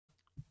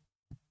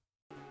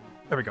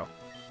There we go.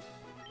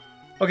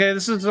 Okay,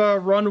 this is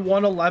run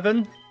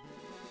 111.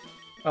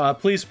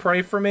 Please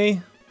pray for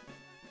me.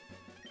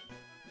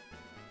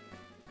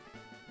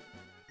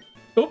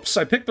 Oops,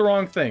 I picked the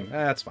wrong thing.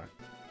 That's fine.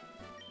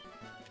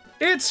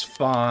 It's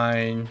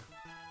fine.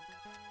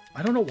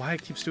 I don't know why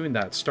it keeps doing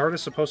that. Start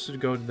is supposed to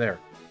go to there.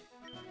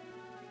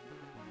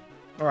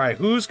 Alright,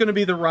 who's going to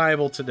be the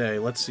rival today?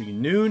 Let's see.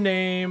 New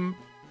name.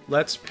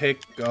 Let's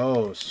pick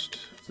Ghost.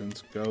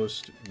 Since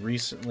Ghost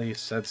recently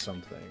said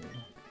something.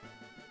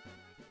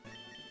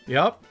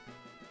 Yep.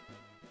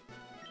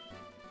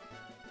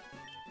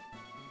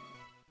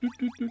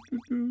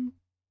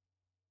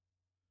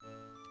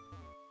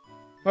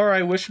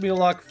 Alright, wish me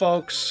luck,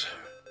 folks.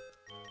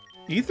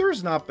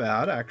 Ether's not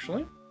bad,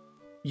 actually.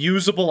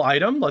 Usable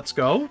item, let's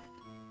go.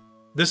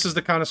 This is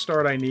the kind of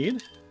start I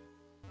need.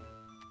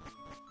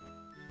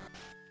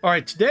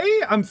 Alright,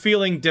 today I'm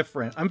feeling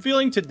different. I'm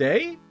feeling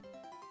today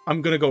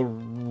I'm gonna go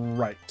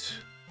right.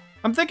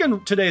 I'm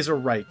thinking today's a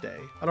right day.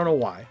 I don't know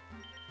why.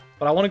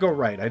 But I want to go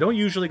right. I don't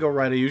usually go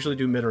right. I usually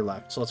do mid or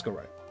left. So let's go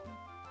right.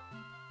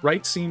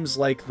 Right seems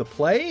like the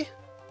play.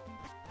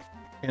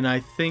 And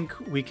I think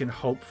we can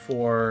hope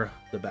for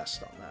the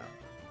best on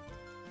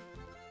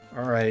that.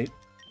 Alright.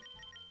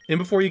 And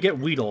before you get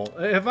Weedle.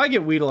 If I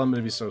get Weedle, I'm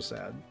going to be so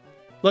sad.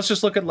 Let's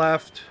just look at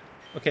left.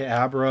 Okay,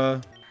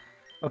 Abra.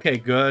 Okay,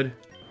 good.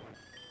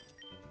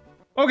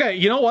 Okay,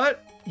 you know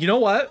what? You know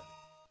what?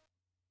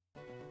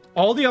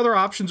 All the other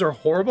options are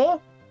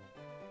horrible.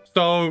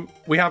 So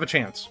we have a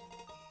chance.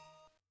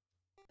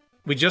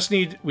 We just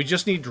need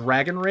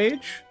Dragon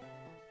Rage.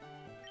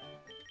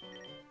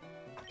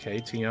 Okay,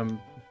 TM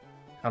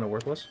kind of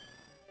worthless.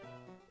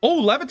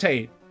 Oh,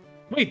 Levitate.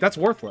 Wait, that's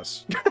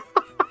worthless.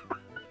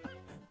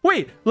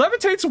 Wait,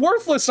 Levitate's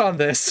worthless on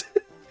this.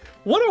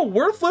 What a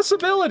worthless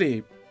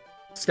ability.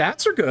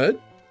 Stats are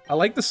good. I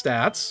like the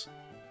stats.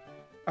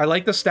 I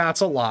like the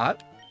stats a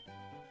lot.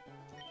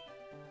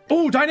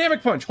 Oh,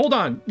 Dynamic Punch. Hold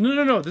on.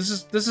 No. This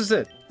is it.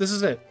 This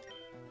is it.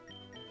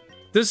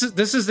 This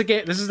is the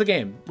game. This is the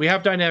game. We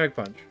have Dynamic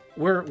Punch.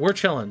 We're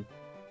chilling.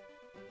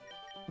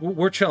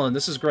 We're chilling.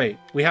 This is great.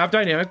 We have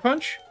Dynamic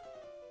Punch.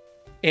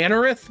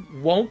 Anorith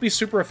won't be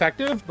super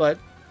effective, but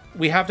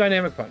we have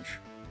Dynamic Punch.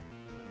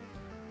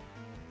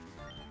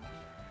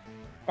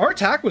 Our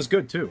attack was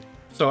good too,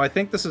 so I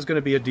think this is going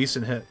to be a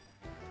decent hit.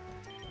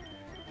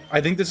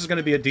 I think this is going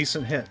to be a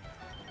decent hit.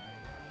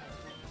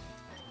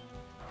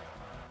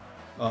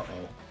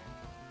 Uh-oh.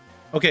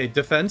 Okay,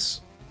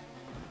 defense.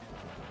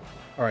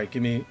 All right,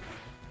 give me...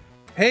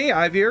 Hey,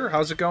 Ivir,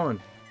 how's it going?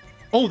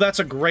 Oh, that's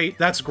great.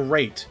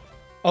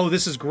 Oh,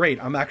 this is great.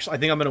 I think I'm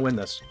going to win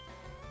this.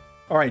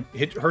 All right,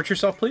 hurt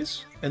yourself,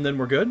 please. And then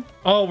we're good.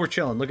 Oh, we're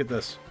chilling. Look at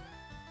this.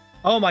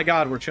 Oh my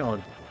God, we're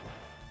chilling.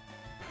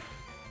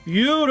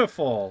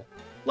 Beautiful.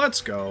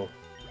 Let's go.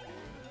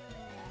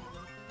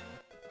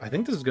 I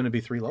think this is going to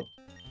be 3 level.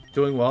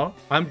 Doing well.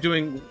 I'm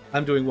doing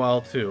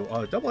well too.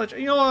 Double edge.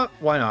 You know what?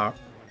 Why not?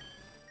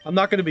 I'm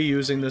not going to be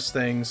using this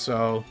thing,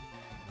 so...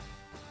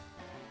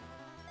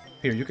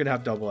 Here, you can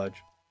have double edge.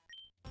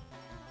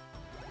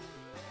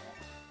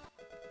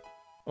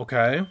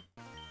 Okay.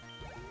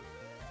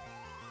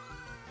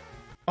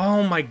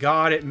 Oh my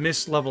God, it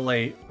missed level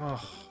 8.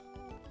 Oh,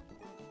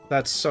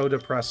 that's so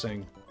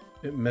depressing.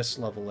 It missed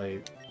level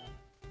 8.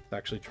 It's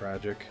actually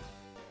tragic.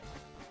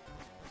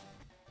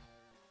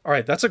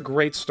 Alright, that's a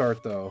great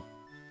start, though.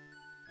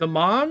 The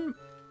Mon...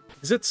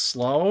 Is it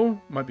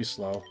slow? Might be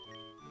slow.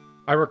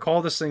 I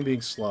recall this thing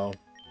being slow.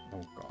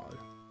 Oh, God.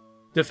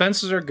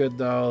 Defenses are good,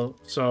 though,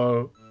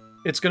 so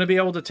it's going to be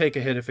able to take a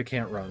hit if it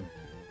can't run.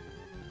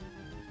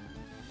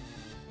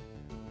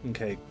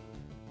 Okay.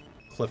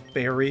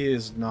 Clefairy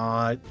is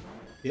not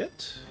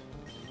it.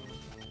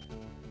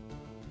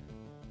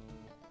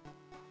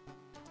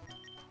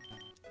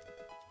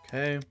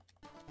 Okay.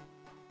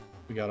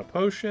 We got a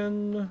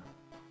potion.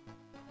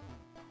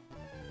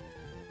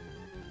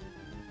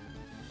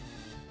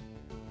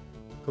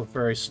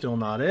 Clefairy's still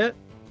not it.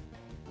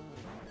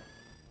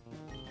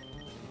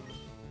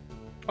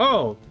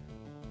 Oh!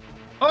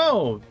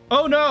 Oh!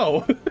 Oh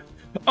no!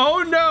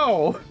 Oh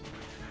no!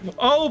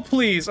 Oh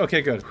please!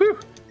 Okay, good. Whew.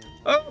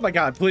 Oh my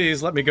God,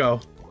 please let me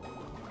go.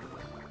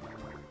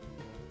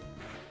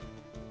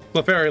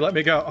 Clefairy, let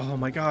me go. Oh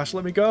my gosh,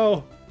 let me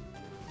go.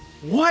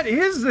 What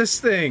is this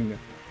thing?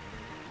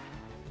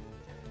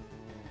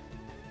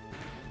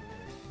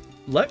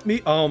 Let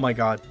me... Oh my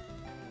God.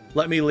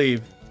 Let me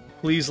leave.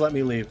 Please let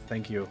me leave.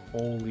 Thank you.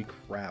 Holy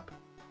crap.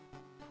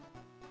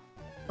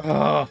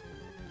 Ugh.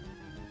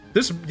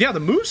 This... Yeah, the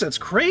moveset's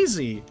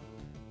crazy.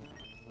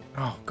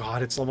 Oh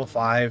God, it's level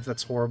 5.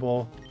 That's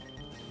horrible.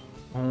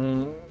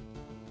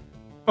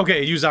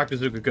 Okay, use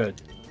Akazuka.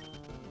 Good.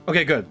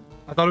 Okay, good.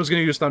 I thought it was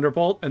going to use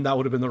Thunderbolt, and that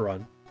would have been the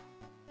run.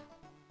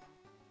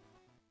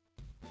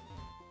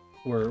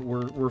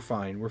 We're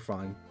fine. We're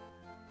fine.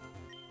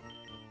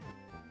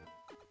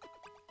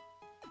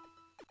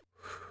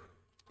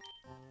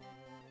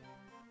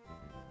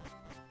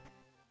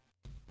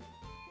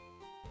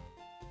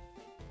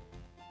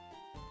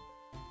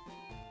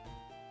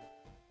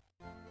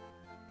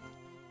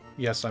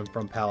 Yes, I'm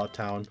from Pallet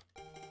Town.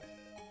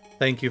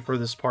 Thank you for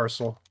this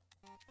parcel.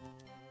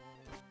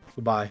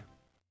 Goodbye.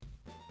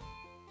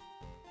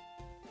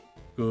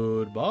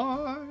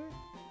 Goodbye.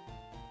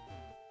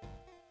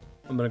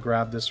 I'm gonna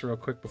grab this real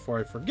quick before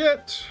I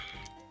forget.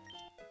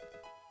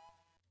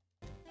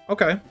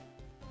 Okay.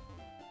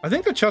 I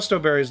think the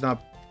Chesto Berry is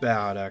not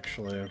bad,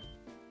 actually.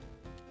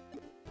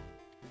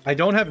 I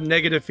don't have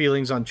negative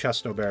feelings on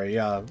Chesto Berry.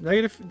 Yeah,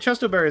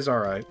 Chesto Berry is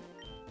alright.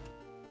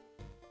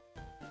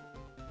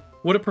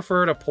 Would have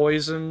preferred a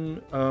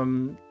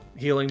poison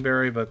healing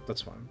berry, but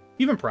that's fine.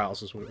 Even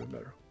paralysis would have been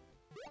better.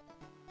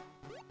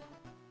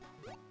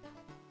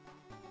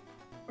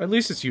 At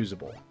least it's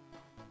usable.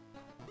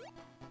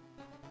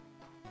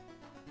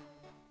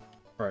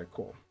 Alright,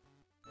 cool.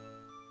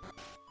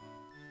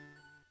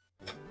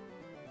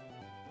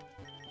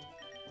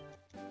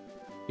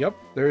 Yep,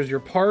 there's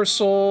your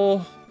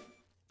parcel.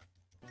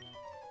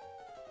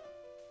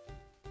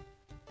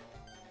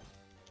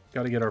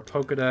 Gotta get our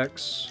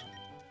Pokedex.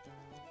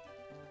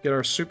 Get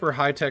our super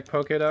high-tech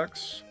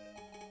Pokedex.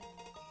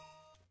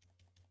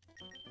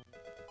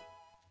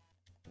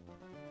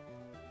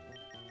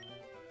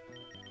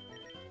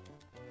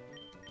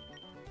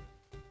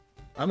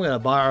 I'm gonna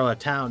borrow a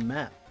town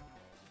map.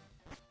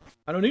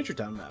 I don't need your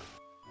town map.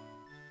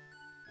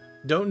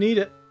 Don't need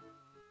it.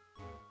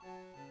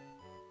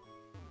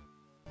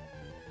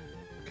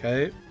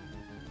 Okay.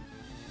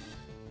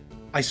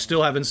 I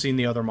still haven't seen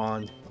the other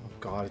Mon. Oh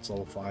god, it's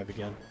level 5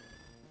 again.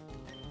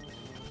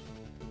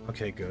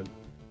 Okay, good.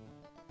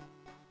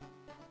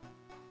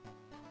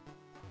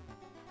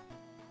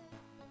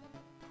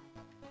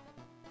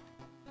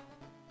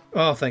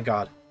 Oh, thank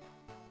god.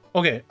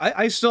 Okay,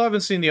 I still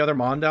haven't seen the other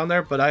Mon down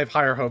there, but I have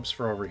higher hopes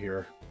for over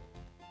here.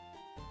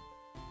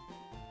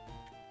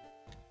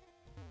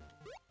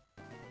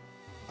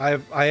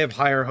 I have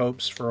higher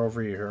hopes for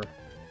over here.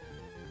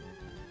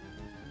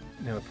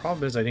 Now, the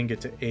problem is I didn't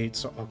get to 8,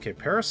 so... Okay,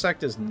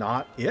 Parasect is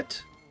not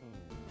it.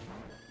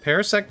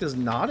 Parasect is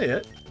not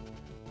it.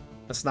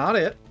 That's not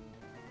it.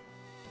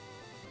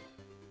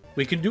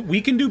 We can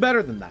do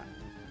better than that.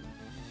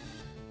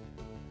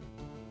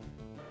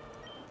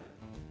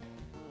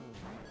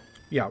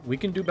 Yeah, we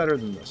can do better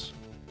than this.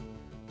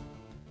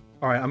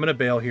 Alright, I'm gonna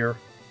bail here.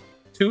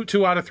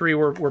 Two out of 3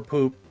 were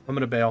poop. I'm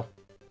gonna bail.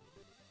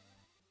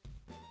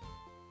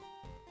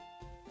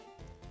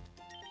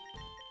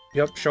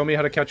 Yep, show me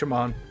how to catch them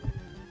on.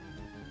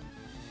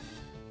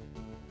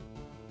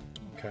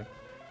 Okay.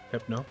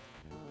 Hypno.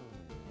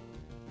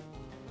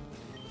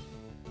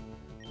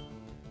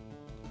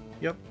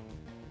 Yep.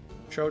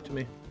 Show it to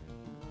me.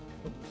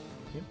 Oh,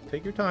 yep.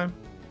 Take your time.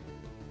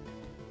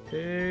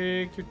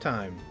 Take your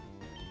time.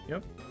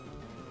 Yep.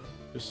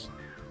 Just...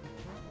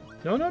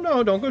 No, no,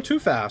 no, don't go too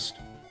fast.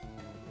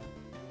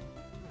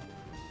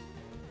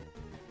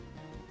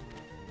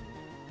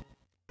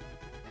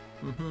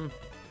 Mm-hmm.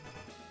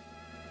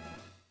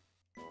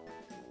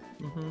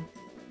 Mm-hmm.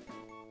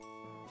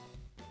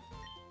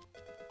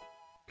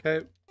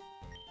 Okay.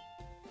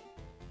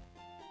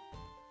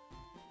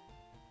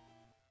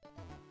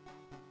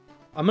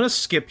 I'm gonna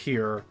skip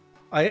here.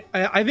 I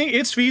think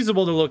it's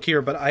feasible to look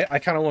here, but I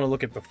kind of want to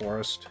look at the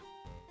forest.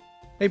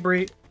 Hey,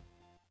 Bree.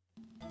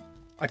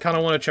 I kind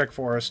of want to check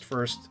forest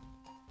first.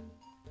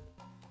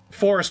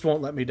 Forest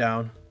won't let me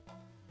down.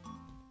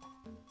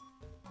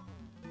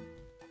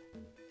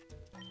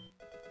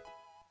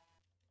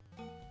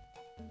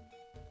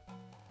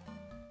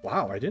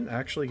 Wow, I didn't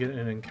actually get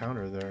an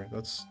encounter there.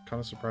 That's kind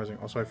of surprising.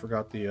 Also, I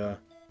forgot the,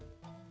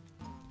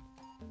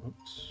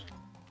 Oops.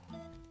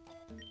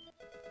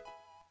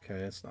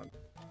 Okay, that's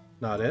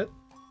not it.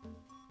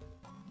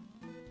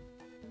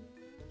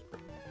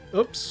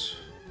 Oops.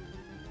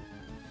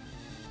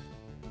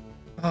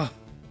 Ah.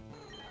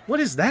 What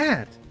is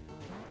that?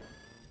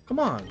 Come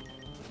on.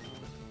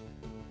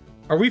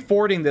 Are we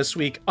fording this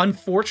week?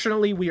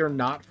 Unfortunately, we are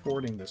not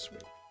fording this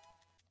week.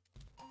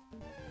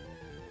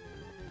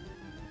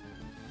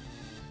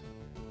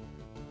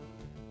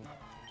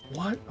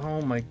 What?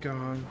 Oh my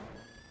god.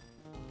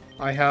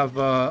 I have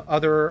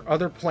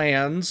other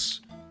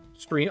plans.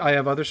 I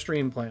have other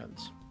stream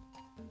plans.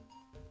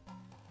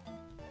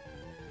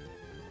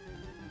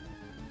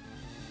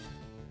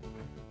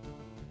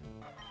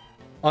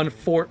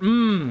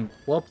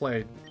 Well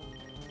played.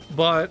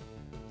 But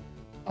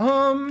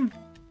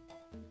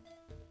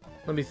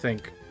let me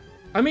think.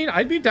 I mean,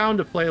 I'd be down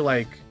to play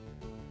like...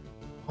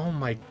 Oh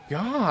my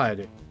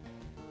god.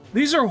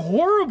 These are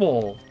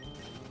horrible.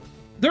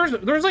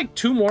 There's like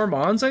 2 more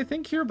Mons, I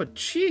think, here, but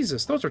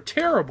Jesus, those are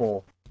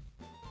terrible.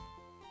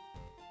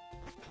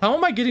 How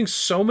am I getting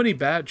so many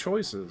bad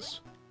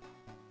choices?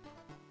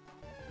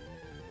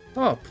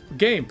 Oh,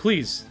 game,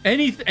 please.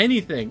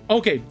 Anything.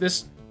 Okay,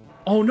 this...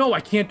 Oh no, I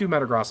can't do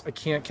Metagross. I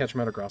can't catch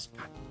Metagross.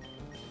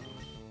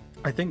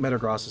 I think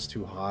Metagross is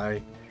too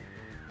high.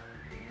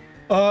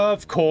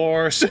 Of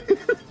course.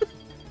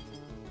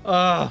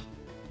 Oh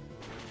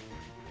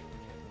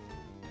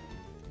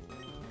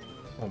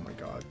my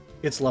god.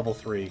 It's level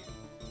 3.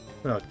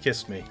 Oh,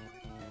 kiss me.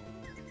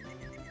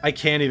 I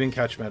can't even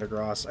catch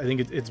Metagross. I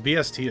think its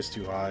BST is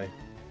too high.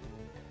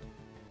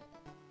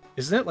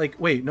 Isn't it like,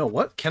 wait, no,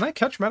 what? Can I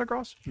catch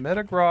Metagross?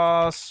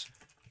 Metagross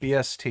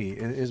BST.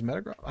 Is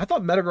Metagross? I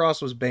thought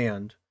Metagross was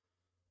banned.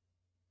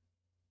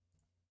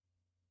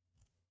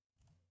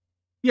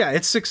 Yeah,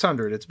 it's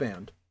 600. It's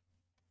banned.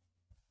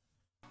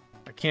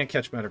 I can't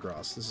catch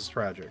Metagross. This is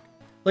tragic.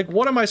 Like,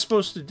 what am I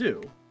supposed to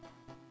do?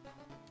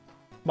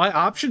 My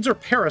options are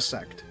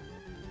Parasect.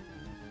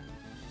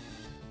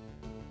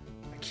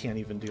 I can't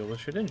even deal with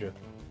Shedinja.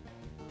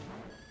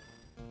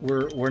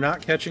 We're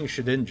not catching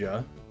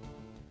Shedinja.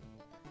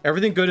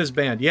 Everything good is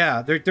banned.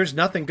 Yeah, there's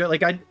nothing good.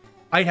 Like,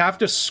 I have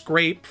to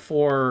scrape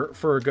for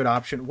a good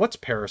option. What's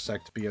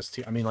Parasect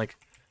BST? I mean, like,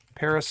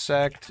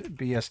 Parasect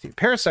BST.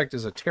 Parasect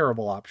is a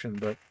terrible option,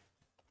 but...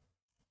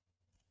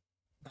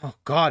 Oh,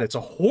 God, it's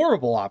a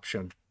horrible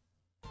option.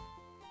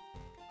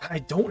 I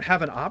don't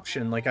have an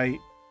option. Like, I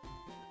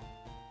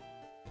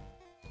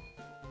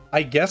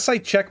guess I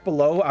check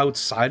below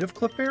outside of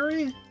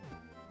Clefairy?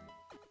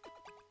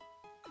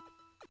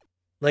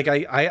 Like,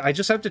 I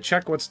just have to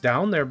check what's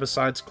down there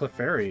besides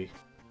Clefairy.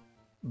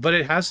 But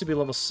it has to be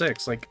level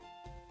 6. Like,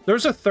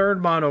 there's a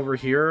third mon over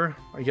here.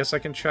 I guess I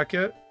can check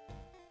it.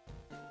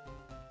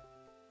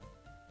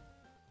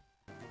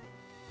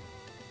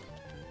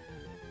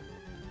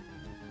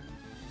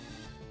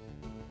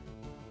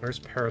 Where's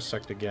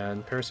Parasect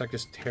again? Parasect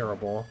is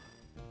terrible.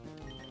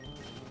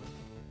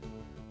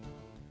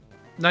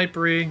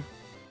 Nightbreed.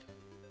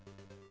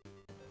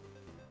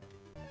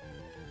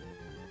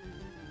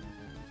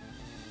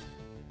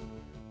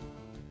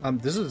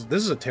 This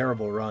is a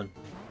terrible run.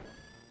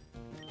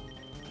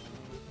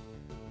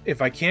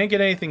 If I can't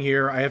get anything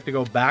here, I have to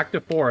go back to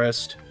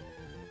Forest.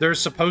 There's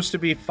supposed to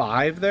be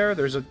 5 there.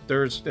 There's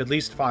at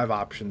least 5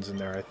 options in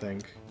there, I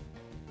think.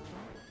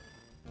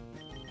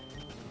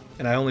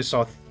 And I only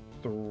saw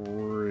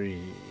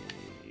 3.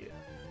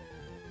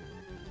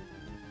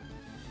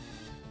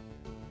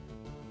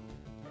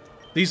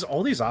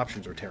 All these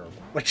options are terrible.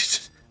 Like,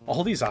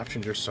 all these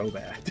options are so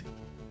bad.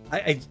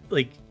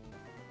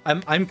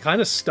 I'm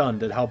kind of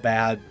stunned at how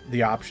bad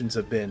the options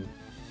have been.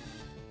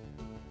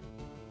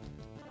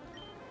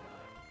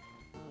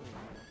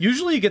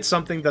 Usually you get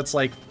something that's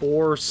like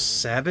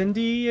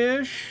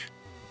 470-ish,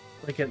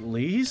 like at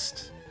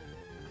least.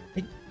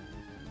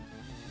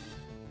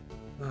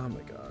 Oh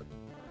my god.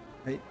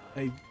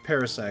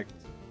 Parasect.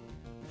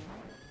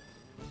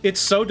 It's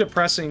so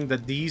depressing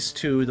that these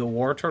two, the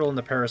War Turtle and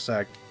the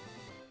Parasect,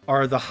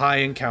 are the high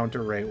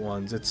encounter rate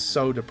ones. It's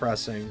so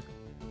depressing.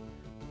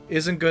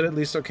 Isn't good at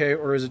least okay,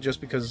 or is it just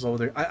because it's low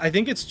there? I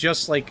think it's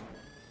just like...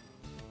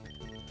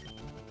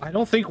 I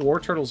don't think War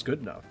Turtle's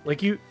good enough.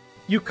 Like, you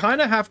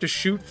kind of have to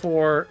shoot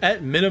for,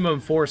 at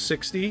minimum,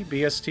 460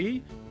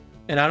 BST,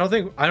 and I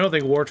don't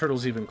think War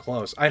Turtle's even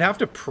close. I'd have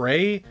to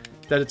pray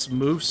that its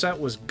moveset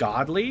was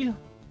godly,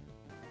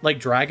 like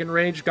Dragon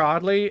Rage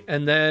godly,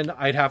 and then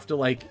I'd have to,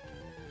 like,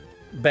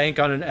 bank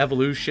on an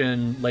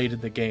evolution late in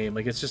the game.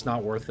 Like, it's just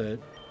not worth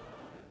it.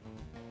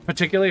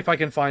 Particularly if I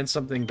can find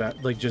something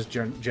like just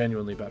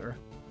genuinely better.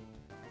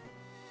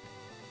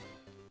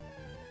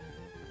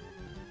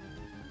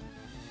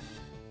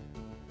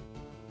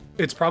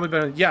 It's probably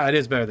better. Yeah, it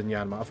is better than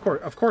Yanma.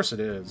 Of course it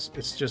is.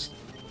 It's just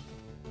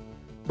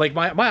like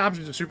my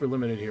options are super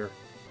limited here.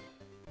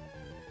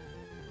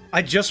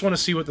 I just want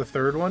to see what the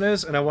third one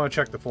is, and I want to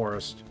check the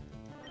forest.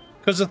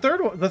 Because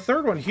the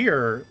third one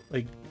here,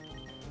 like,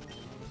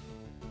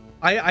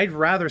 I'd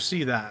rather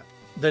see that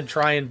than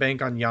try and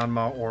bank on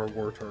Yanma or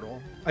War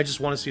Turtle. I just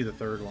want to see the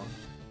third one.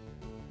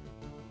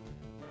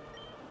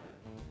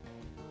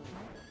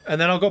 And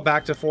then I'll go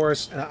back to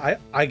Forest, and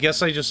I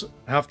guess I just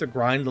have to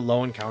grind the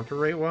low encounter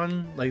rate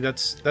one. Like,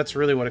 that's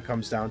really what it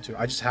comes down to.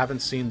 I just haven't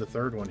seen the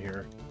third one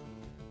here.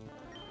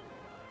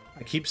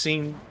 I keep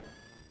seeing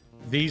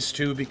these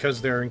two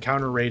because their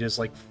encounter rate is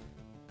like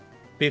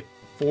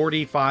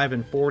 45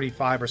 and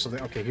 45 or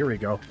something. Okay, here we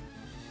go.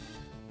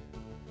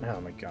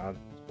 Oh my god.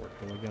 War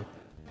Turtle again.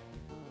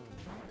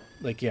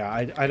 Like, yeah,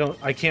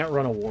 I can't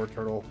run a War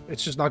Turtle.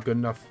 It's just not good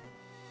enough.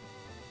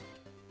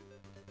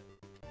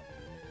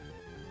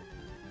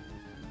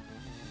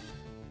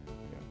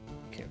 Yeah,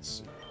 can't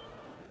see.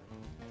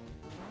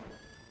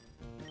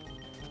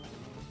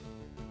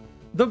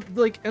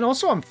 And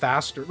also I'm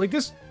faster. Like,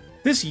 this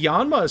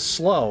Yanma is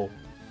slow,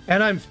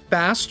 and I'm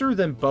faster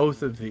than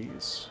both of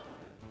these.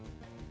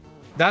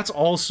 That's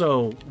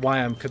also why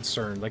I'm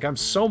concerned. Like, I'm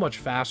so much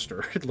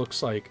faster, it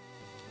looks like.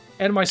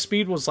 And my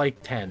speed was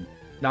like 10.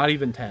 Not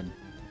even 10.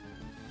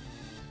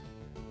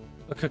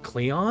 A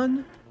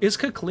Kecleon? Is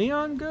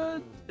Kecleon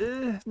good?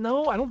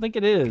 No, I don't think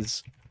it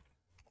is.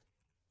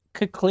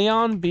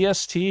 Kecleon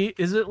BST,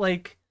 is it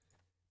like...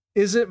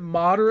 Is it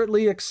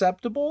moderately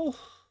acceptable?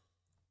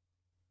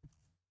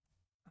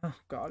 Oh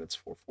god, it's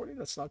 440.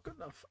 That's not good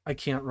enough. I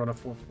can't run a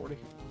 440.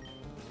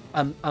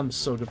 I'm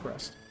so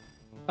depressed.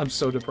 I'm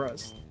so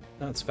depressed.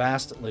 That's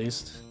fast, at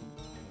least.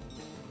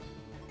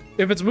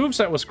 If its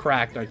moveset was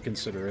cracked, I'd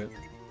consider it.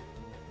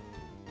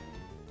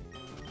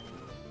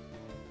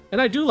 And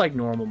I do like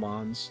normal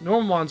mons.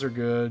 Normal mons are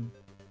good.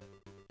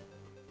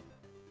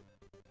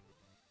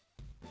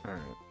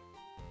 Alright.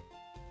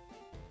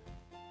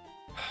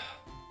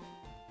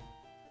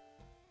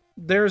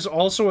 there's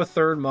also a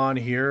third Mon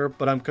here,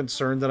 but I'm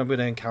concerned that I'm going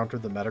to encounter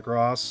the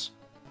Metagross,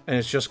 and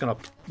it's just going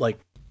to, like,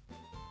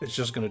 it's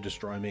just going to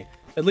destroy me.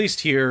 At least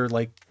here,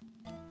 like,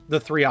 the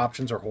 3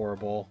 options are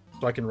horrible,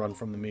 so I can run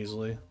from them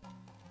easily.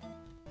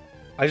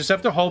 I just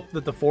have to hope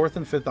that the 4th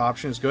and 5th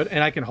option is good,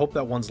 and I can hope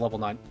that one's level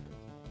 9.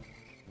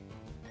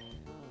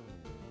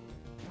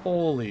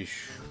 Holy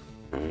sh...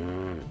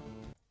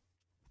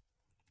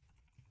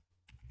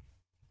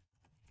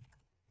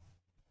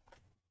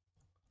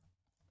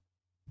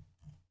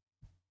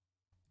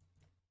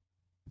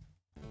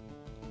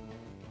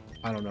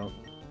 I don't know.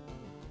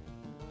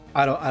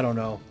 I don't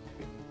know.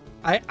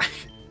 I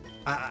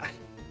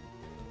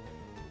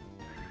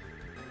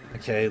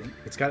okay,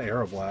 it's got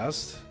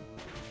Aeroblast.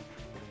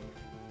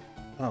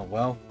 Oh,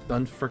 well,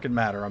 doesn't frickin'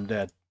 matter. I'm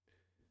dead.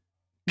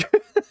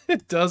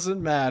 It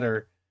doesn't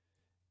matter.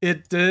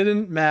 It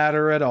didn't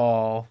matter at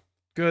all.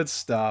 Good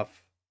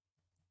stuff.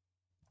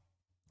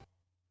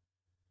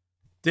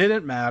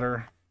 Didn't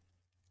matter.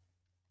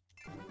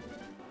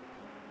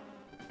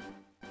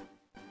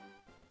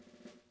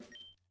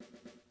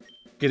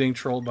 Getting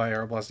trolled by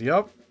Aeroblast.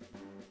 Yup.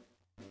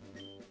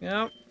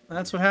 Yep,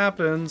 that's what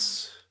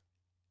happens.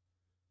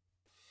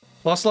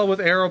 Plus level with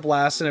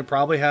Aeroblast, and it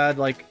probably had,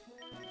 like,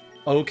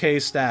 okay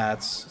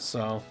stats,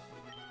 so...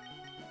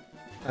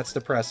 That's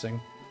depressing.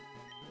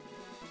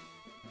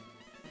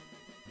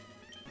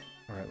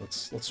 Alright,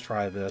 let's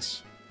try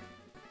this.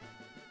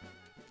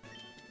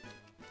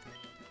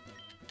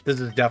 This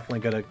is definitely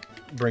gonna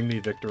bring me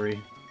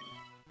victory.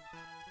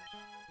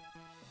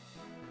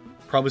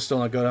 Probably still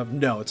not good enough.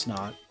 No, it's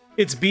not.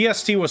 Its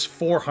BST was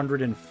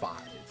 405.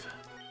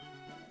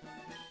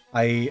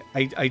 I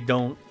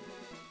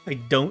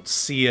don't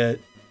see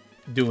it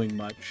doing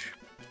much.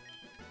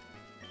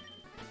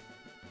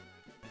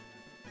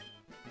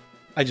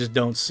 I just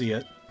don't see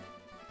it.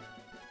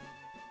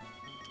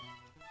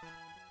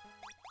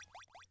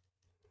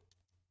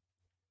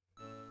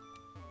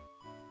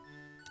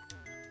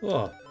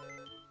 Oh.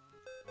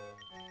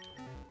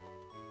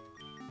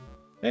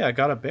 Hey, I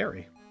got a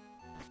berry.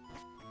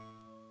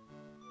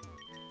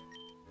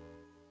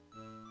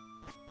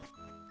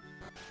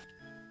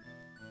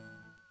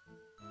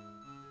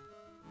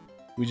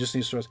 We just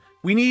need stores.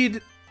 We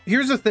need...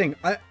 Here's the thing.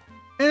 And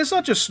it's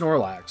not just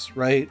Snorlax,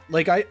 right?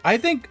 Like, I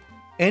think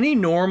any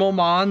normal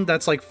Mon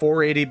that's like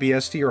 480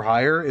 BST or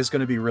higher is going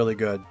to be really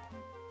good.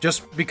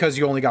 Just because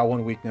you only got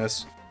one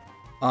weakness.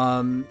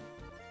 I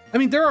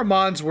mean, there are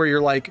Mons where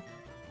you're like...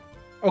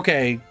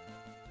 Okay,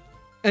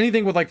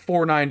 anything with like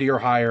 490 or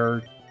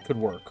higher could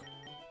work.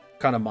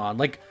 Kind of Mon.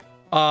 Like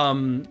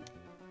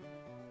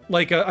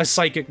a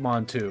Psychic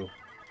Mon too.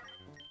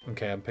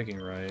 Okay, I'm picking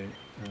right.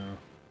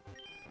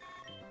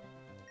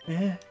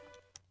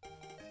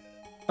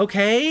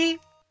 Okay.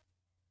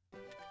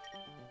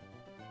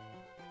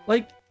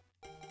 Like,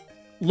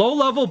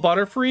 low-level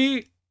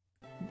Butterfree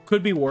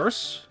could be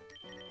worse.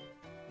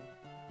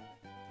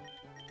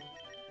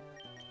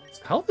 Its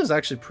health is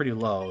actually pretty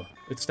low.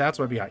 Its stats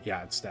might be high.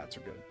 Yeah, its stats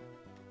are good.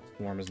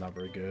 Swarm is not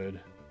very good.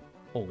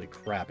 Holy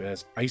crap, it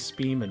has Ice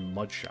Beam and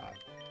Mud Shot.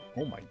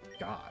 Oh my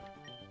god.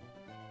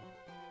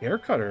 Air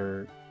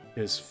Cutter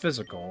is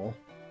physical.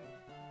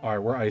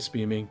 Alright, we're Ice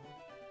Beaming.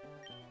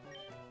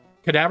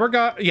 Kadabra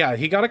got... Yeah,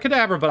 he got a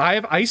Kadabra, but I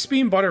have Ice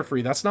Beam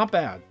Butterfree. That's not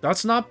bad.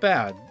 That's not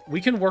bad. We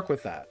can work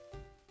with that.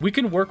 We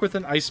can work with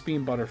an Ice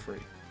Beam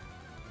Butterfree.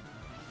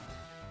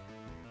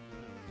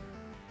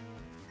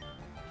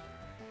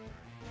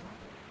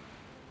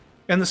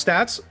 And the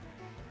stats...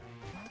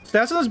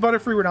 Stats on this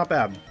Butterfree were not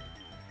bad.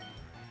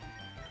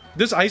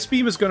 This Ice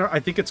Beam is gonna... I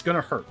think it's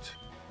gonna hurt.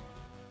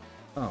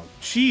 Oh,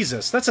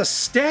 Jesus. That's a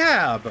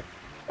stab!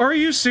 Are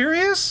you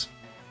serious?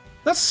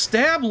 That's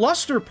Stab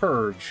Luster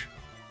Purge.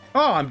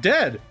 Oh, I'm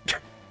dead.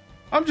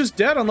 I'm just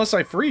dead unless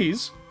I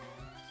freeze.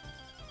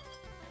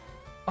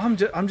 I'm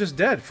just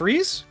dead.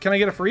 Freeze? Can I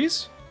get a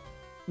freeze?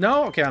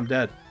 No? Okay, I'm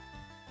dead.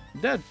 I'm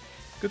dead.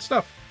 Good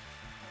stuff.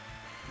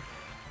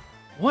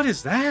 What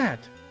is that?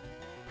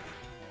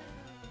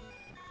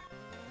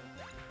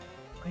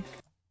 Like,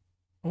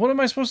 what am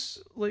I supposed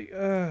to, like,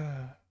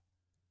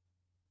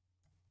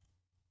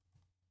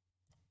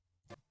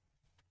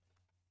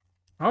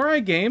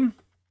 Alright, game.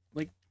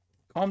 Like,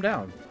 calm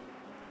down.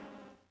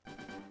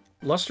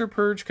 Luster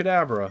Purge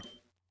Kadabra.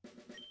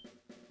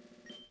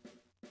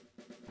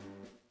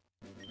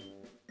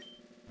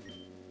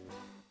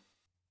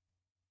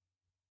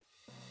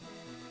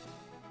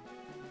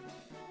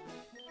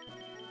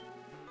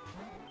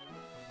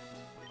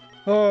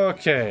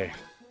 Okay.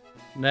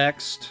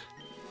 Next.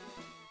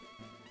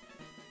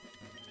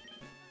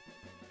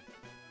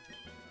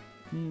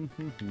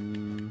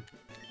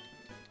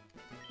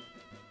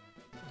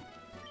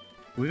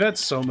 We've had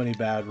so many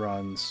bad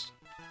runs.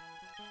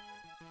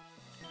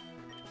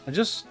 I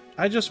just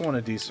want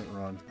a decent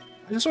run.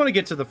 I just want to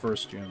get to the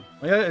first gym.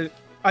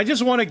 I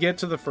just want to get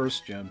to the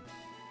first gym.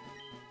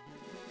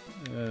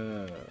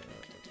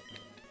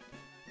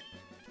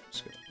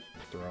 Just gonna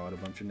throw out a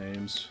bunch of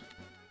names.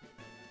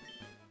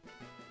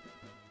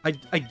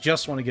 I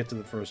just want to get to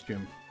the first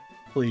gym.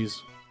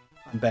 Please.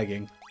 I'm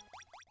begging.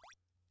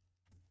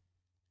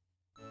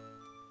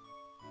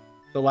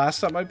 The last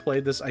time I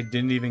played this, I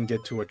didn't even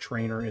get to a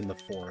trainer in the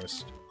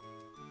forest.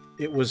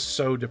 It was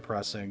so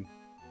depressing.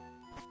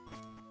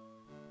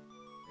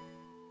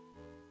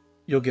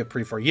 You'll get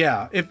pretty far.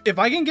 Yeah, if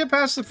I can get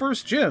past the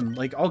first gym,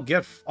 like I'll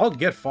get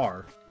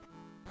far.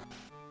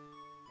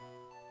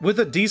 With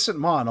a decent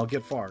mon, I'll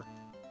get far.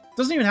 It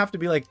doesn't even have to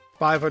be like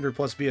 500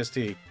 plus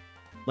BST.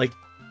 Like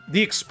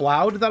the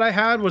Explode that I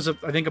had was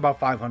I think about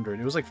 500.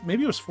 It was like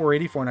maybe it was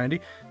 480,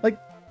 490. Like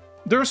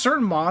there are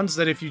certain mons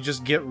that if you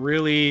just get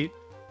really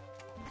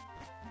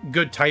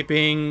good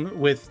typing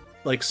with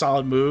like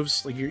solid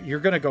moves, like you're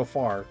gonna go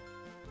far.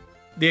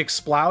 The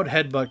Explode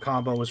headbutt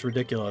combo was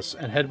ridiculous,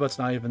 and headbutt's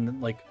not even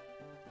like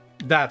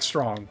that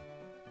strong.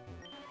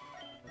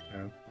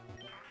 Yeah.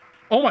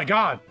 Oh my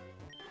god!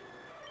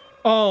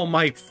 Oh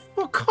my!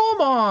 Oh,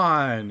 come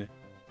on!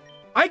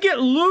 I get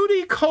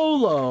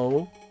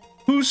Ludicolo,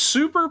 who's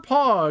super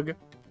pog,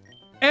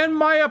 and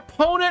my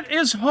opponent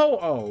is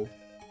Ho-Oh.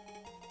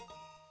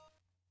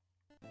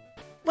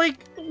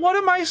 Like, what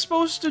am I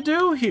supposed to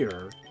do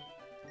here?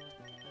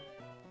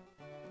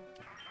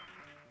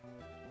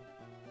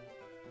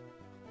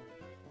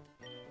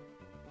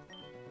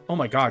 Oh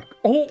my god.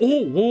 Oh,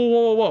 whoa,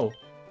 whoa, whoa.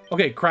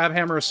 Okay, Crab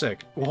Hammer is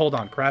sick. Well, hold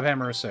on. Crab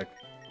Hammer is sick.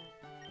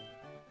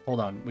 Hold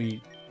on.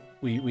 We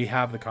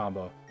have the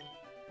combo.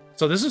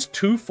 So this is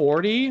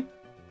 240.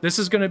 This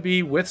is going to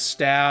be with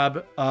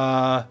stab,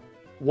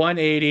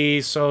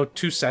 180, so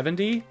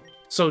 270.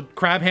 So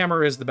Crab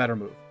Hammer is the better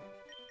move.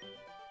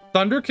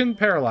 Thunder can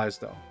paralyze,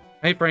 though.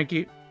 Hey,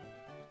 Frankie.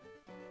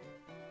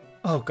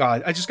 Oh,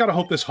 God. I just gotta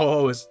hope this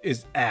Ho-Oh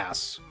is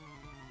ass.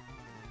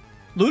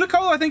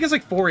 Ludicolo, I think, is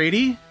like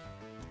 480.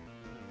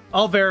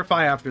 I'll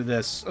verify after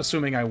this,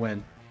 assuming I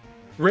win.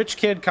 Rich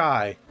Kid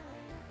Kai.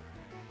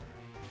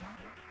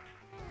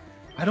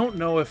 I don't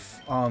know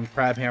if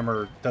Crab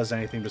Hammer does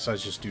anything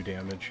besides just do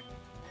damage.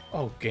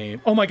 Oh,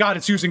 game. Oh my god,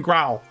 it's using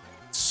Growl.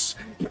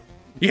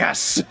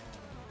 Yes!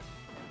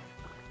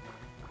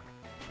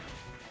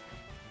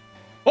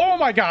 Oh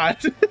my god!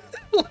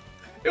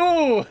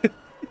 Ooh!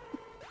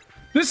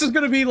 This is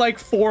gonna be like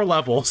 4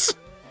 levels.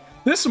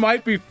 This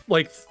might be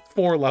like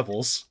 4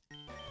 levels.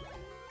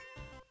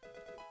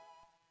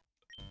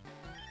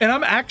 And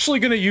I'm actually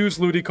gonna use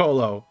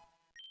Ludicolo.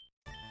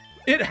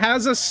 It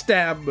has a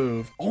stab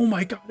move. Oh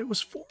my god, it was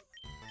 4.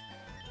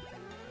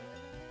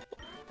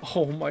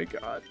 Oh my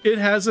god. It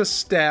has a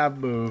stab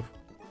move.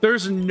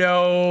 There's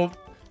no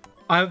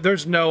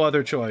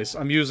other choice.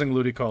 I'm using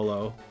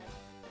Ludicolo.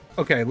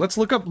 Okay, let's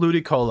look up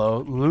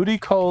Ludicolo.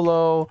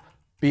 Ludicolo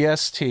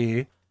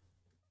BST.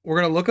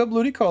 We're gonna look up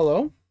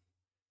Ludicolo.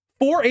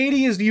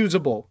 480 is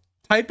usable.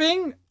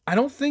 Typing, I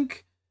don't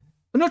think...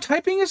 No,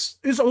 typing is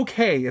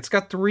okay. It's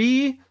got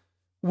 3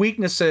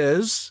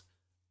 weaknesses.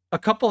 A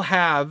couple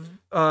have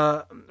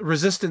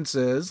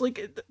resistances.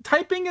 Like,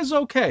 typing is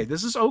okay.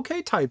 This is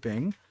okay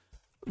typing.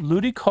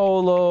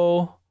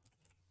 Ludicolo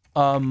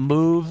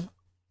move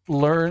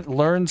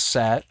learn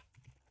set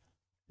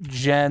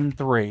Gen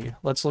 3.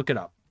 Let's look it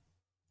up.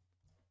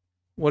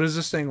 What does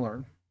this thing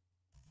learn?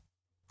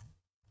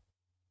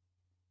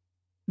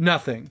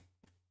 Nothing.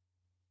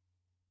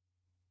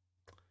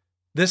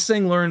 This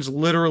thing learns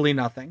literally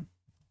nothing.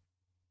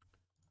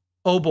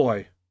 Oh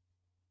boy.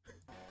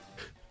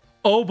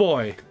 Oh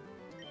boy.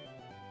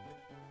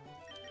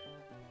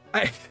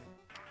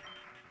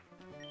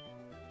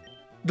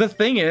 The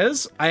thing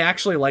is, I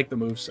actually like the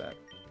moveset.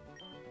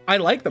 I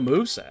like the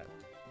moveset.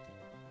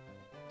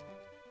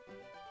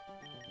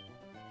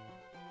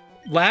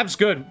 Lab's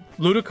good.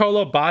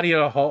 Ludicolo body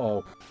to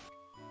Ho-Oh.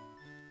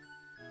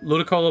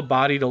 Ludicolo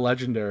body to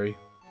legendary.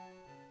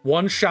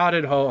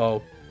 One-shotted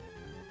Ho-Oh.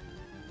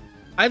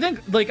 I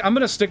think, like, I'm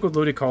gonna stick with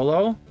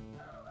Ludicolo.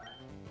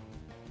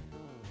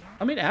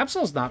 I mean,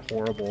 Absol's not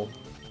horrible,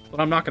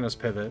 but I'm not gonna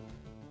pivot.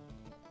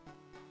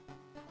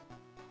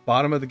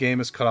 Bottom of the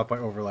game is cut off by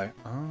overlay.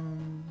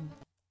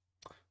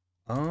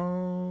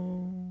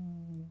 Oh,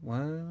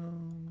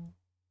 well.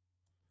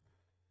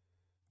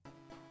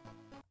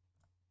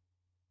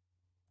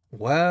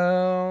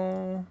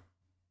 Well,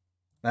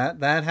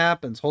 that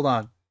happens. Hold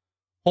on.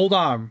 Hold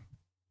on.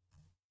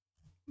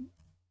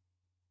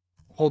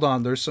 Hold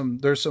on. There's some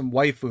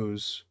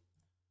waifus.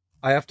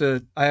 I have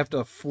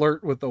to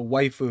flirt with the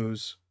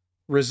waifus.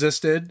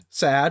 Resisted.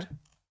 Sad.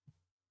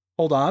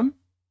 Hold on.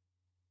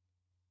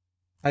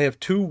 I have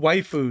 2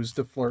 waifus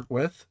to flirt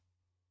with.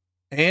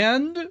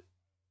 And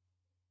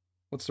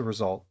what's the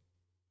result?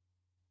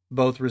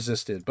 Both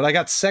resisted. But I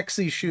got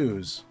sexy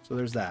shoes. So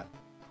there's that.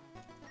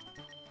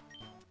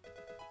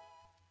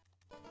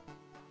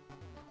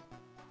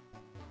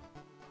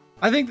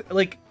 I think,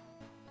 like...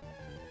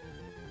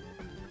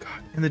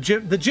 God, and the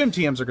gym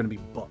TMs are going to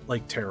be,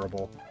 like,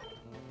 terrible.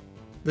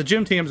 The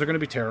gym TMs are going to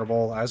be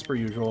terrible, as per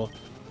usual.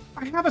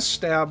 I have a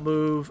stab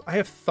move. I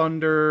have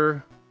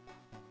Thunder.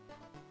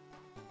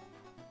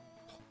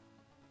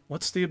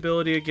 What's the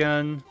ability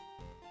again?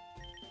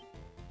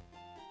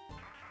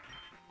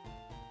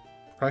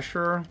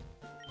 Pressure?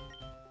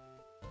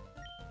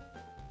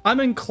 I'm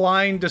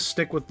inclined to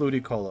stick with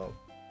Ludicolo.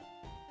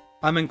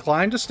 I'm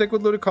inclined to stick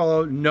with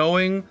Ludicolo,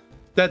 knowing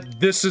that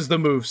this is the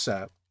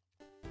moveset.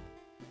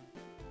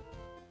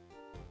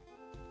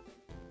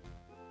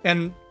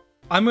 And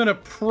I'm gonna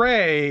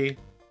pray...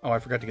 Oh, I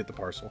forgot to get the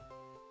parcel.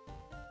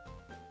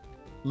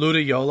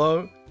 Luda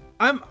YOLO.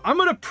 I'm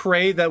gonna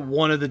pray that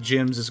one of the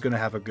gyms is gonna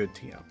have a good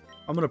TM.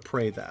 I'm gonna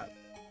pray that.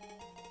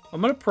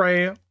 I'm gonna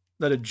pray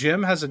that a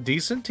gym has a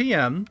decent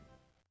TM,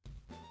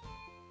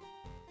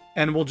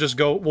 and we'll just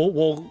go.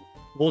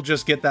 We'll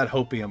just get that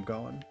hopium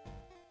going.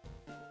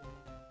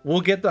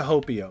 We'll get the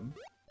hopium.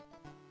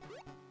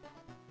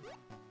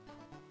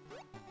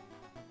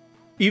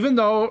 Even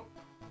though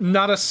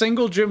not a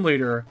single gym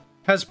leader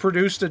has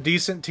produced a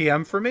decent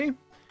TM for me,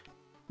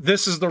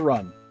 this is the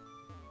run.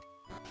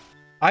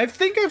 I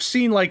think I've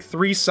seen like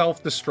 3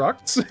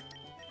 self-destructs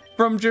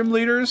from gym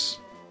leaders.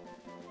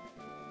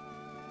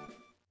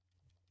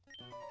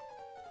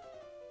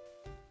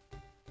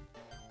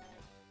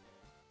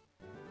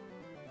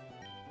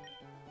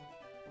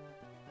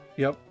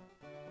 Yep.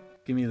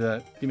 Give me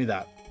that. Give me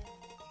that.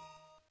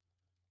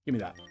 Give me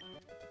that.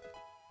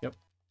 Yep.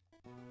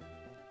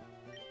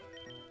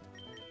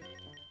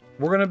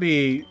 We're going to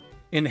be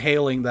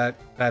inhaling that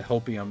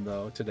hopium,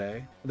 though,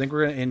 today. I think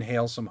we're going to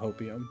inhale some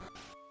hopium.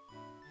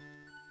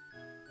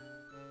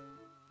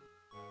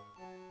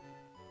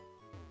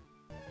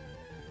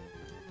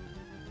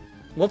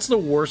 What's the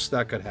worst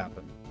that could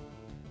happen?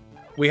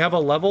 We have a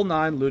level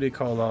 9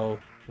 Ludicolo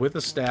with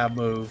a stab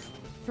move.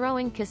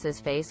 Throwing Kiss's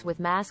face with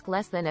mask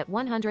less than at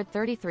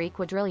 133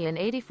 quadrillion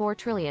 84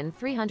 trillion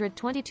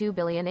 322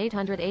 billion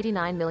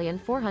 889 million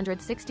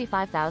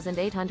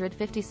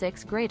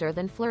 465,856 greater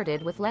than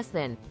flirted with less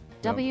than.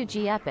 Yep.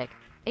 WG Epic.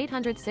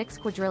 806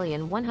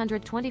 quadrillion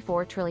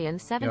 124 trillion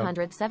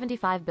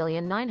 775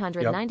 billion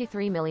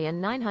 993 million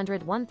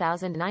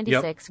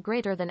 901,096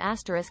 greater than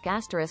asterisk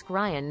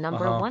Ryan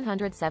number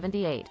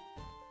 178.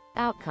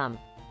 Outcome.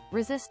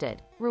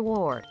 Resisted.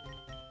 Reward.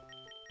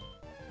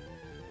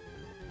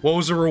 What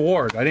was the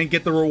reward? I didn't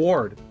get the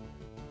reward.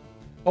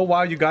 Oh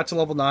wow, you got to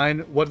level 9.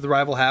 What did the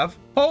rival have?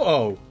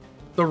 Ho-Oh.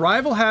 The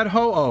rival had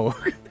Ho-Oh.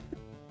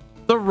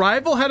 The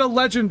rival had a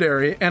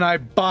legendary and I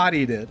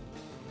bodied it.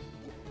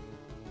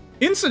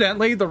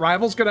 Incidentally, the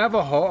rival's gonna have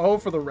a Ho-Oh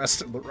for the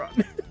rest of the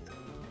run.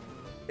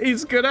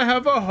 He's gonna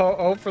have a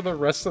Ho-Oh for the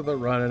rest of the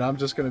run, and I'm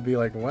just gonna be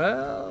like,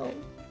 well...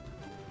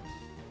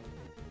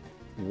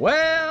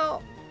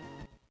 Well...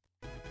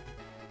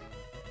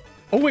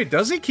 Oh wait,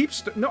 does he keep...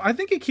 No, I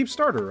think he keeps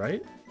starter,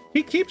 right?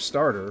 He keeps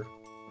starter.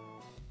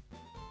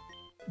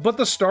 But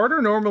the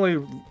starter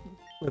normally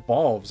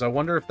evolves. I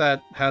wonder if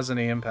that has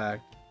any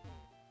impact.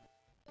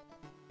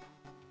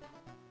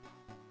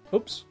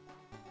 Oops.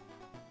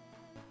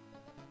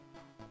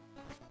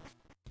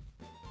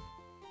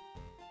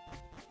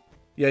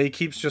 Yeah, he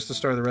keeps just the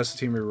start. The rest of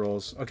the team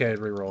rerolls. Okay,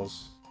 it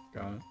rerolls.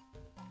 Got it.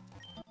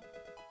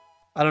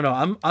 I don't know.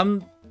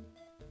 I'm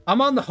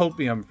on the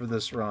hopium for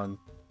this run.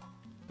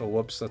 Oh,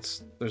 whoops.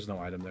 There's no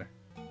item there.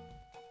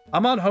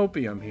 I'm on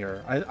hopium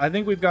here. I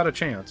think we've got a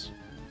chance.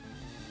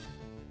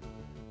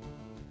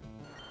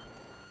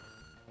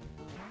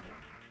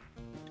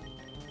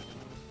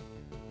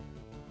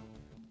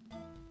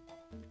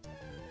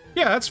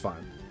 Yeah, that's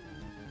fine.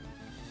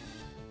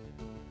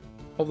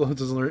 Although it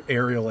doesn't learn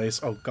aerial ace.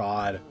 Oh,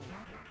 God.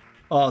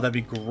 Oh, that'd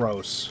be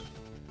gross.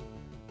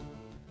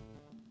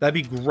 That'd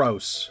be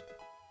gross.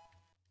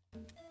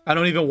 I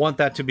don't even want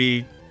that to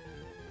be...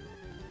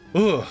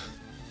 Ugh.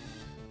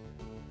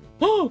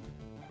 Oh!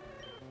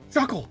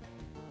 Shuckle!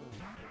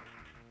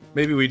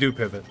 Maybe we do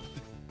pivot.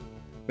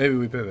 Maybe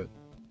we pivot.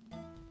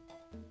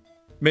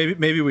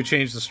 Maybe we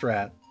change the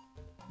strat.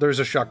 There's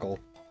a Shuckle.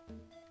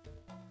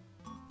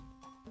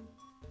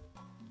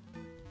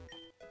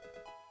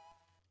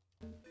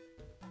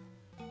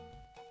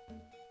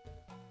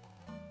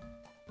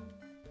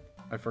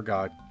 I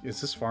forgot. Is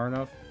this far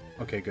enough?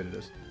 Okay, good it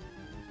is.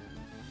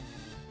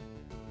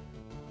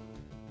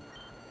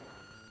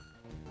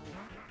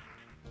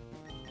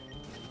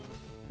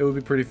 It would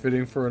be pretty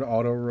fitting for an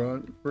auto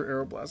run for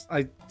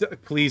Aeroblast.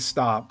 Please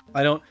stop.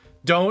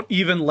 Don't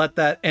even let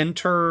that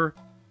enter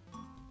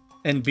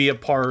and be a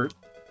part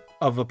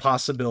of a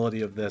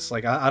possibility of this.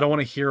 Like, I don't want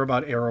to hear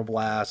about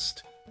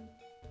Aeroblast.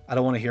 I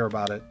don't want to hear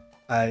about it.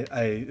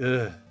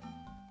 Ugh.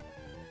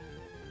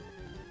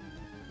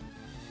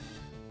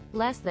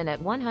 Less than at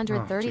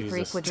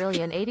 133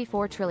 quadrillion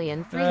 84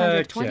 trillion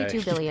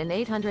 322 billion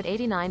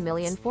 889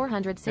 million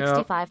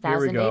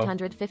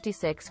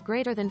 465,856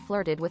 greater than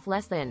flirted with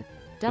less than.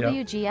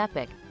 WG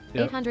Epic.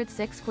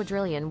 806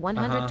 quadrillion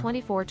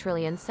 124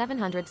 trillion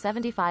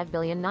 775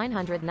 billion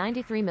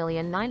 993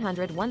 million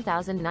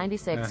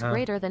 901,096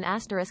 greater than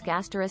asterisk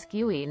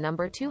UE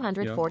number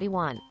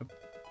 241.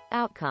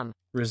 Outcome.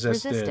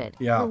 Resisted.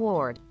 Yeah.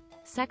 Reward.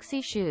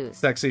 Sexy shoes.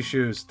 Sexy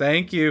shoes.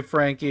 Thank you,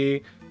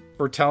 Frankie,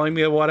 for telling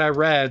me what I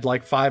read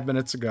like 5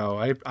 minutes ago.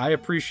 I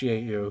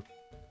appreciate you.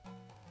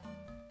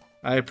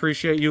 I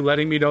appreciate you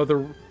letting me know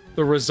the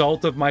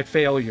result of my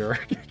failure.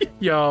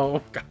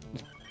 Yo. God.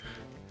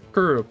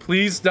 Crew,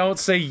 please don't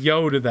say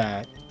yo to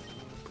that.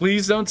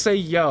 Please don't say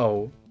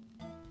yo.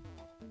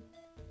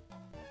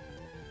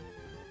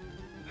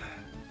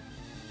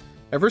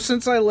 Ever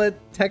since I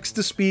let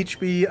text-to-speech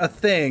be a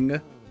thing,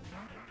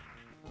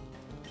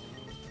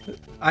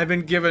 I've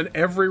been given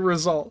every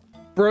result.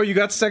 Bro, you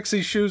got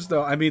sexy shoes,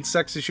 though. I mean,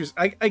 sexy shoes.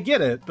 I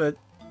get it, but...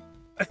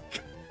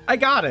 I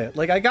got it.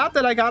 Like, I got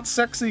that I got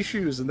sexy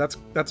shoes, and that's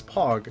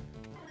Pog.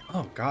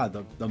 Oh,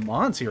 God, the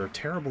Mons here are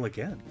terrible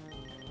again.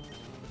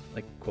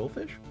 Like,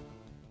 Quillfish?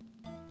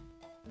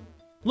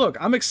 Look,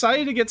 I'm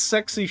excited to get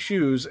sexy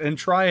shoes and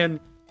try and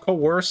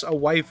coerce a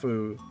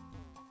waifu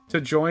to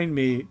join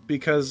me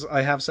because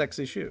I have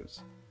sexy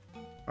shoes.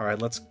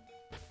 Alright, let's...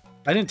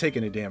 I didn't take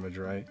any damage,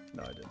 right?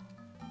 No, I didn't.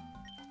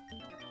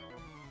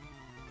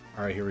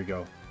 Alright, here we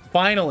go.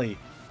 Finally!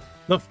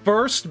 The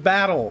first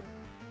battle!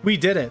 We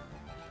did it!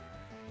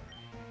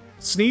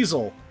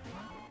 Sneasel.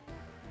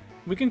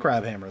 We can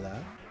crab hammer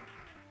that.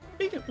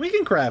 We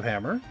can crab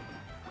hammer.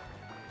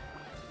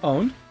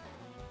 Owned.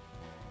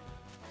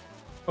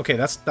 Okay,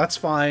 that's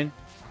fine.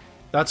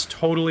 That's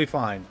totally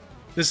fine.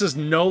 This is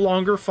no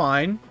longer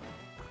fine.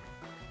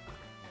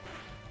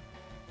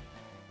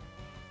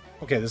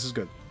 Okay, this is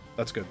good.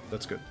 That's good.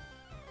 That's good.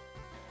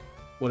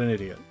 What an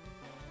idiot.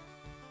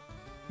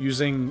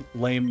 Using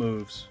lame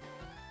moves.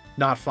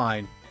 Not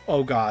fine.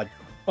 Oh, God.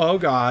 Oh,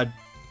 God.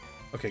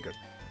 Okay, good.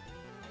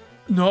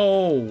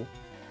 No!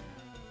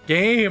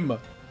 Game!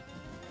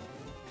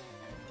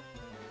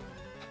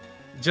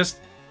 Just...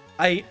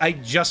 I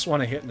just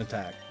want to hit an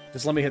attack.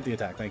 Just let me hit the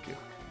attack, thank you.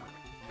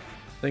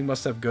 Thing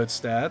must have good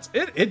stats.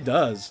 It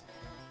does.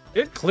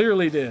 It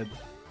clearly did.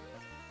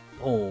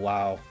 Oh,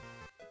 wow.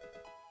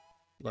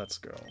 Let's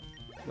go.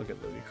 Look at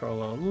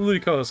Ludicolo.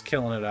 Ludicolo's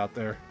killing it out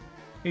there.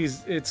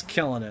 It's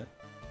killing it.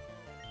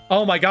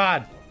 Oh my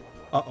god!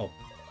 Uh-oh.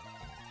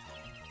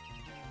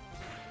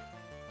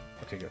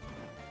 Okay, good.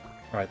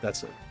 Alright,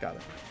 that's it. Got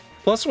it.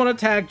 +1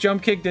 attack,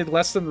 jump kick did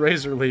less than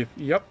Razor Leaf.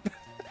 Yep.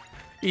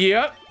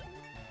 Yep.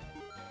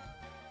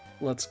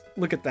 Let's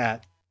look at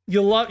that.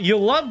 You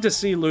love to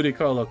see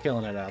Ludicolo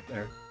killing it out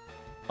there.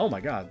 Oh my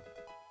god.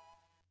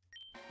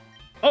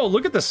 Oh,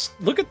 look at this.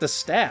 Look at the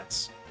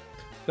stats.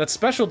 That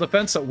special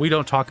defense that we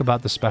don't talk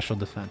about the special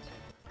defense.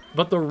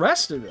 But the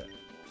rest of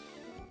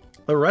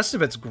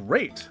it's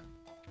great.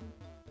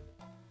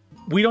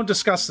 We don't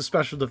discuss the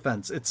special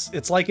defense.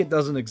 It's like it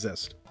doesn't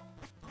exist.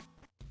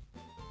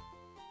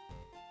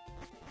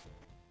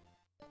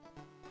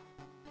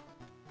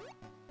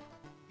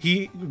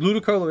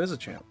 Ludicolo is a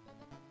champ.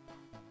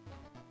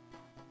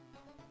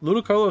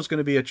 Ludicolo is going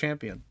to be a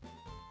champion.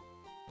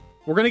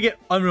 We're gonna get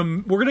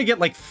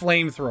like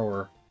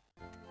Flamethrower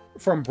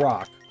from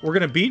Brock. We're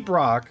gonna beat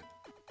Brock.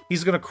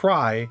 He's gonna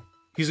cry.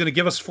 He's gonna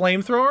give us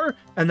Flamethrower,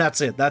 and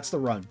that's it. That's the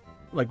run.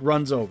 Like,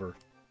 run's over.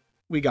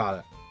 We got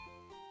it.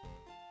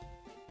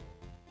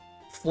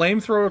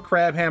 Flamethrower,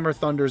 Crabhammer,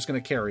 Thunder is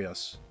gonna carry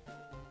us.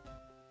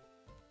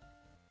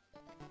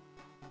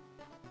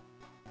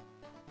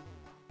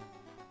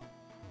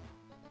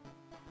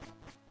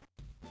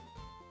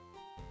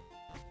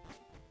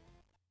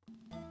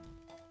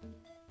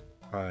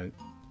 Alright.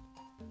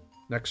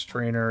 Next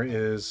trainer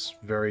is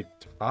very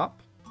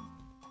top.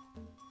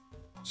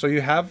 So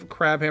you have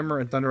Crabhammer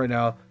and Thunder right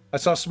now. I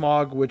saw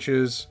Smog, which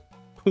is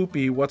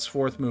Poopy. What's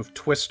fourth move?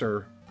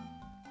 Twister.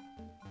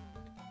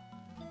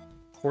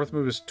 Fourth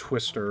move is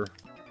Twister.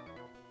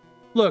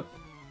 Look,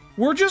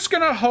 we're just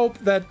gonna hope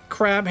that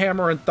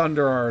Crabhammer and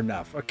Thunder are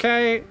enough,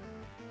 okay?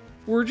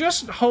 We're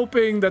just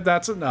hoping that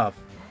that's enough.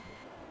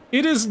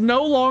 It is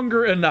no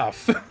longer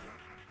enough.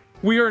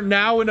 We are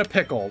now in a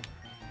pickle.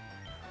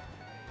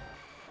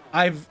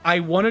 I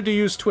wanted to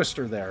use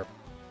Twister there.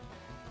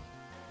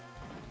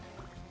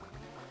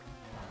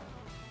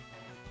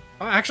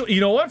 Actually,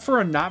 you know what? For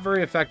a not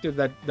very effective,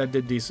 that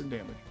did decent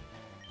damage.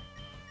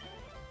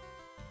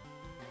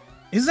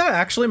 Is that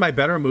actually my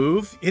better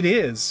move? It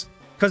is.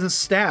 Because it's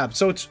stab.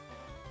 So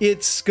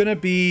it's gonna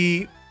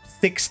be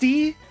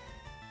 60?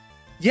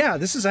 Yeah,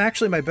 this is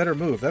actually my better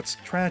move. That's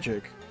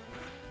tragic.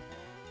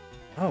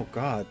 Oh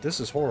god,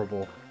 this is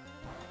horrible.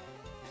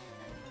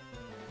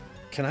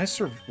 Can I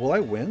will I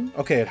win?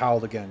 Okay, it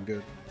howled again.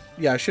 Good.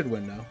 Yeah, I should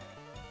win now.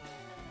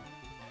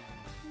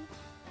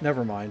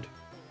 Never mind.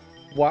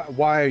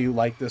 Why are you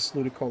like this,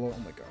 Ludicolo? Oh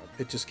my god.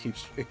 It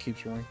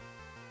keeps running.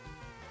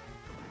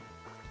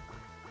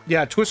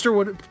 Yeah, Twister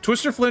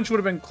Flinch would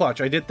have been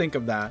clutch. I did think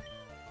of that.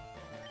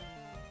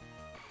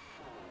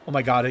 Oh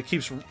my god, it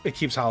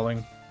keeps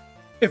howling.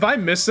 If I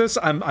miss this,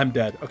 I'm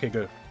dead. Okay,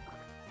 good.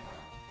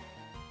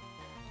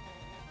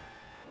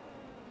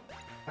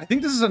 I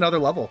think this is another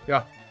level.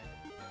 Yeah.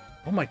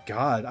 Oh my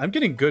god, I'm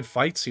getting good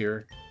fights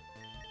here.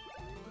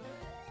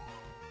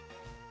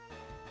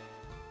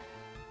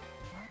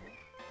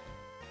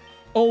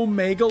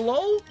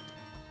 Omegalo?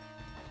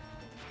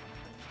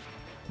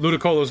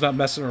 Ludicolo's not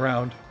messing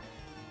around.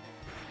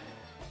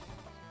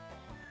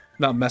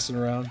 Not messing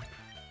around.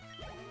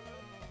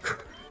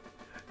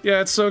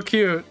 Yeah, it's so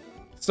cute.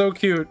 So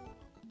cute.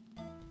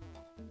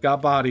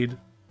 Got bodied.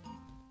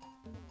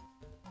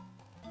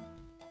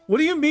 What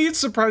do you mean,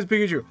 surprise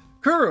Pikachu?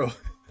 Kuro!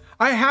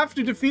 I have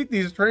to defeat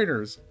these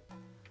trainers.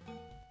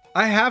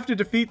 I have to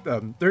defeat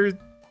them.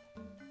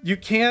 You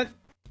can't...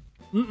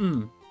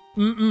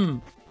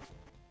 Mm-mm.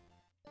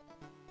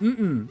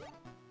 Mm-mm.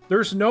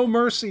 There's no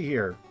mercy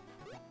here.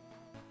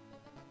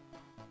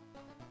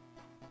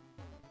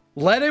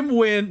 Let him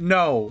win.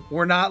 No,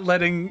 we're not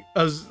letting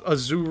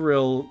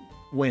Azurill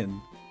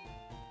win.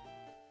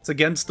 It's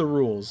against the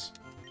rules.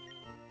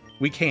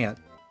 We can't.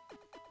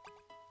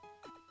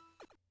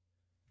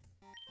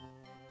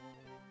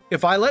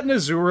 If I let an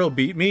Azurill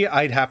beat me,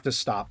 I'd have to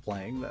stop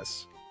playing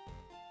this.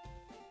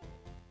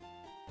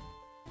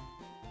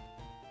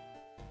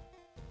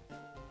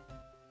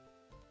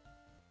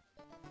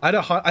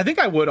 I think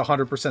I would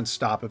 100%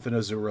 stop if an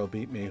Azurill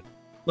beat me.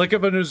 Like,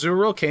 if an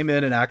Azurill came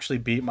in and actually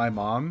beat my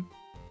mom,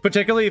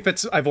 particularly if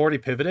I've already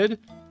pivoted,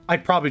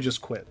 I'd probably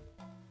just quit.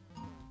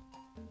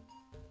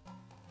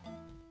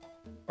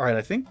 Alright,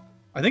 I think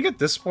at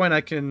this point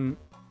I can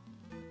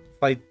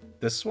fight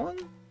this one?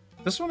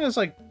 This one has,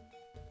 like,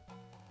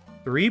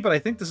 3, but I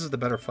think this is the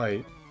better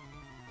fight.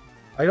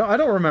 I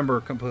don't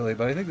remember completely,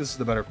 but I think this is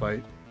the better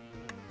fight.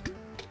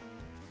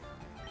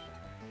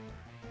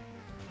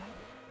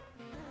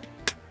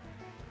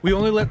 We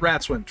only let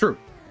rats win. True.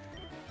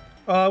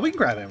 We can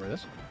grab hammer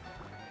this.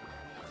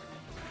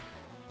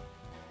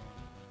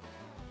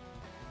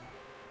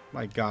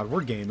 My god,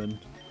 we're gaming.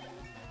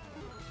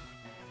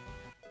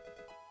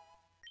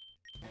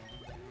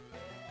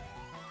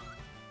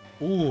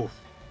 Ooh.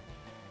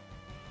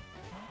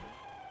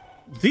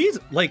 These,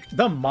 like,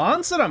 the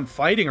mons that I'm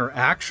fighting are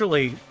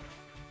actually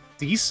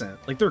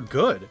decent. Like, they're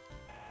good.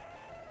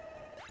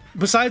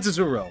 Besides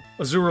Azurill.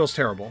 Azurill's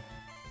terrible.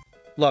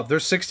 Love.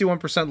 There's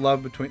 61%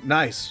 love between...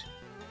 Nice.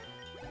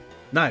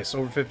 Nice.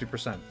 Over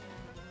 50%.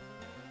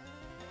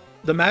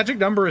 The magic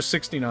number is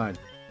 69.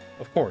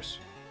 Of course.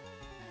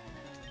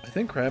 I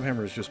think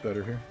Crabhammer is just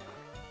better here.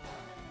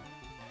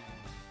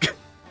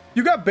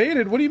 You got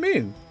baited? What do you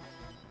mean?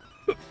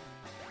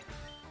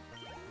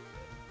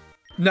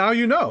 Now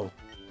you know.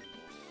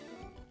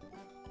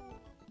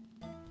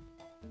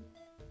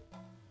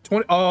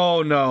 20...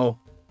 Oh, no.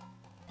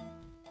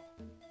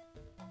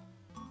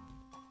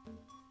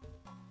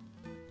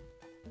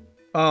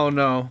 Oh,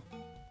 no.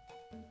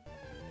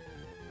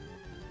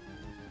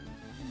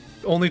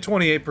 Only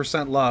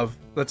 28% love.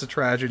 That's a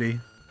tragedy.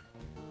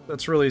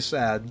 That's really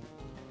sad.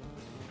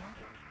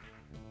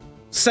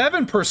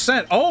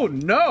 7%? Oh,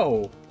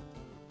 no!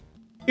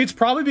 It's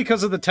probably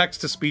because of the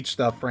text-to-speech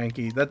stuff,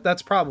 Frankie.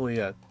 That's probably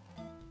it.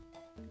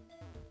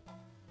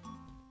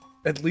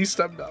 At least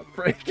I'm not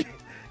Frankie.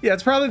 Yeah,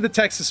 it's probably the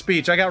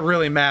text-to-speech. I got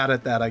really mad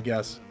at that, I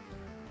guess.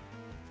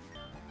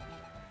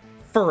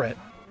 Furret.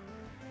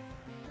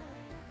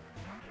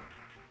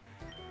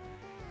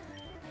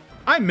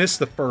 I missed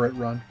the Furret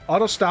run.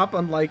 Auto stop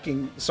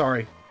unliking.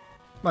 Sorry.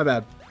 My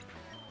bad.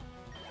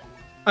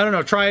 I don't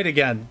know. Try it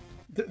again.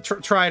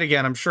 Try it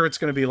again. I'm sure it's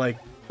going to be like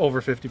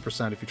over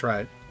 50% if you try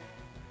it.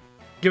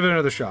 Give it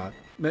another shot.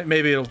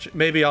 Maybe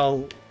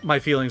my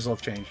feelings will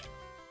have changed.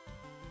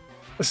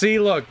 See,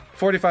 look.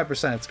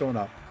 45%. It's going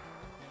up.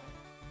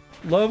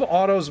 Love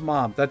Auto's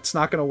mom. That's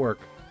not going to work.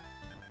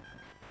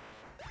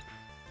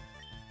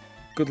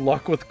 Good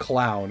luck with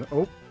Clown.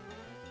 Oh.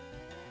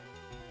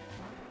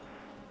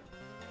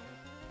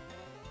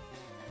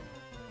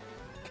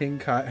 King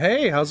Kai.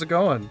 Hey, how's it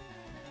going?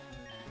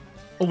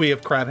 Oh, we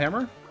have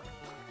Crabhammer.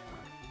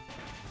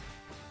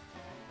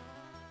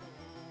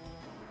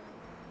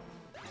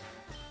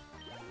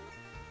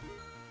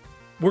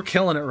 We're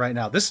killing it right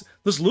now. This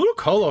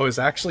Ludicolo is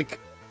actually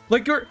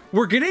like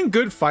we're getting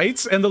good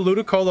fights, and the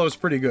Ludicolo is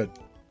pretty good.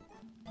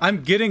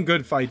 I'm getting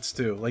good fights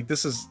too. Like,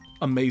 this is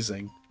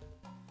amazing.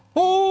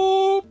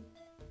 Oh,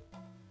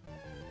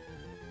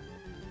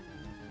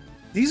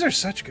 these are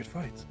such good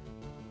fights.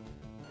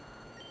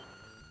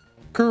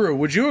 Kuru,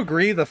 would you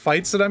agree the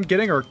fights that I'm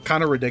getting are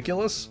kind of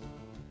ridiculous?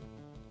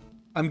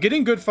 I'm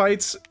getting good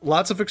fights,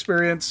 lots of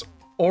experience,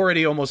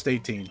 already almost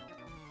 18.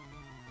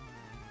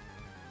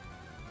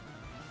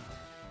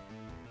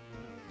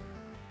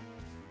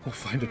 We'll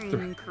find it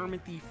through.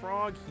 Kermit the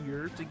Frog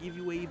here to give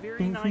you a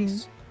very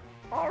nice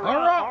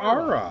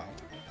ara. I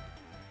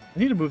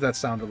need to move that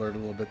sound alert a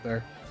little bit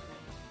there.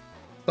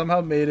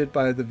 Somehow made it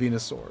by the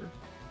Venusaur.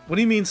 What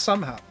do you mean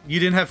somehow? You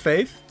didn't have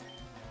faith?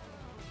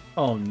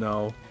 Oh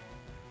no.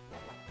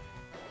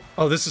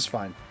 Oh, this is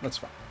fine. That's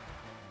fine.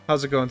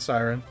 How's it going,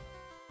 Siren?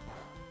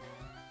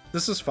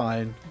 This is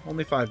fine.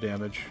 Only 5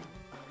 damage.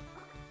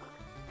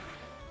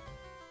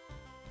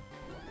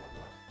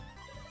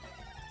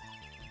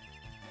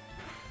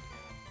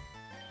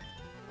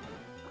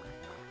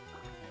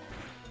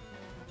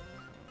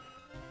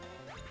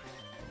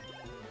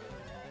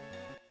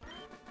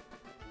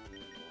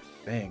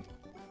 Bang.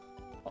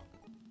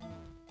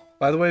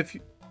 By the way,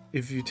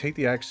 if you take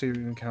the accuracy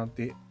into account,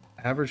 the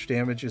average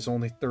damage is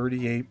only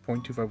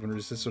 38.25 when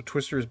resist, so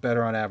Twister is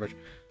better on average.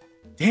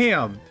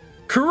 Damn!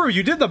 Kuru,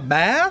 you did the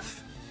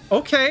math?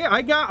 Okay,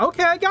 I got it.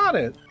 Okay, I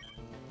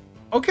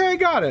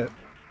got it.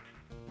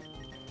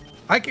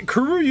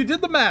 Kuru, you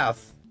did the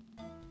math.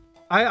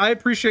 I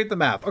appreciate the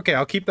math. Okay,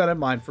 I'll keep that in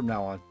mind from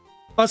now on.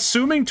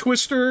 Assuming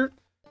Twister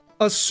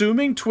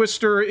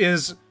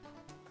is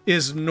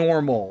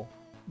normal,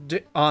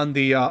 on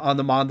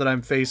the mon that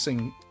I'm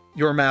facing,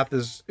 your math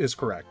is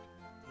correct.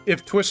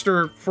 If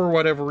Twister, for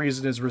whatever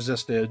reason, is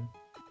resisted,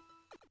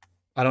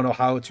 I don't know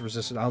how it's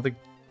resisted. I don't think...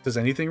 Does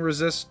anything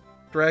resist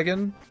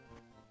Dragon?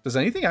 Does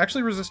anything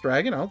actually resist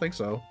Dragon? I don't think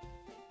so.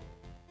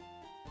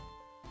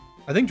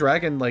 I think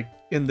Dragon, like,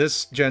 in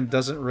this gen,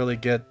 doesn't really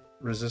get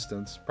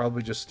resistance.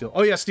 Probably just Steel.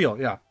 Oh, yeah, Steel,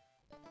 yeah.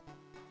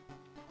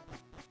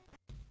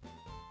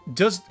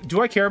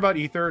 Do I care about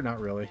Ether? Not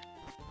really.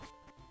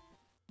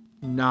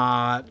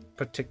 Not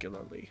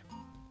particularly.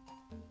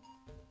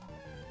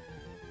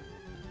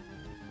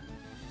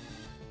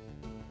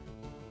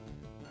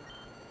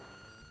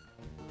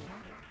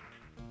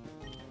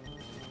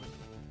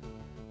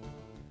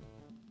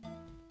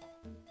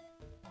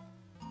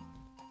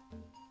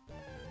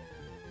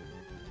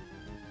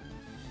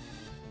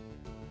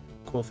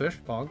 Cool fish,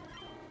 Pog.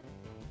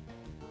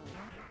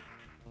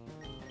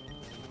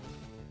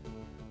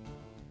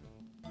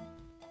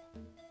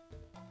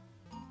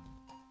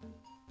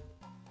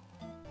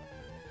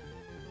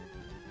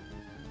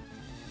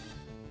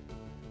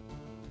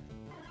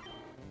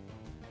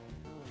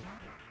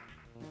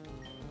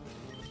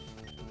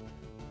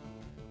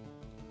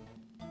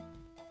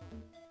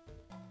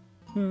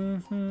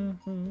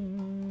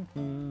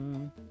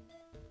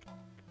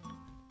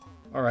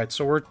 All right,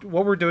 so what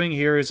we're doing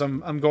here is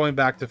I'm going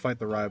back to fight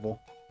the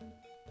rival.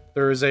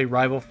 There is a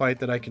rival fight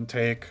that I can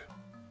take,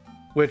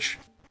 which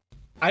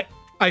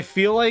I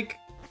feel like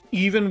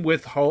even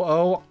with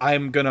Ho-Oh,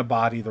 I'm gonna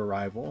body the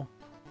rival.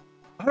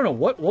 I don't know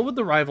what would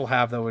the rival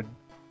have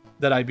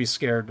that I'd be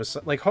scared.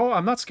 Like Ho,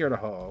 I'm not scared of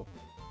Ho-Oh.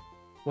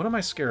 What am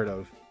I scared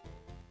of?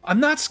 I'm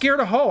not scared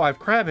of Ho. I have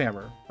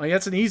Crabhammer. Like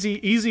that's an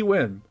easy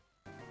win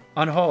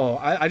on Ho-Oh.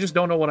 I just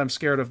don't know what I'm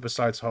scared of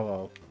besides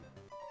Ho-Oh.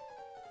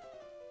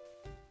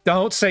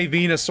 Don't say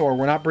Venusaur.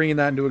 We're not bringing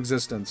that into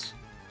existence.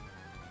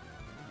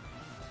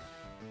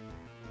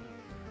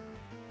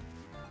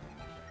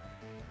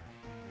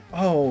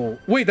 Oh,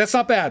 wait, that's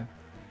not bad.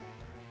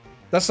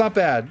 That's not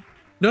bad.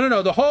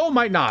 No. The Ho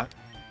might not.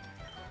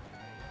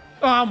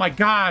 Oh my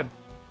god.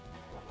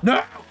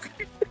 No.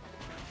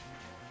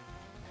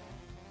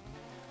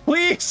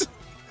 Please.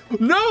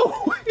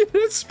 No.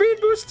 It's speed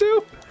boost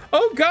too.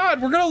 Oh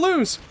god, we're gonna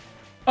lose.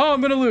 Oh,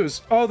 I'm gonna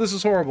lose. Oh, this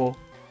is horrible.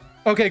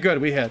 Okay,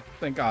 good. We hit.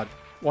 Thank god.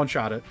 One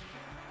shot it.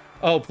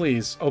 Oh,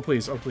 please. Oh,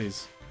 please. Oh,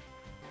 please.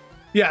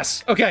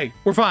 Yes. Okay.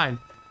 We're fine.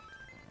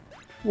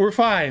 We're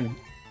fine.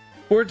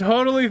 We're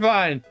totally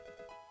fine.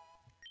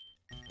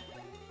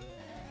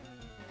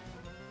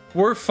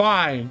 We're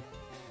fine.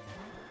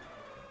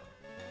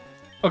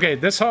 Okay,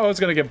 this Ho is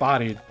gonna get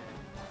bodied.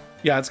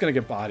 Yeah, it's gonna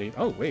get bodied.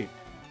 Oh, wait.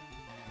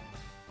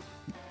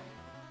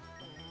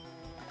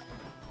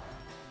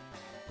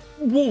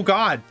 Oh,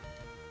 God.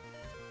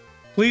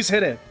 Please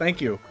hit it.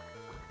 Thank you.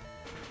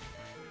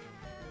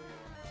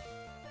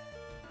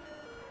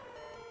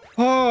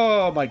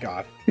 Oh, my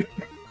God.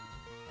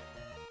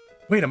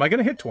 Wait, am I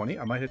gonna hit 20?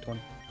 I might hit 20.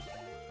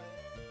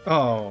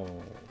 Oh.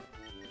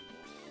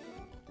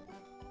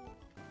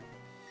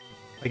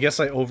 I guess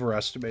I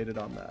overestimated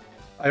on that.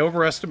 I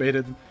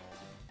overestimated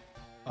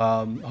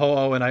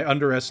Ho-Oh, and I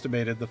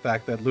underestimated the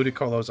fact that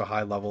Ludicolo is a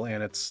high level,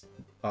 and it's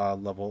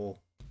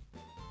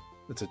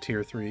it's a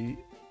tier 3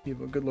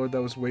 Evo. Good lord,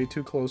 that was way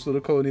too close.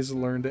 Ludicolo needs to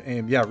learn to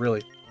aim. Yeah,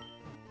 really.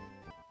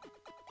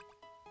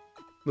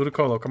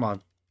 Ludicolo, come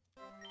on.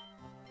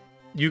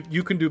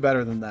 You can do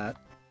better than that.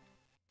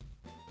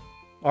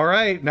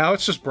 Alright, now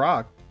it's just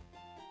Brock.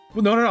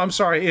 Well, no, I'm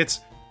sorry.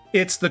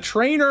 It's the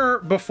trainer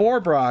before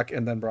Brock,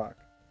 and then Brock.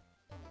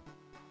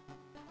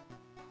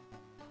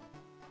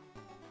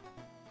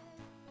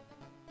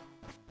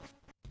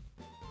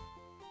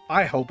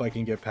 I hope I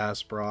can get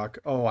past Brock.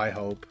 Oh, I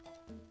hope.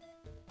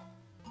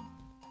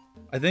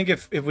 I think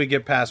if we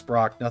get past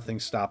Brock,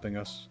 nothing's stopping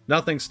us.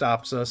 Nothing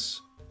stops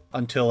us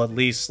until at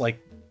least, like,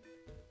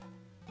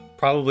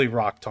 probably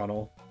Rock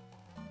Tunnel.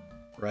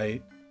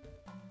 Right?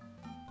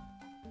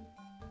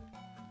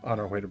 On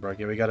our way to Brock.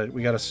 Yeah, we got a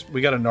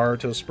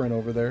Naruto sprint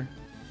over there.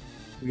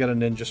 We got a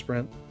ninja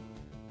sprint.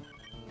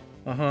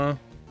 Uh-huh.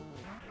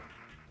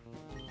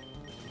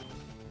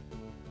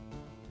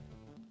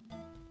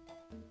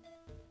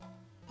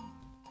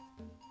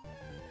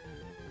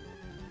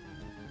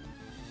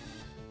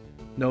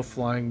 No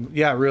flying.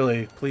 Yeah,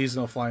 really. Please,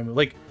 no flying.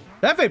 Like,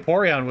 that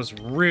Vaporeon was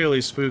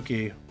really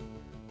spooky.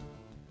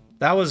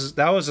 That was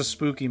a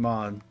spooky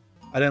mon.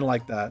 I didn't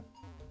like that.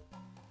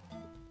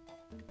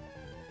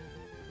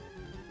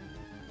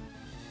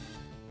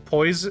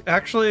 Poison.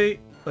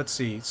 Actually, let's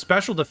see.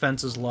 Special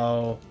defense is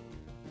low.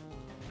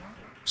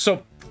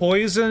 So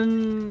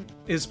poison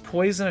is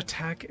poison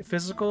attack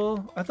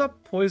physical? I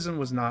thought poison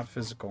was not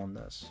physical in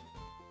this.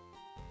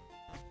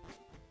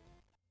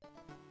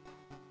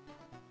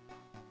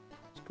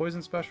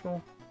 Poison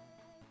special?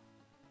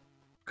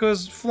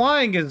 Because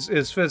flying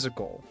is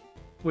physical,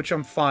 which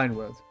I'm fine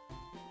with.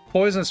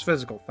 Poison is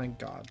physical, thank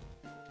God.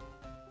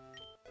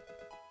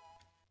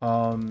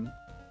 And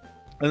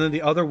then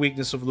the other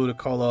weakness of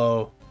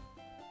Ludicolo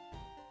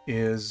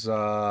is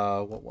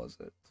what was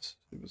it?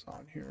 It was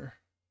on here.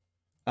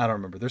 I don't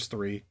remember. There's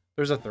 3.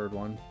 There's a third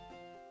one.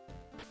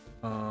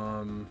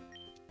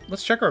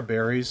 Let's check our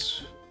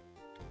berries.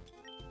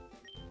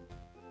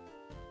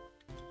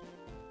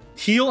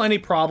 Heal any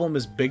problem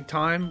is big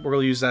time. We're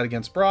gonna use that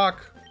against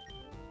Brock.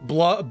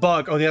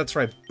 Bug. Oh, yeah, that's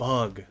right.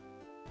 Bug.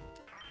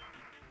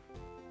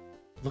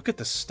 Look at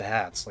the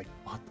stats. Like,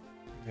 what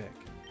the heck?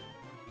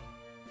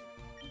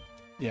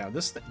 Yeah,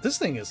 this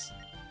thing is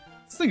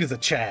a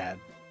Chad.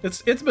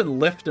 It's been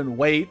lifting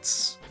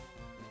weights.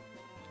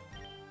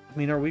 I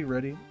mean, are we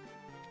ready?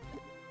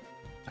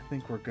 I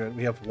think we're good.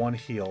 We have one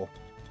heal.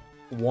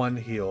 One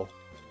heal.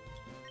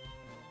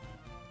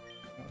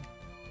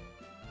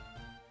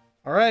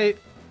 All right.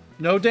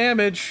 No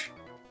damage.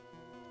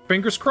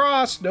 Fingers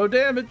crossed. No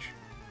damage.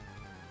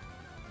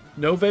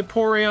 No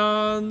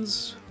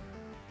Vaporeons.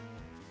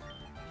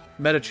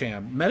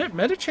 Metacham.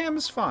 Metacham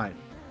is fine.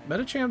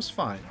 Metacham's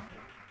fine.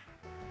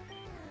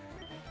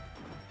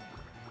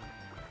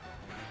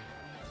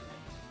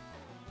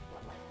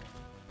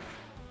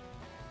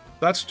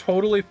 That's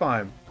totally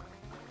fine.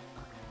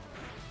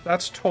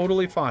 That's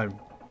totally fine.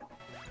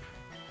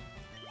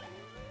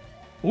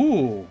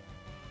 Ooh.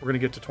 We're gonna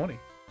get to 20.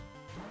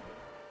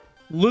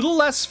 Little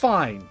less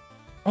fine.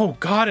 Oh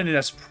god, and it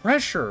has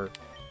pressure.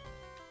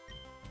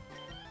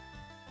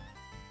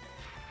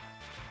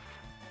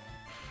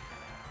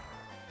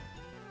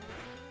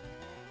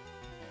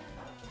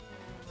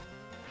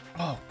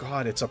 Oh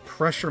god, it's a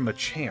pressure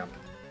Machamp.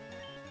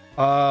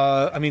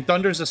 I mean,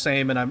 Thunder's the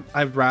same, and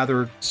I'd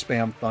rather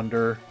spam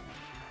Thunder.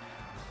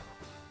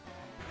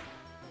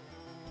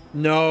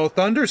 No,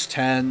 Thunder's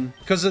 10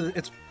 because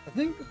it's. I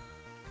think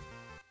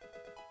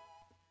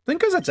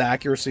because its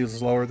accuracy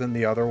is lower than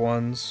the other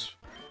ones.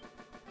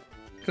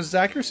 Because its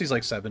accuracy is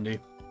like 70.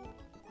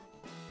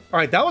 All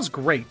right, that was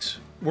great.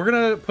 We're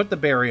gonna put the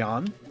berry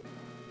on.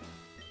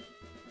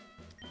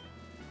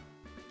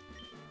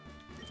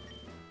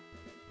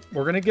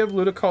 We're gonna give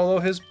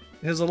Ludicolo his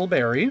little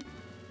berry.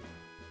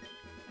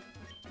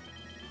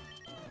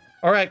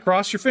 All right,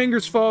 cross your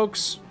fingers,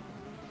 folks.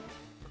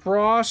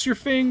 Cross your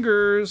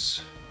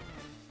fingers.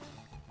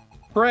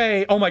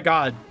 Pray. Oh my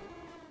god.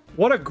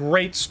 What a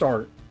great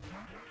start.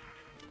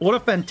 What a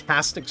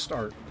fantastic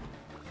start.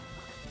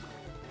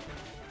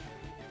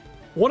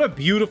 What a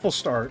beautiful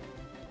start.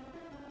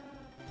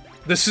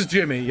 This is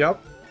Jimmy, yep.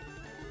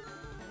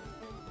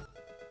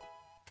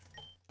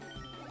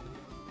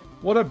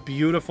 What a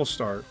beautiful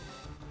start.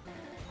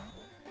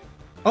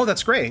 Oh,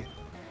 that's great.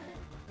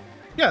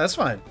 Yeah, that's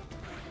fine.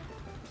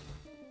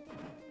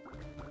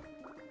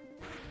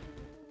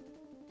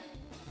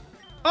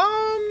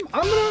 I'm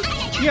gonna...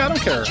 Yeah, I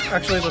don't care.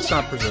 Actually, let's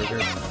not preserve here.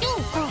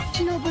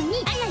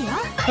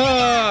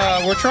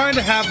 We're trying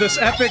to have this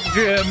epic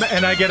gym,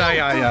 and I get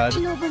Ayayad.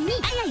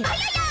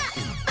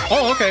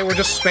 Oh, okay, we're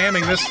just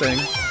spamming this thing.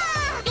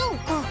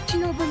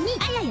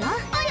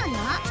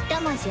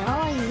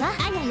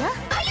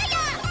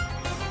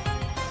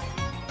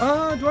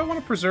 Do I want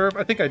to preserve?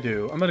 I think I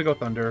do. I'm gonna go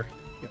Thunder.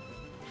 Yep.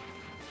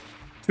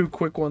 2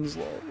 quick ones.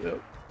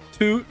 Yep.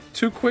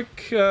 Two quick,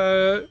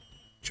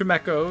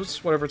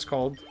 Chimekos, whatever it's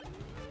called.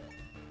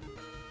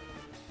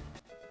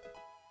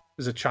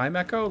 Is it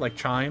Chimecho? Like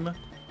Chime?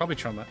 Probably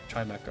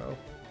Chimecho.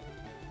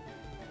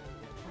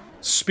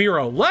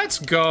 Spearow. Let's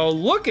go!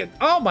 Look at...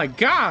 Oh my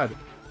god!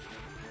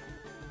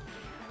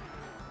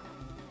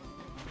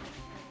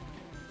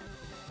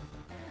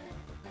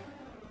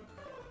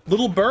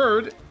 Little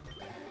bird.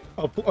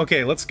 Oh,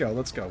 okay, let's go.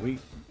 Let's go.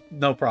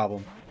 No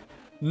problem.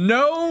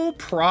 No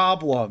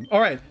problem.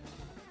 All right.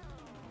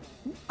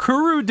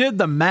 Kuru did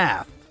the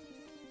math.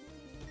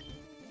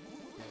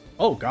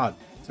 Oh god.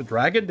 It's a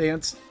Dragon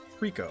Dance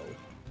Trico.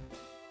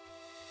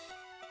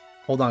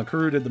 Hold on,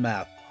 Kuru did the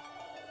math.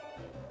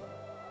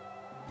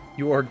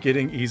 You are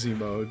getting easy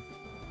mode.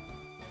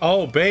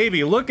 Oh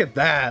baby, look at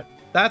that.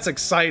 That's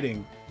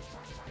exciting.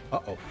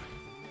 Uh-oh.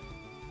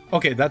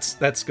 Okay,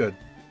 that's good.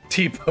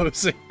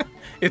 T-posing.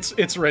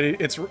 It's ready.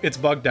 It's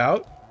bugged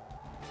out.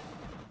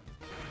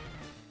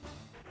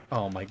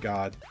 Oh my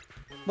god.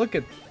 Look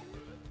at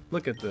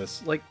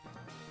this. Like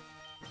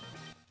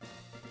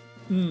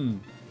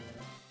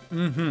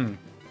Mm-hmm.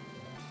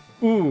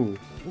 Ooh.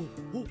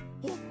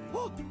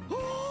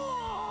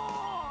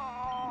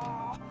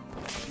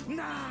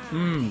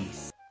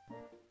 Nice.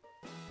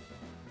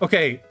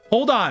 Okay,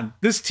 hold on.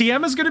 This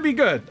TM is gonna be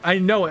good. I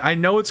know it. I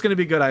know it's gonna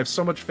be good. I have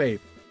so much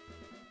faith.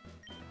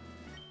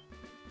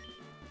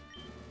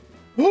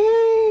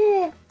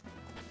 Ooh!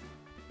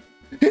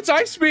 It's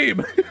Ice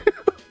Beam!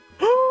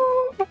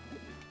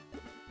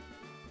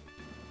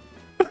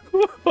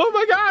 Oh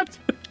my god!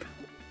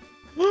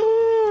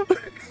 Oh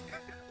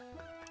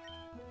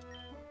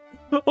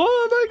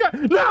my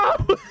god! No!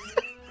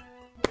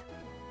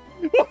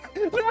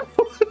 No!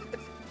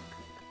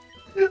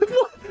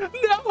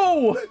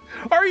 No!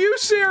 Are you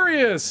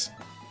serious?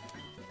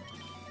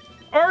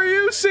 Are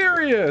you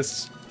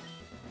serious?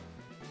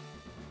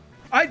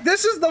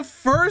 This is the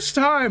first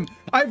time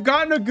I've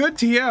gotten a good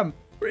TM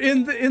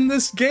in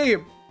this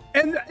game,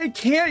 and I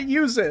can't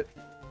use it.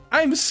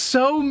 I'm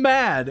so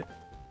mad.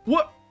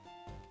 What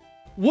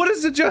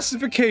is the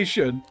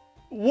justification?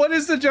 What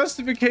is the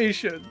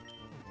justification?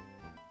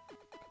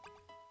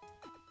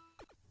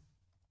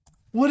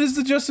 What is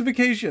the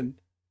justification?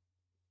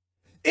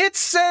 It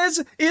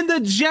says in the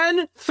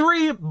Gen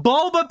 3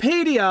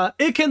 Bulbapedia,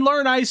 it can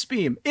learn Ice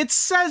Beam. It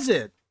says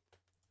it.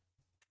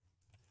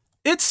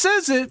 It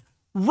says it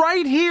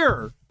right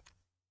here.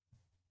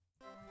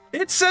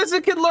 It says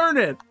it can learn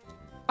it.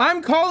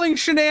 I'm calling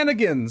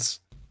shenanigans.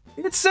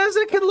 It says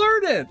it can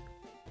learn it.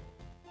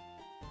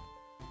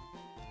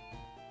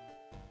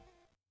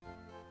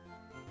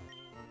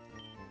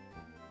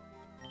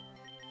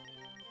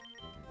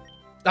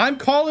 I'm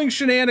calling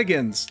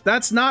shenanigans.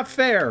 That's not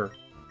fair.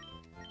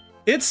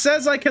 It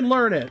says I can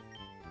learn it.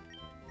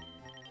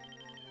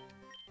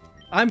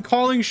 I'm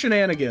calling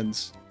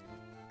shenanigans.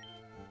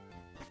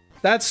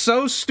 That's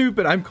so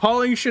stupid. I'm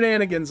calling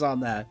shenanigans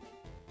on that.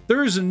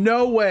 There's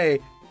no way.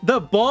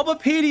 The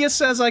Bulbapedia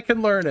says I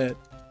can learn it,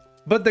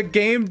 but the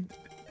game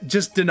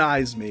just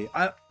denies me.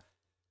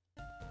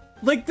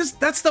 Like this.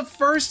 That's the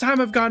first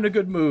time I've gotten a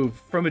good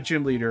move from a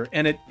gym leader,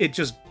 and it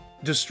just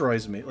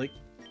destroys me. Like,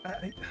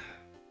 I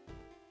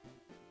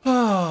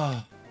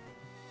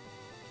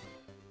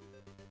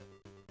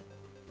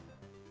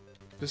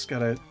just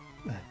gotta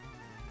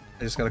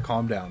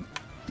calm down.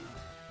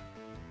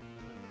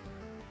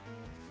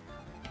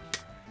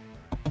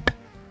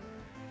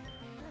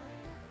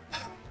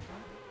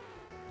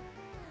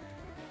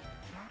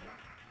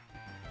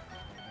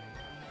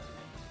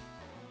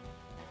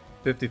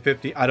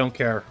 $50-50. I don't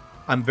care.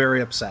 I'm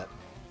very upset.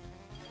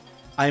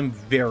 I'm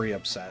very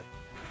upset.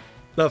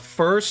 The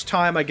first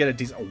time I get a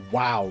decent...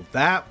 Wow,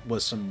 that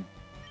was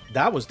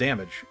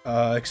damage.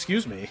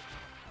 Excuse me.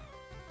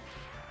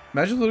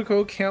 Imagine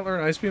Ludicolo can't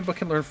learn Ice Beam, but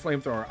can learn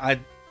Flamethrower.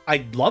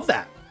 I'd love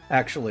that,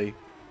 actually.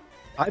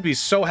 I'd be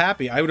so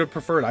happy. I would have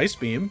preferred Ice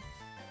Beam.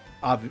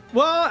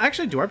 Well,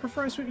 actually, do I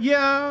prefer Ice Beam?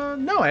 Yeah,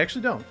 no, I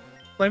actually don't.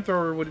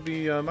 Flamethrower would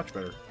be much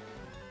better.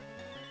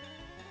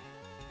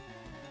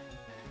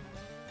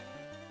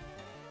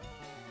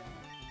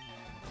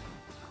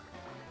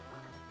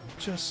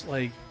 Just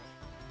like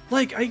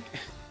I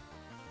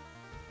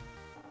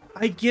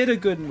get a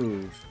good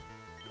move,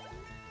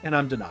 and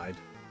I'm denied.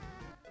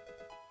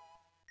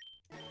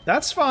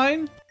 That's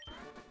fine.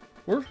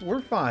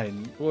 We're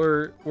fine.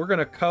 We're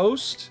gonna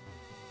coast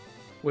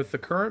with the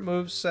current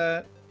move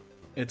set.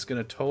 It's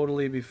gonna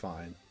totally be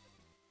fine.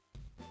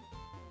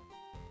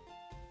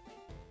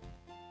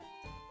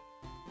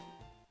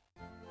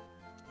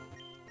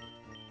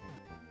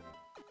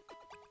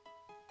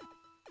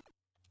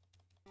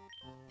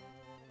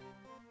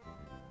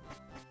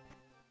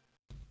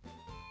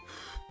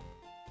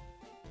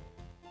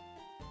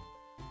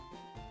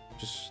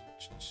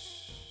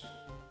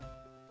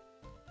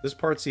 This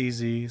part's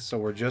easy, so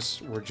we're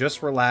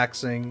just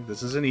relaxing.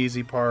 This is an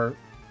easy part.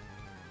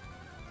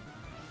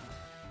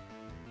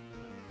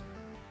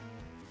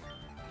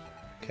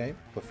 Okay,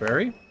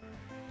 Clefairy.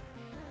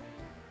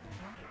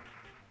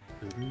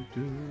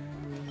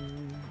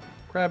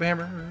 Crab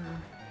Hammer.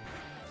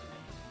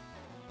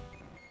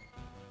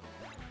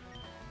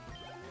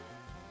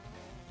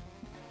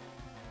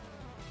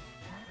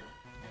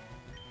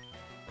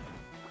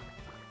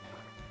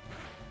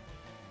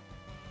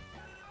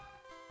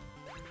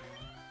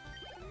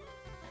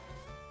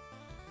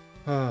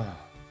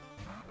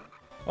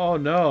 Oh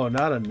no,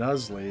 not a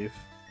Nuzleaf.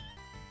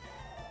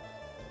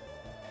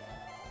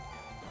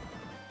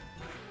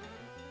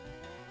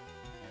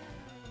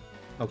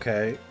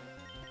 Okay.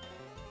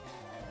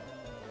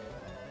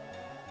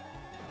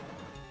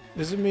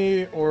 Is it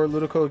me or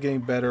Ludicolo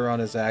getting better on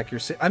his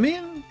accuracy? I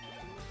mean,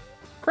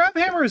 Crab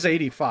Hammer is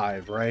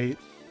 85, right?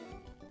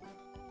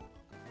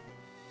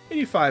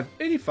 85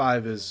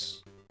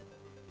 is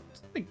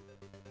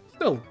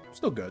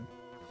still good.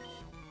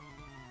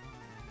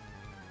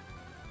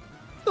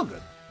 Still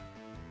good.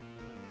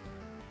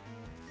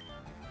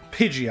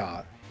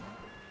 Pidgeot.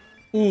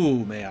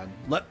 Ooh, man.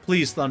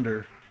 Please,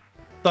 Thunder.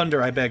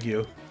 Thunder, I beg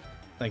you.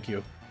 Thank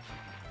you.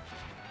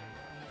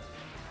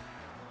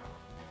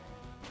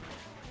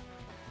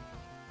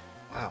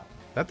 Wow.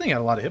 That thing had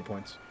a lot of hit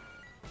points.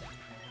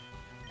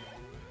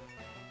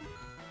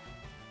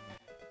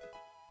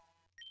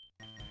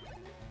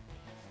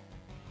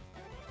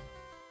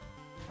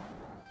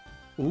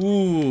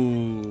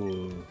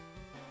 Ooh.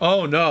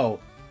 Oh,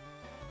 no.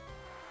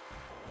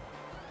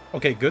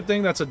 Okay, good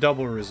thing that's a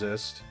double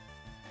resist.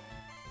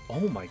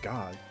 Oh my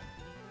god.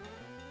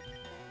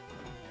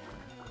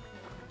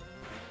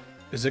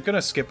 Is it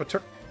gonna skip a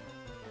turn?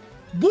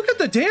 Look at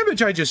the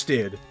damage I just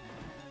did!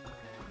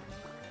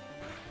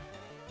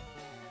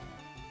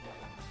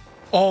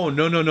 Oh,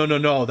 no, no, no, no,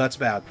 no. That's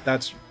bad.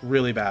 That's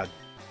really bad.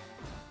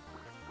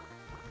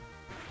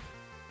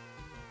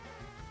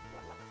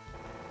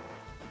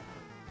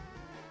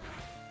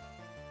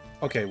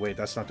 Okay, wait,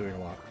 that's not doing a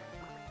lot.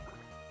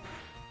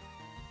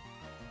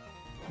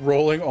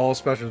 Rolling all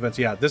special events.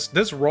 Yeah, this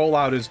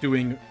rollout is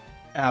doing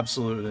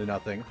absolutely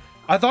nothing.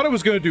 I thought it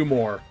was going to do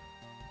more.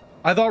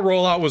 I thought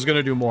rollout was going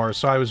to do more,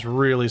 so I was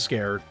really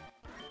scared.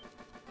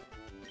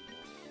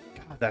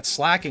 God, that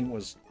slacking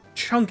was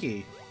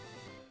chunky.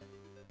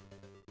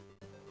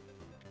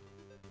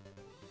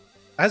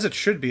 As it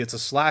should be, it's a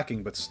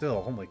slacking, but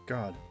still, oh my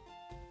god.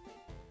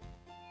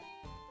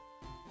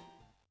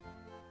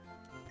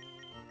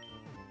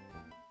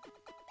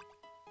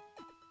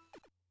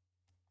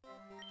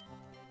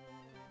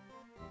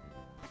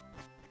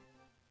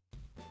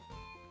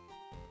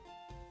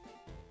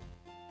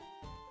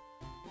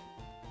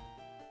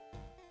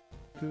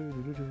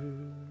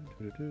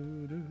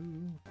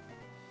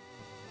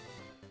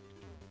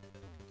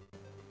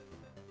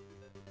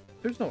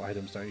 There's no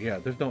items down. Yeah,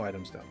 there's no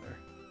items down there.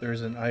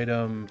 There's an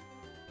item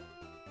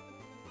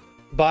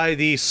by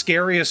the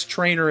scariest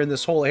trainer in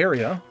this whole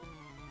area.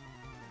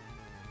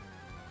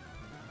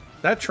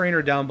 That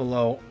trainer down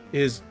below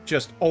is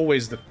just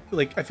always the...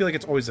 Like, I feel like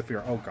it's always the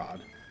fear. Oh,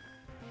 God.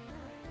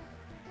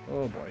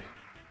 Oh, boy.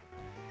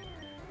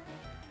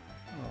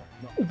 Oh,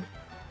 no.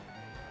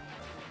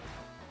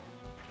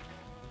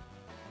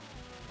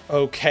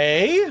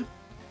 Okay.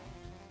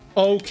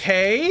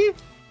 Okay.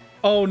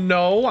 Oh,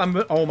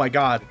 no. Oh, my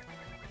God.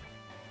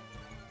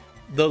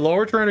 The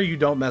lower trainer you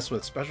don't mess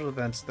with. Special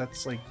events,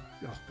 that's like...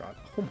 Oh, God.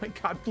 Oh, my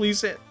God.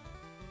 Please hit.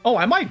 Oh,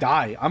 I might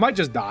die. I might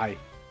just die.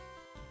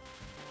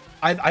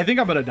 I think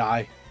I'm gonna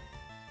die.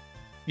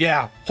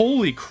 Yeah.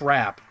 Holy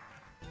crap.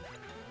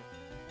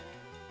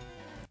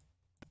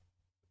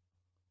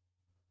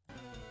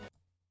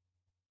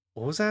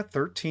 What was that?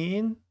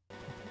 13?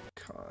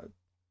 God.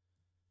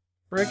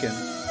 Frickin'.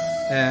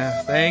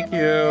 Thank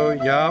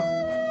you. Yup.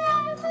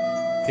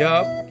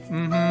 Yup.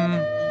 Mm-hmm.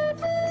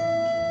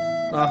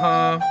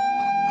 Uh-huh.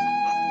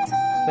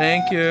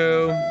 Thank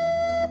you.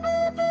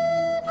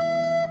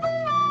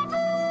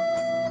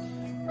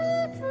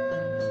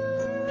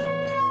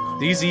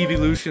 These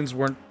evolutions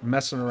weren't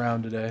messing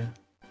around today.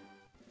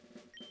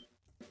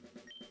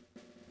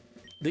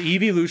 The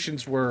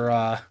evolutions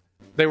were,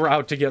 they were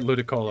out to get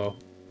Ludicolo.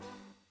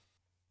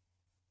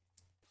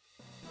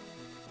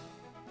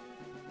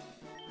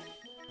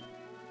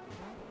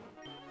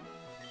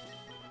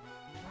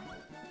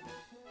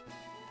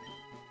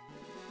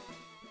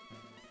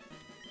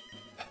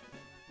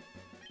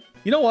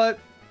 You know what?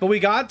 But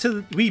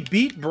we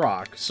beat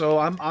Brock, so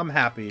I'm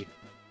happy.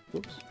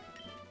 Whoops.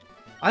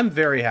 I'm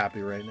very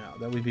happy right now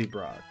that we beat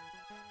Brock.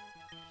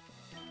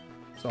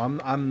 So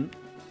I'm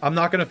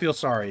not gonna feel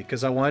sorry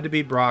because I wanted to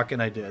beat Brock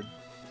and I did.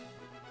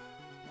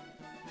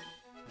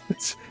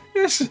 It's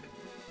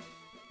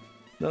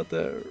not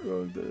that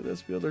wrong. The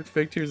Espeon lurked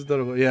fake tears.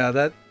 Yeah,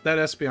 that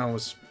Espeon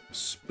was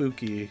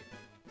spooky.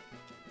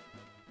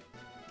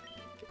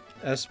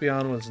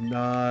 Espeon was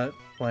not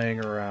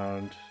playing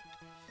around.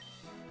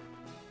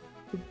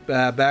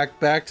 Back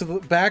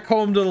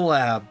home to the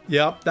lab.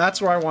 Yep,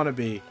 that's where I want to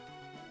be.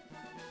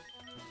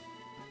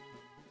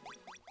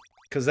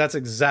 Because that's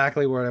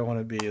exactly where I want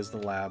to be, is the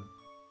lab.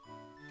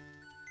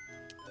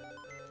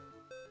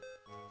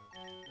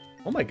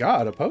 Oh my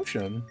god, a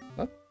potion.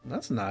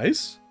 That's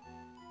nice.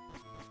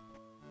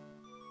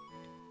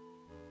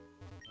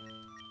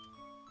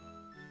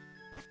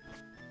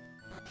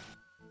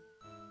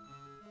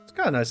 It's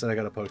kind of nice that I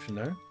got a potion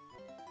there.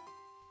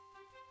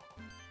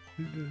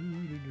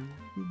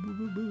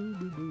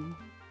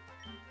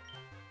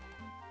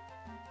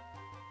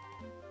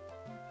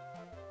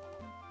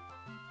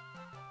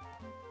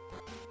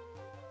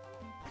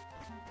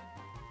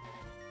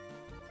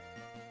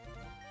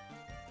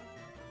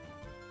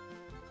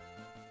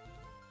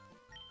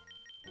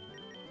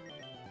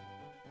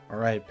 All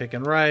right, pick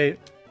and right.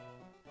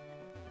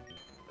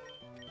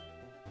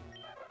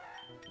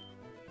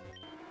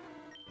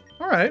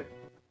 All right.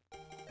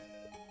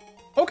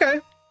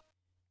 Okay.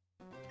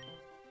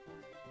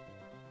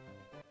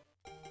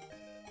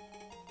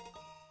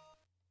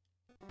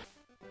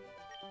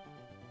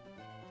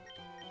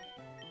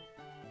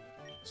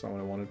 That's not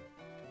what I wanted.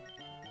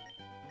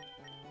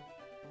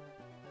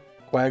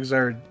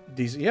 Quagsire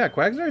decent. Yeah,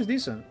 Quagsire is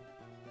decent.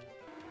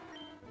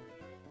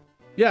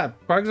 Yeah,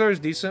 Quagsire is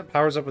decent.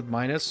 Powers up with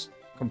minus.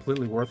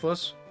 Completely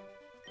worthless.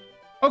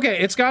 Okay,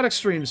 it's got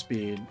extreme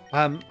speed.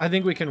 I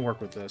think we can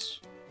work with this.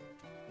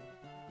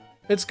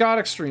 It's got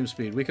extreme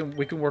speed. We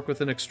can work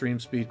with an extreme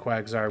speed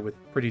Quagsire with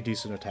pretty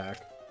decent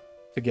attack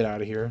to get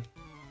out of here.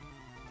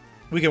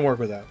 We can work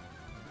with that.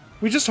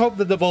 We just hope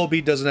that the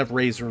Volbeat doesn't have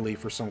Razor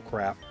Leaf or some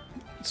crap.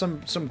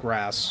 Some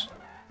grass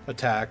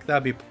attack.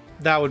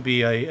 That would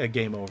be a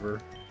game over.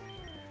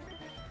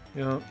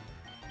 You know.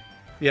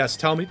 Yes,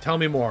 tell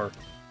me more.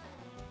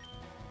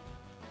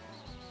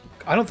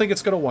 I don't think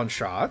it's gonna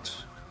one-shot.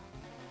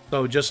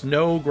 So just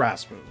no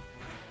grass move.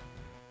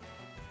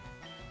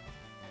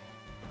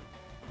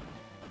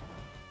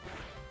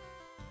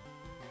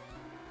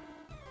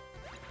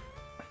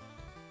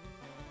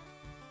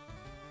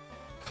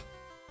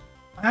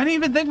 I didn't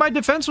even think my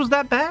defense was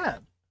that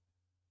bad.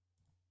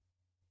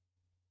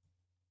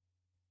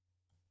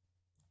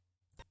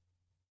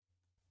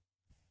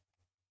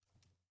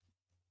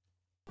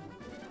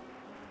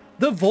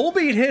 The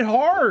Volbeat hit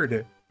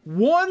hard.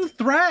 One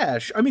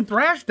Thrash. I mean,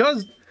 Thrash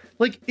does,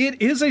 like,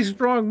 it is a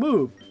strong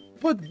move,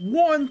 but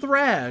one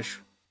Thrash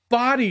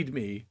bodied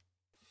me.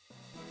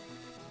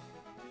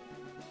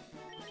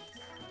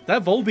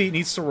 That Volbeat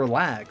needs to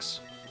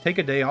relax. take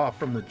a day off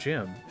from the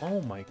gym.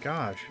 Oh my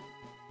gosh.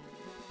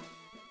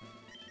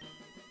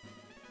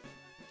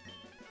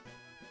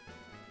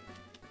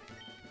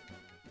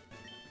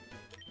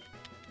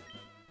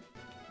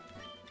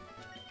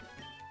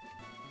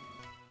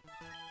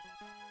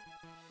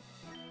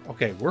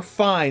 Okay, we're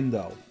fine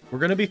though. We're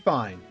gonna be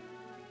fine.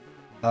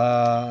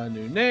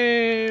 New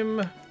name.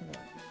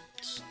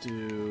 Let's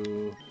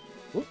do...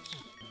 Whoops.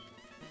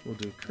 We'll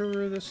do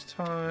Kuru this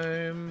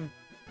time.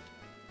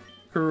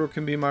 Kuru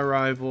can be my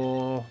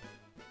rival.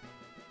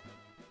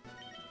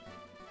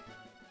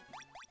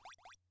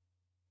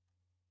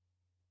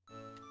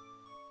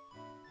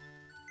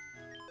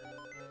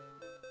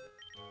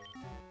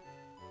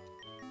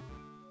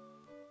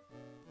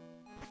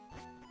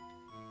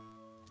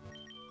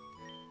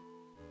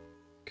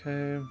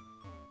 Okay.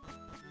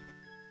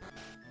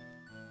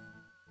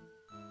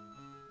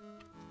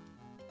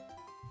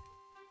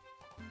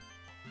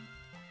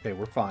 Okay,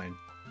 we're fine.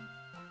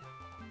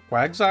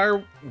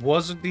 Quagsire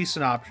was a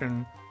decent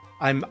option.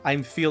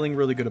 I'm feeling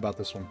really good about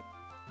this one.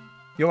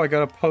 Yo, I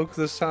got a poke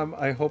this time.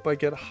 I hope I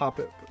get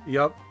Hoppip.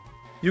 Yep.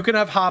 You can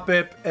have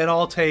Hoppip, and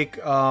I'll take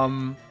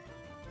I'll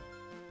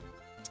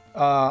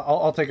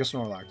take a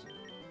Snorlax.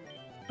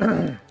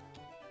 Oh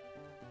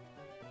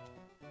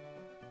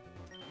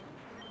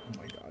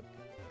my god.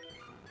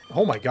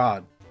 Oh my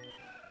god.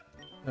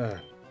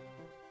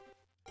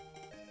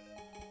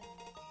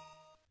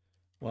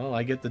 Well,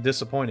 I get the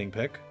disappointing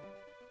pick.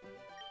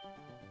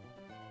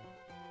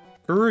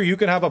 Kuru, you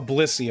can have a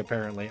Blissey,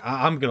 apparently.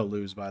 I'm gonna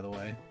lose, by the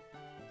way.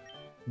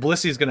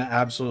 Blissey's gonna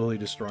absolutely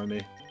destroy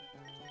me.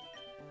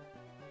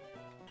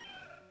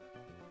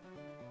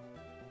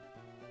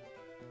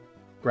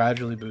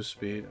 Gradually boost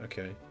speed.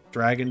 Okay.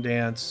 Dragon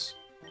Dance.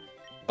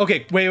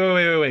 Okay,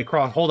 wait.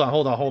 Cross. Hold on.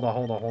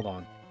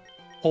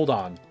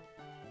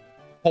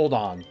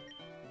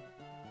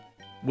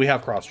 We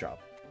have Cross Chop.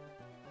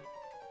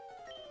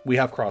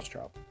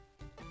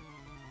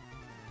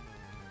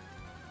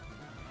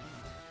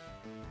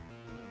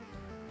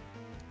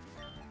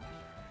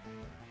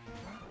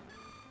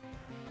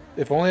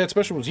 If only that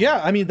special was...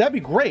 Yeah, I mean, that'd be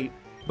great,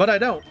 but I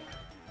don't.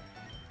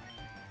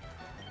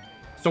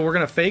 So we're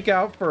gonna fake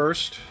out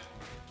first.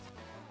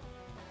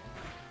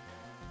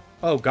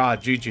 Oh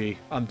god, GG.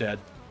 I'm dead.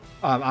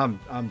 I'm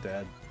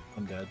dead.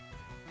 I'm dead.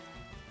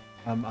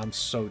 I'm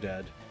so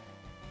dead.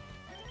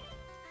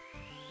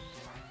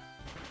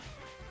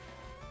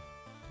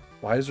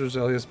 Why is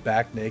Roselia's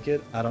back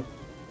naked? I don't...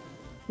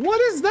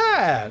 What is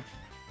that?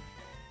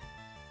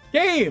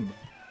 Game!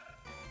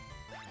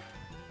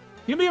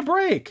 Give me a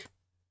break!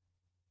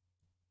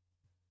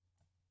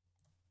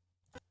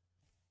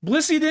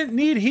 Blissey didn't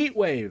need Heat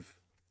Wave.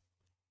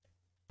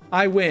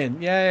 I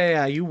win.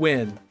 Yeah, you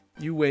win.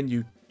 You win,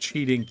 you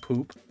cheating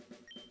poop.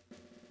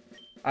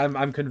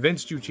 I'm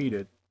convinced you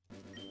cheated.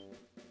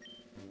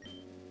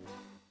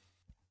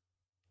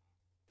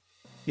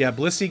 Yeah,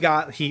 Blissey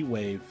got Heat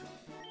Wave.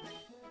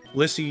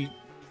 Blissey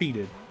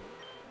cheated.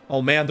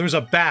 Oh man, there's a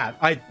bat.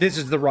 This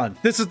is the run.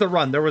 This is the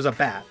run. There was a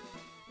bat.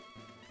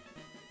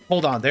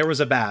 Hold on, there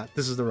was a bat.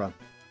 This is the run.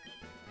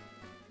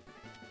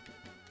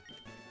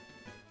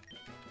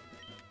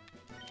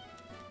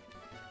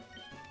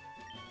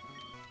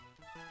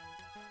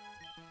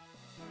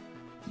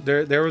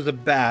 There was a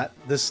bat.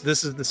 This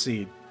is the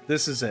seed.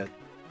 This is it.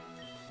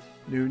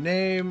 New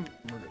name.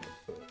 We're gonna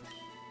put,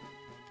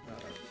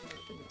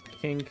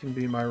 King can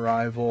be my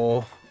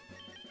rival.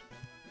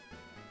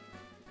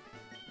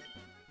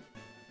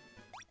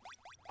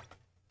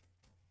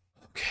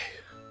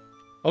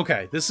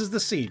 Okay, this is the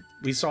seed.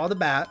 We saw the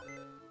bat.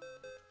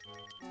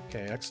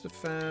 Okay, X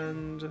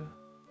defend.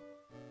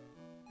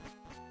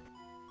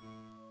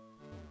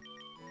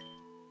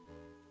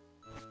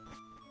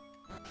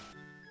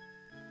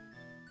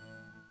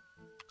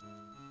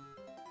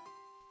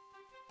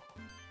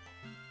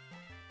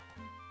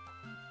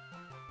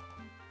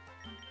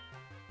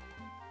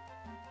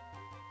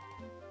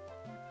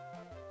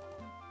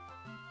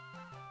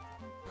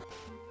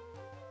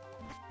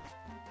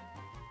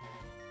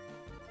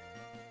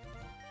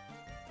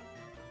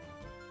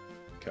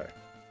 Okay.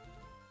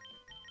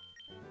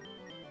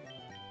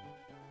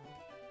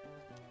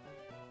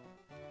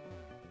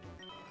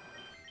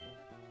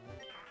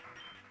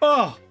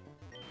 Oh!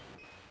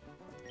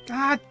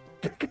 God!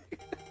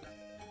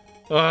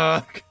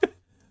 Oh,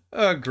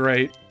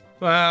 great.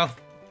 Well.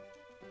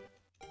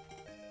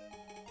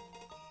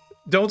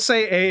 Don't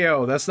say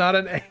AO. That's not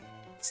an A.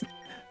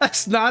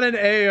 That's not an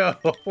AO.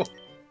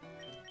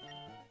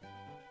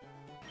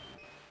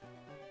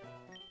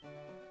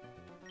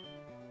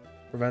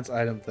 Prevents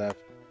item theft.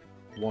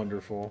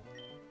 Wonderful.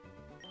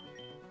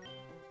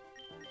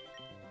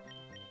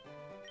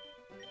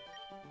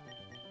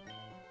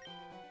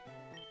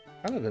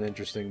 Kind of an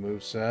interesting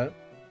moveset.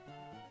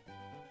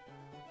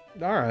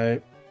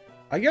 Alright.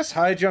 I guess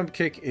high jump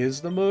kick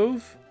is the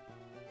move.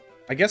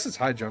 I guess it's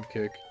high jump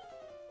kick.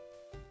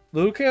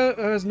 Luca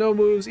has no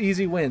moves,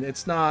 easy win.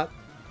 It's not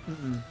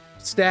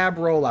stab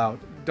rollout.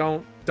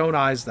 Don't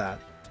eyes that.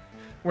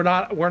 We're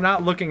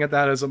not looking at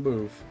that as a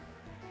move.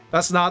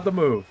 That's not the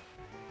move.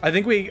 I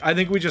think we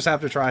just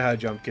have to try high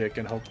jump kick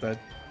and hope that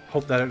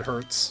it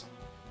hurts.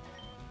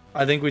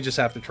 I think we just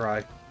have to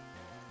try.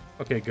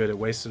 Okay, good. It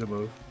wasted a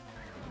move.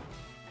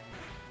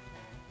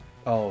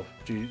 Oh,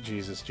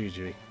 Jesus,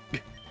 GG.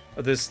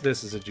 This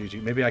is a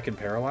GG. Maybe I can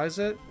paralyze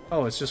it?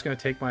 Oh, it's just going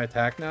to take my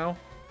attack now?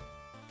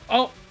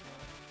 Oh!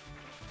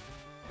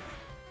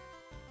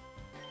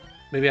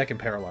 Maybe I can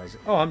paralyze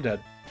it. Oh, I'm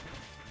dead.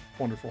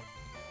 Wonderful.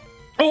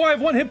 Oh, I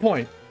have 1 hit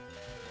point!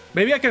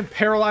 Maybe I can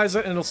paralyze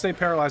it and it'll stay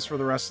paralyzed for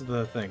the rest of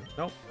the thing.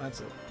 Nope,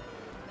 that's it.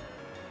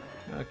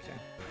 Okay.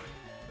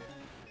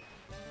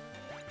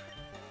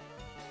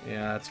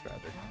 Yeah, that's better.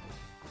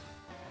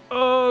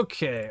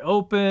 Okay,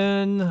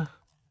 open...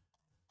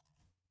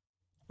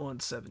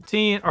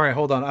 117. All right,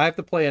 hold on. I have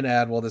to play an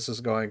ad while this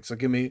is going. So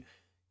give it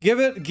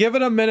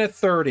a minute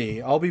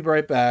 30. I'll be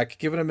right back.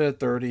 Give it a minute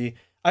 30.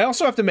 I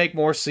also have to make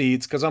more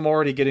seeds because I'm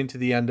already getting to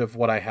the end of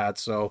what I had.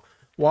 So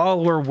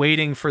while we're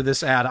waiting for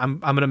this ad, I'm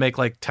gonna make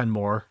like 10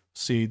 more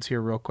seeds here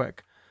real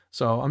quick.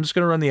 So I'm just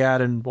gonna run the ad,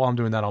 and while I'm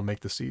doing that, I'll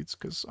make the seeds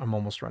because I'm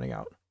almost running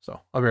out.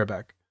 So I'll be right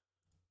back.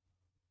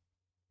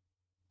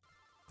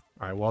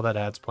 All right, while that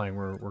ad's playing,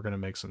 we're gonna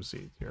make some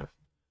seeds here.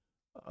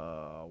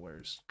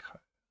 Where's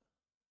cut?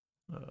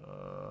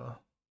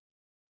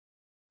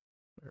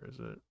 Where is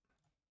it?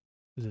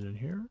 Is it in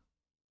here?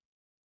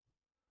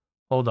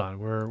 Hold on,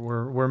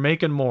 we're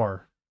making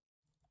more.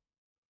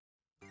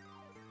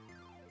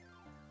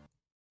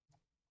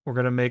 We're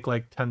gonna make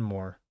like 10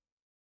 more.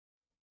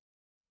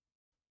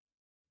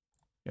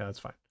 Yeah, that's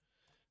fine.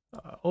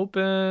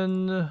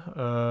 Open.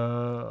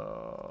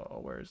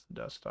 Where's the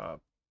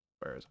desktop?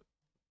 Where is it?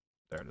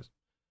 There it is.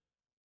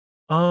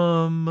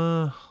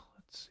 Let's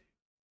see.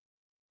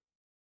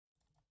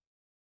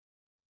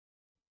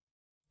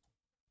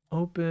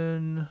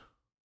 Open.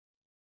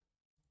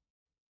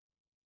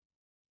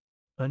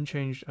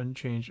 Unchanged.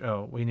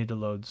 Oh, we need to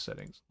load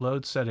settings.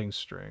 Load settings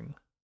string.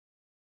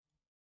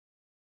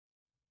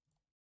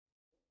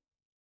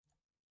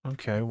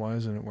 Okay, why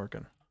isn't it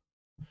working?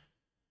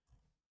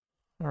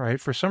 All right,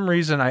 for some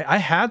reason, I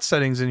had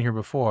settings in here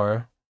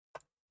before,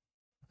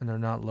 and they're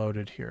not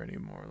loaded here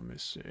anymore. Let me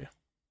see.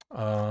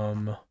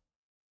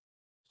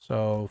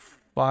 So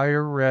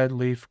fire red,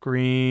 leaf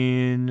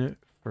green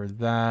for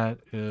that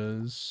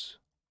is...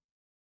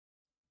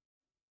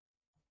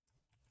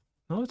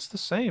 No, it's the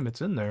same.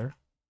 It's in there.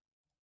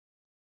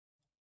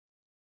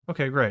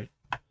 Okay, great.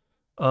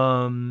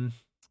 Unload.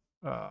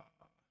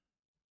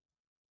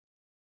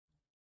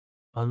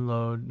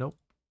 Nope.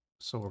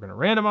 So we're going to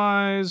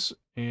randomize,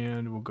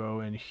 and we'll go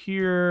in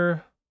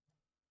here.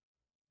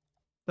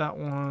 That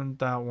one,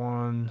 that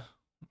one. Oh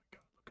my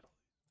God, look at all.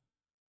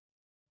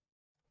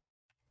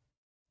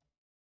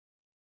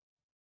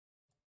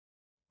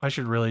 I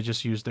should really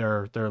just use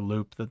their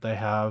loop that they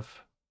have.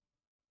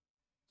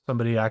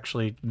 Somebody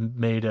actually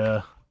made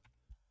a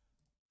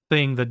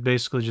thing that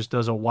basically just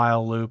does a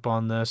while loop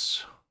on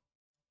this.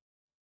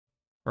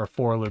 Or a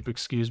for loop,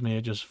 excuse me.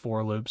 It just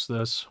for loops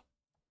this.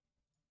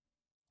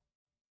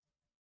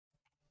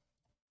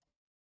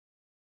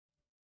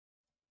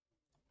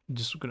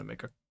 Just going to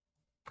make a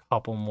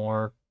couple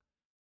more.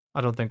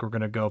 I don't think we're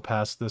going to go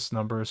past this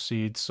number of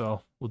seeds,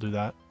 so we'll do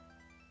that.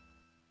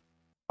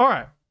 All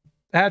right.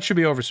 Ad should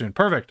be over soon.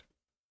 Perfect.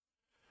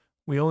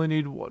 We only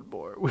need one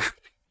more.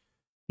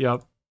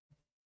 Yep.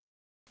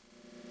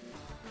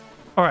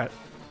 All right.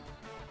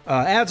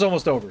 Ad's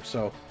almost over,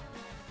 so.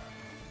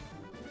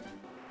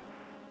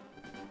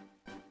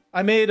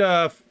 I made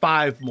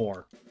 5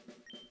 more.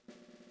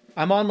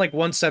 I'm on like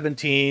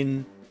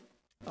 117.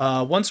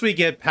 Once we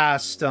get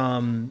past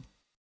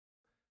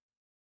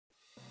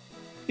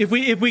if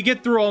we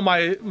get through all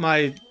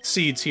my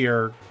seeds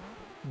here,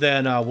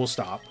 then we'll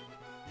stop.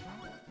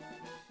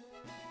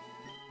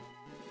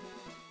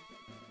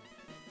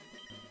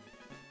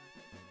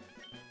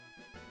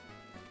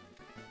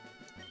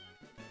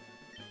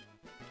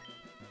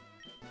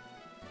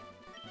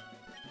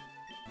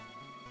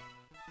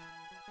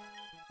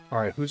 All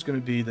right, who's going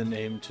to be the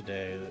name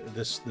today?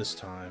 This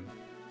time.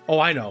 Oh,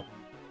 I know.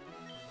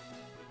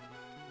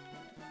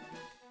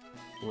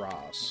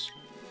 Ross.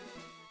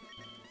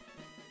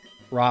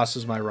 Ross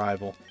is my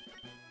rival.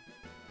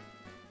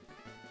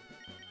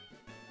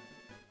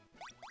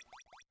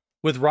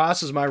 With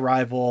Ross as my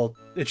rival,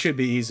 it should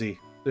be easy.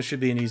 This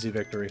should be an easy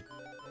victory.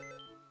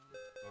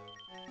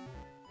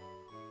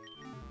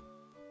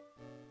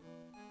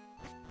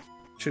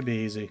 Should be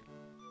easy.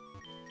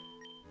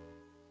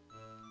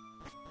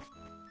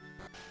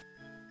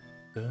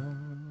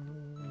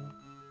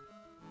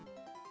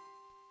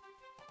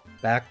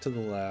 Back to the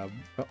lab.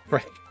 Oh,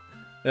 right.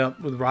 Yeah,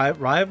 with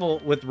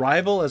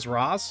rival as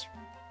Ross,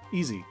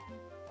 easy.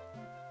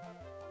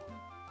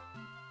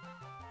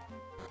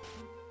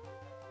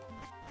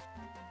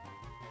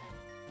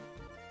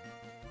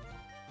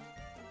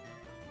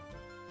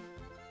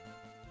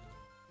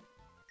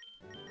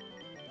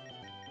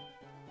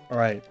 All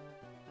right.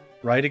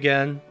 Right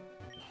again.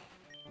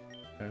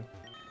 Okay.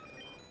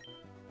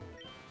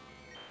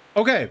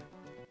 Okay.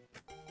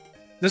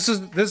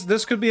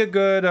 This could be a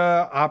good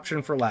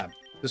option for lab.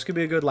 This could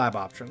be a good lab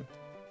option.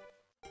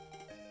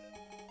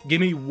 Give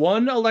me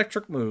one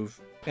electric move,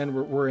 and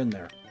we're in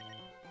there.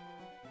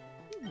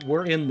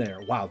 We're in there.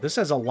 Wow, this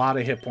has a lot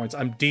of hit points.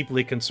 I'm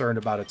deeply concerned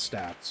about its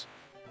stats.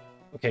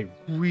 Okay,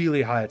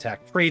 really high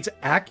attack. Trades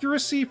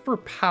accuracy for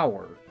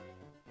power.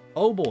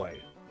 Oh boy.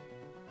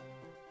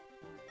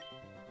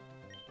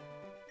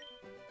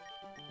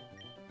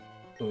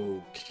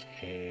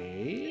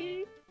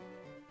 Okay.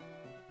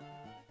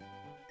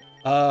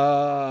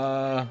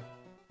 Huh.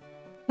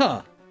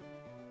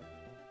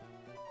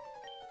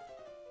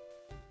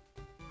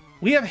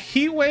 We have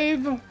Heat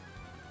Wave.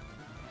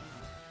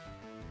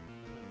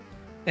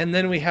 And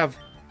then we have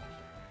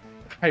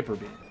Hyper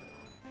Beam.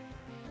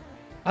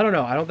 I don't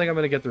know. I don't think I'm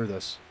going to get through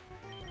this.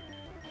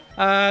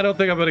 I don't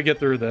think I'm going to get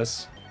through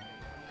this.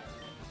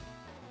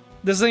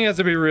 This thing has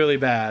to be really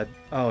bad.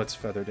 Oh, it's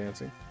Feather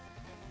Dancing.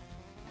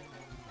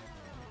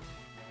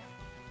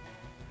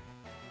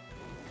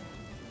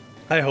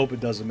 I hope it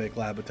doesn't make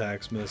lab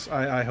attacks miss.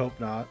 I hope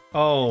not.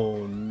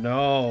 Oh,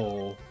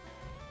 no.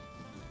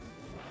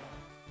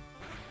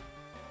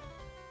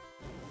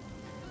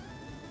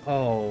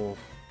 Oh.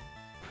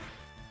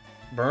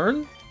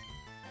 Burn?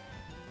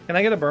 Can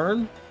I get a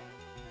burn?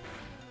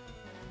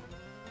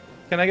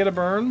 Can I get a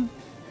burn?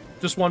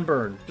 Just one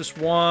burn. Just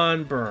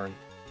one burn.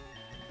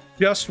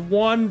 Just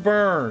one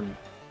burn.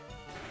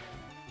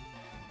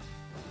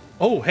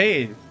 Oh,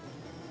 hey.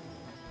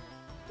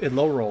 It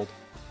low rolled.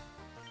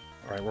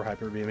 All right, we're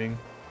hyper beaming.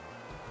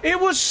 It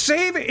was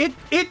saving.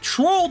 It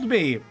trolled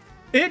me.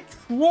 It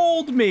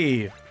trolled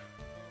me.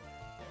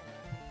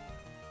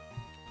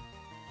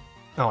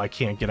 Oh, I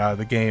can't get out of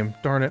the game.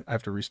 Darn it. I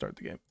have to restart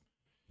the game.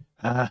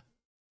 I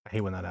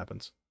hate when that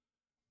happens.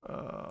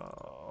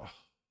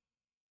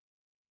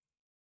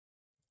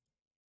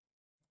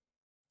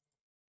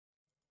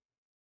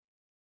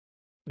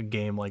 The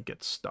game, like,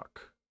 gets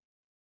stuck.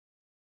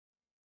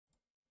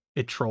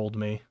 It trolled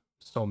me.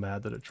 So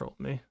mad that it trolled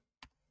me.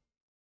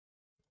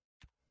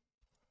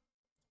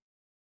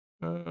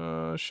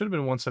 Should have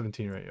been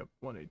 117, right? Yep,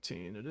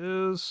 118 it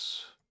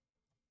is.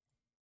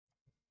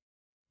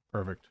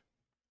 Perfect.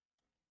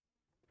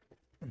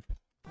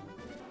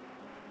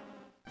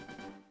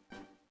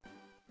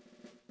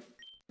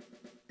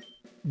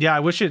 Yeah, I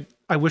wish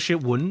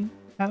it wouldn't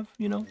have,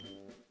 you know,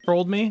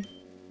 trolled me.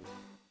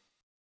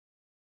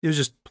 It was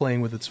just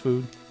playing with its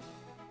food.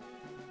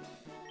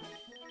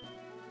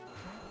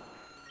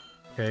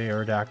 Okay,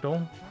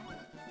 Aerodactyl.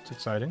 It's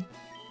exciting.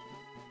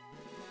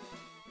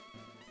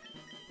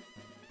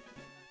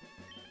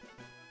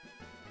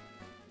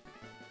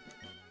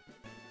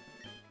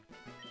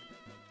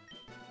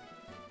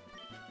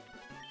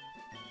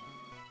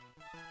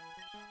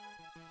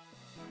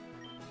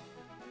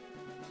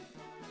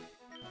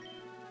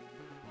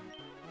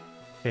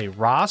 Okay,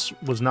 Ross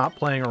was not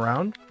playing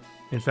around.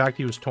 In fact,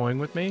 he was toying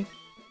with me.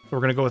 So we're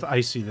going to go with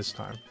Icy this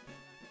time.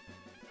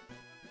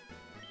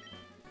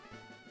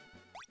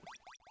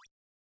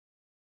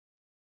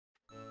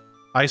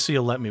 Icy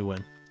will let me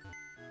win.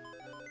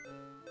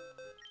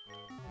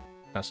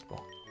 Best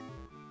ball.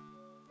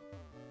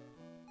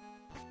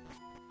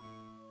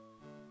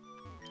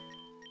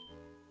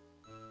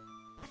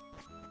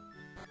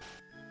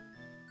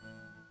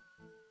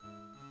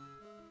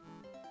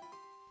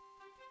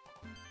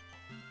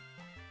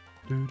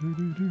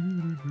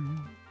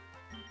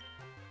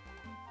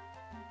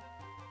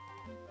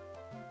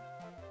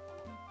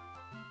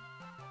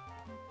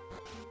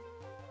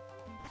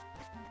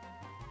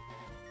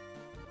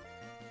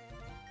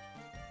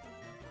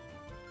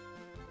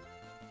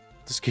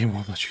 This game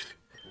won't let you.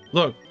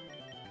 Look,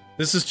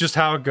 this is just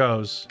how it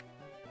goes.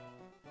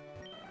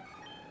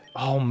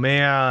 Oh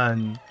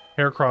man,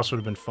 Haircross would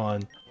have been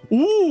fun.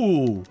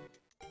 Ooh,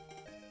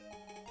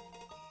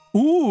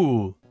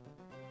 ooh,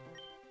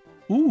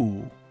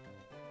 ooh.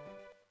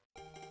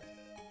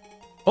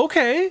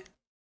 Okay.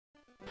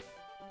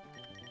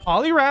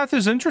 Poliwrath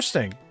is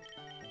interesting.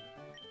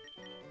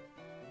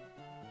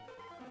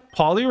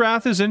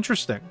 Poliwrath is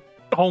interesting.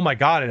 Oh my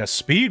god, and a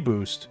speed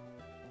boost.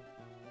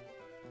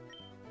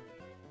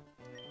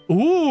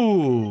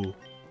 Ooh.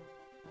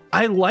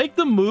 I like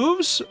the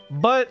moves,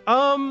 but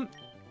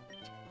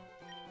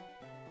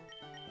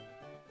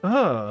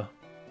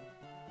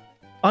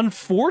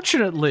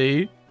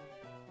unfortunately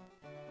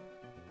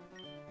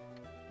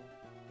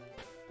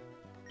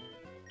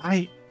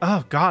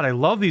oh god, I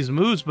love these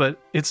moves, but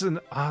it's an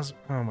oh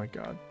my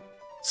god.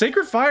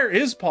 Sacred Fire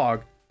is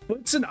Pog, but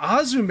it's an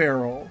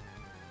Azumarill.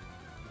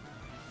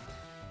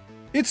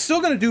 It's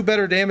still gonna do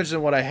better damage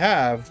than what I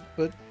have,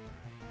 but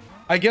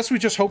I guess we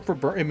just hope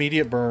for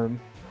immediate burn.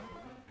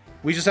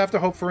 We just have to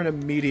hope for an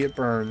immediate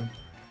burn.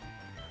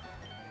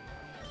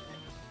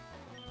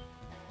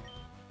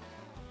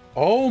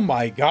 Oh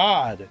my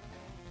god.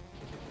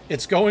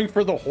 It's going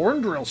for the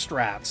Horn Drill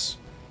strats.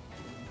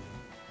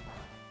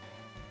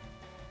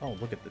 Oh,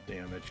 look at the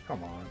damage.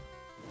 Come on.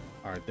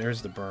 Alright,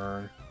 there's the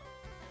burn.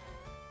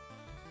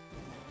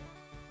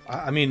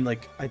 I mean,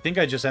 like, I think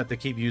I just have to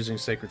keep using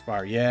Sacred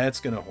Fire. Yeah,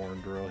 it's gonna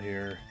Horn Drill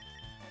here.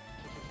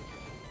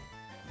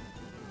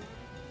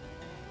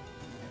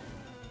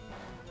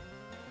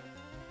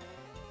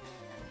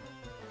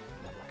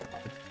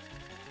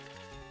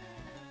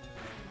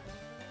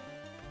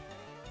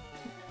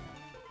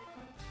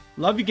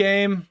 Love you,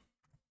 game.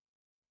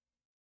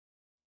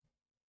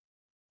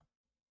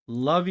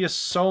 Love you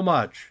so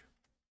much.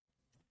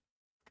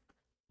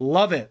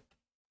 Love it.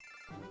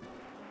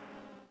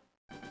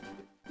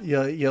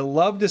 You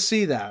love to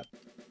see that.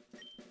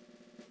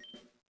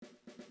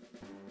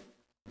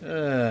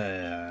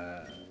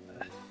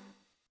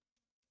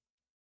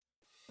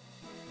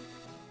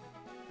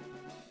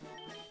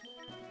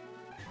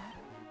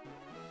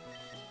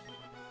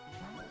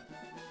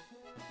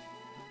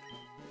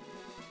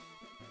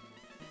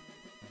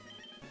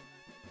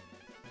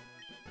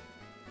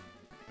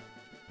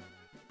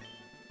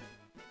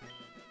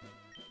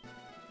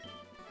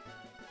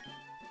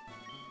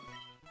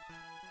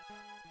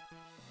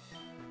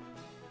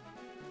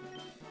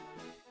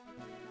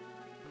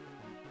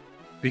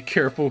 Be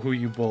careful who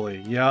you bully.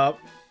 Yup.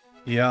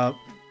 Yup.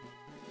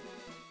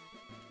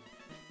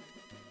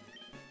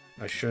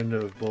 I shouldn't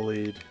have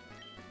bullied.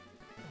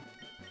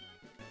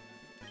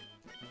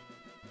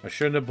 I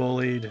shouldn't have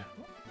bullied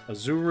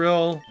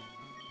Azurill,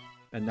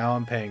 and now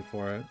I'm paying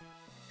for it.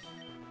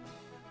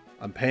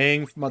 I'm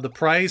paying for the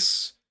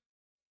price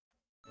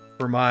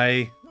for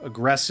my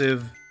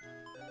aggressive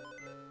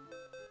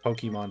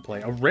Pokemon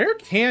play. A rare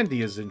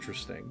candy is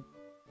interesting.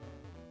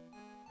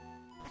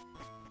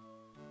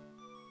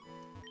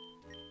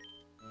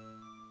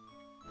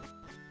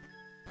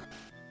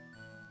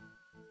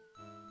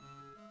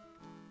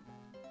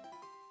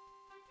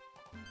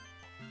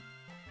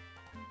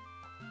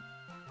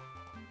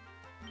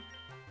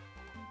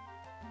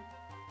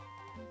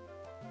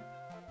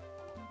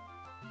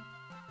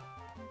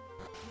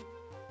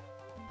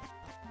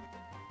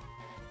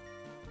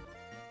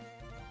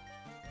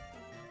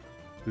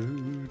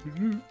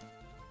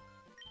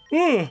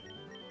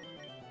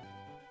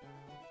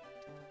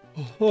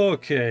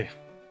 Okay.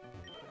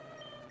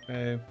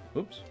 Okay.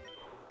 Oops.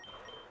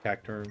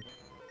 Cacturn.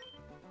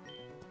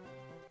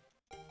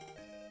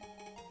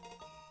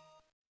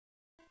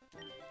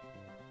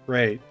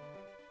 Great.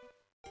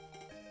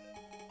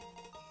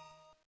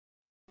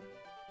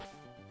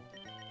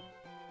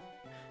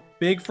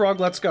 Big Frog,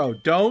 let's go.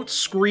 Don't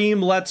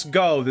scream, let's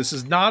go. This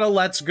is not a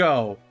let's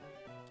go.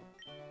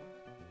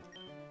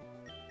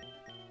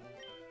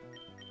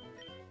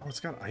 Oh, it's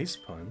got Ice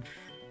Punch.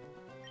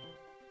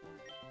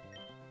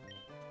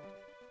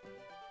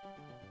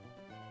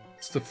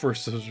 It's the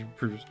first of those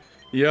improves.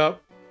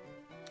 Yep.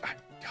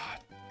 God.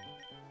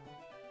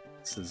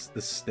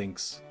 This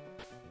stinks.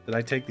 Did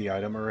I take the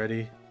item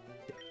already?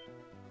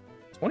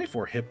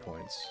 24 hit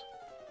points.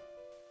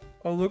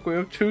 Oh, look, we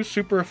have 2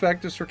 super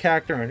effectives for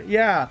Cacturn.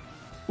 Yeah,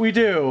 we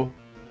do.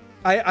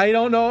 I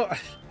don't know.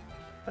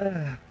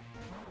 I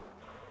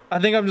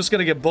think I'm just going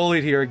to get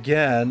bullied here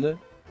again.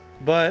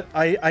 But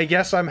I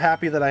guess I'm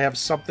happy that I have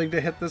something to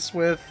hit this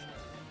with.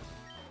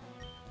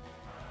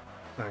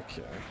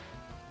 Okay.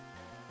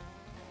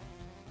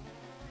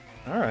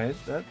 Alright,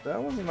 that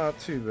was not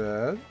too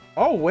bad.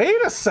 Oh, wait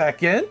a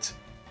second!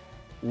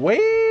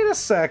 Wait a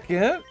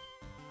second!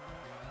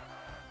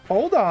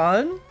 Hold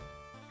on.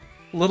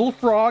 Little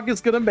Frog is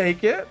gonna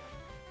make it.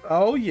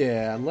 Oh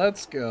yeah,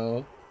 let's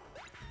go.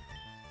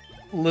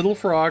 Little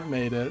Frog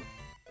made it.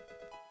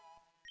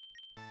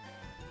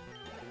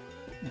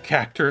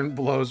 Cacturn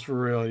blows for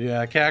real.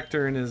 Yeah,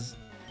 Cacturn is...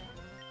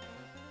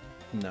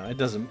 No, it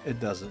doesn't. Yeah, it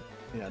doesn't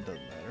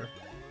matter.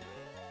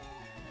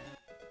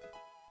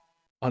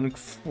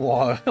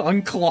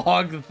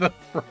 Unclog the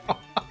frog.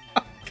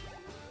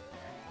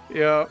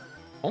 Yeah.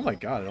 Oh my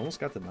god, it almost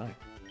got the knife.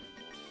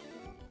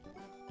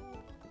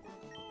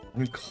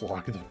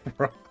 Unclog the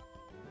frog.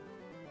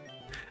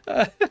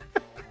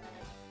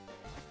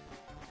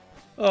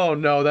 Oh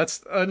no, that's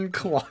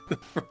unclog the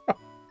frog.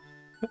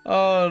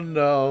 Oh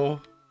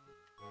no.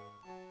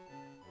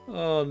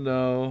 Oh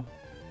no.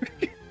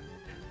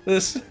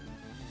 This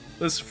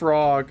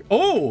frog.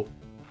 Oh!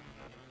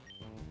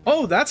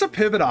 Oh, that's a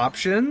pivot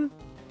option.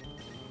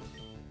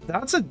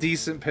 That's a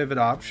decent pivot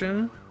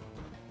option.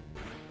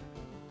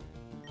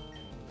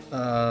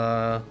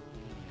 Oh.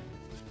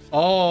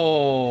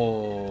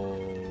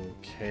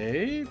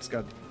 Okay. It's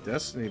got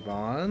Destiny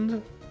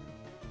Bond.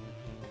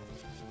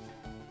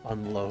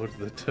 Unload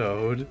the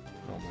Toad.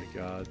 Oh my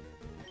god.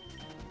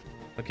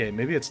 Okay,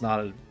 maybe it's not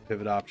a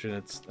pivot option.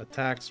 Its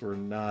attacks were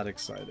not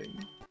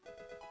exciting.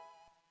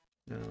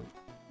 No.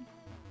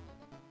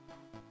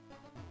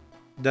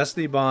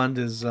 Destiny Bond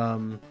is, you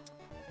know,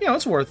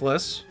 it's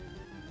worthless.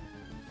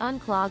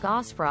 Unclog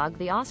Osfrog,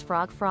 the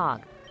Osfrog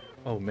frog.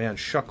 Oh man,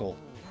 Shuckle.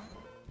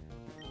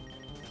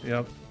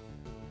 Yep.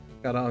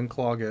 Gotta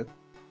unclog it.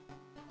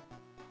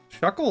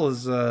 Shuckle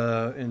is,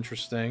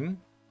 interesting.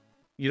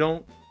 You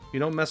don't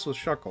mess with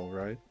Shuckle,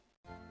 right?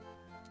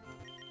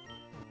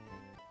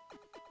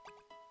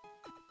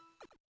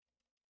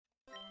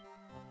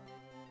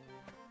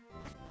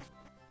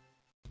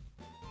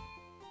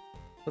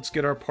 Let's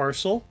get our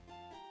parcel.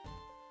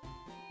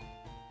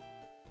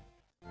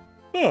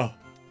 Oh.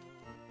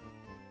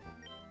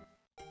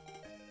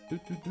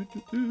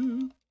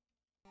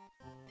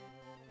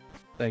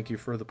 Thank you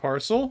for the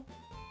parcel.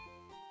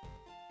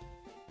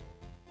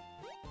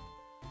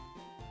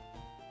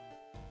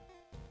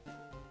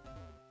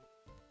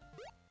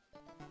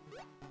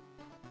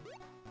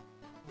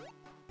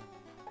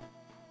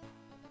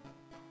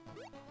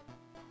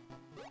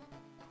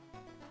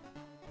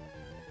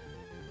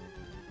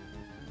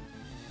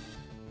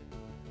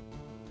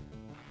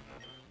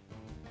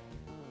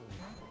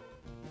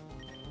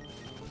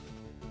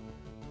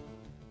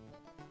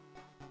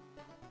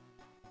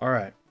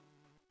 Alright.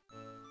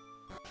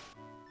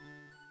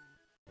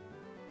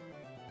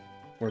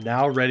 We're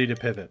now ready to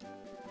pivot.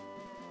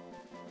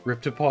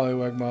 Rip to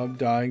Poliwag Mom,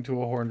 dying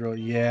to a horn drill.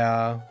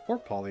 Yeah, poor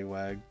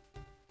Poliwag.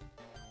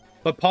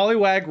 But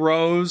Poliwag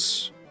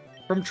rose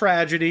from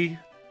tragedy.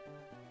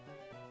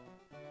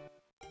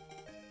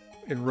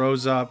 It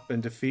rose up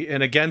and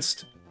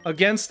against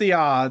the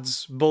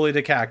odds, bullied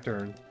a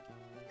Cacturn.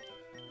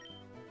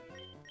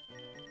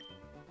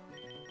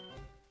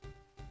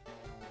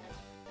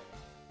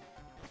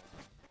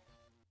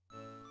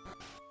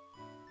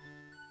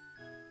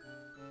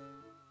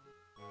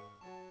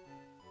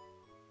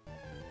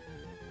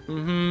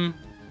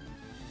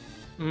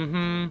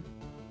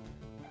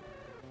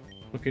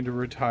 Looking to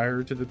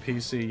retire to the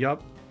PC.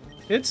 Yup.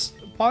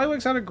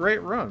 Poliwag's had a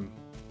great run.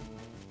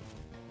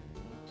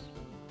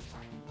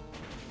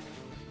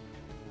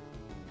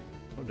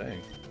 Oh, dang.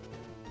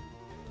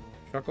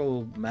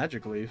 Shuckle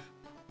Magic Leaf.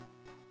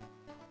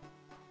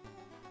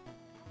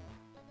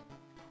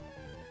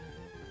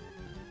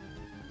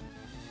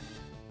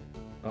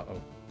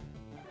 Uh-oh.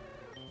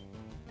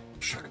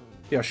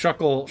 Yeah,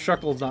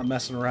 Shuckle's not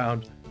messing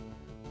around.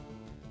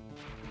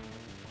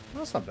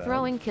 That's not bad.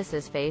 Throwing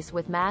Kisses face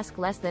with mask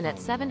less than at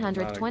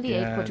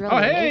 728 quadrillion,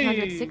 Oh, hey!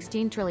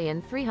 816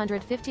 trillion,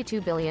 352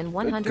 billion,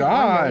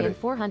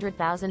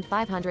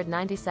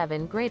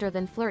 101,400,597 greater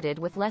than flirted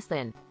with less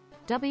than.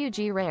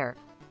 WG rare.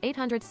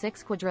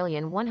 806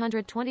 quadrillion,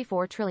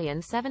 124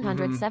 trillion,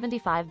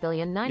 775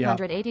 billion,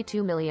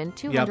 982 million,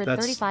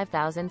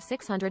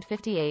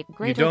 235,658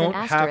 greater than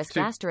asterisk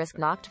asterisk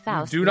knocked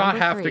Faust. You do not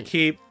number have 3. to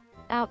keep...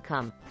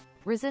 Outcome.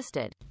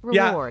 Resisted.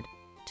 Reward.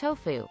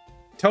 Tofu.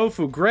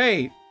 Tofu,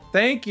 great.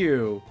 Thank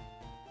you.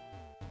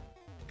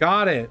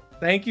 Got it.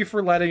 Thank you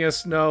for letting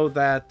us know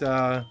that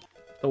the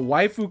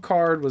waifu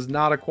card was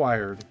not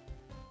acquired.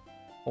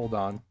 Hold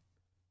on.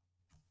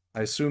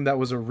 I assume that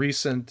was a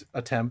recent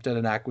attempt at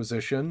an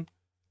acquisition.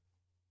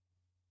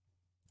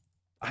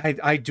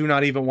 I do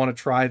not even want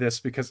to try this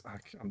because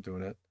I'm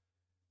doing it.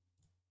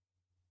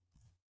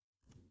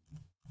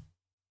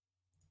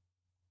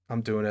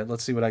 I'm doing it.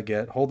 Let's see what I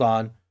get. Hold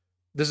on.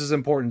 This is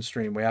important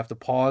stream. We have to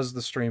pause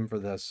the stream for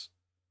this.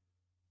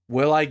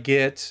 Will I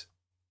get...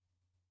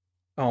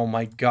 Oh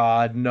my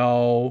god,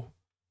 no.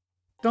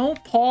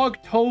 Don't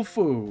pog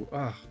Tofu.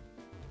 Ugh.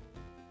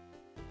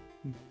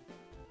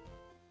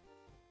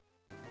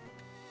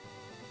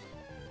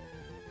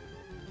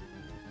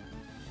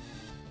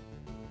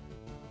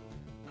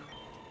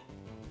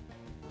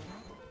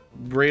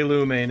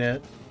 Breloom ain't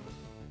it.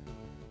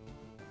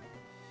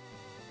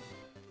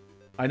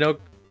 I know...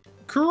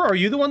 Kuru, are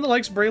you the one that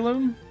likes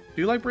Breloom?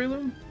 Do you like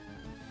Breloom?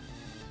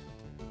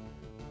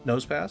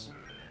 Nose Pass?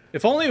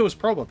 If only it was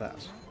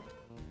Probopass.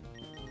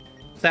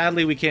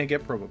 Sadly, we can't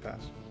get Probopass.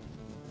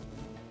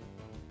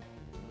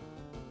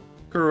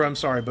 Kuru, I'm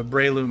sorry, but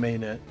Breloom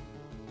ain't it.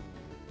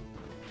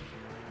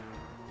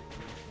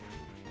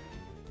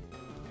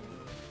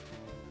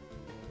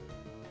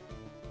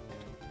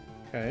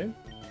 Okay.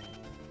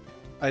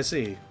 I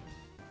see.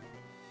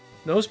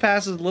 Nose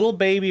Pass's little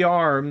baby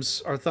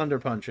arms are thunder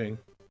punching.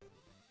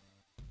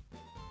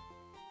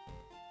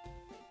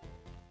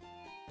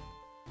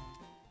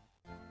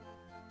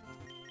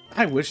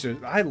 I wish there...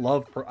 I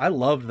loved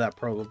that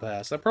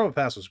Probopass. That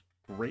Probopass was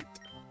great.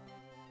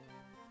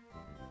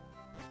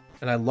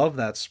 And I love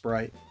that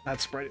sprite.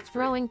 That sprite is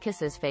Throwing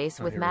Kisses face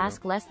with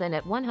mask less than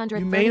at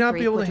 133 You may not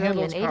be able to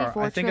handle quadrillion, its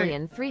power. 84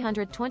 trillion,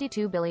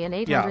 322 billion,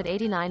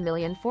 889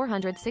 million,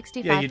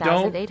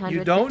 465,856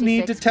 you don't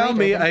need to tell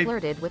me I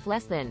flirted with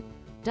less than.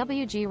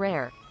 WG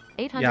rare.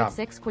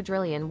 806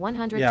 quadrillion,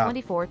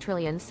 124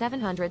 trillion,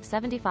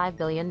 775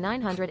 billion,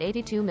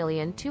 982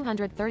 million,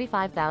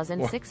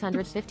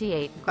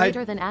 235,658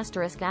 greater than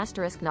asterisk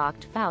asterisk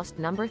knocked Faust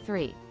number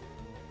 3.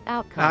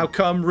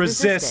 Outcome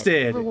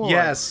resisted. Reward.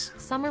 Yes.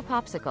 Summer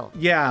Popsicle.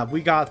 Yeah,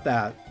 we got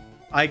that.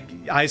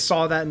 I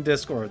saw that in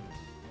Discord.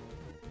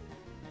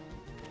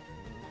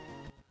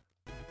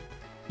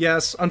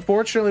 Yes,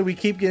 unfortunately we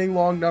keep getting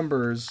long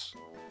numbers.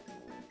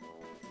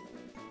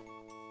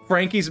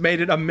 Frankie's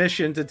made it a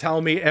mission to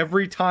tell me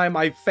every time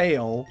I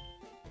fail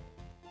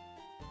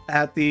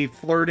at the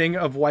flirting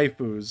of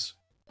waifus.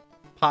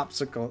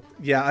 Popsicle.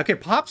 Yeah, okay,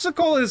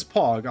 Popsicle is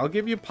Pog. I'll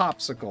give you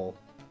Popsicle.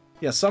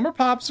 Yeah, Summer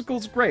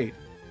Popsicle's great.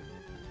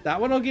 That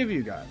one I'll give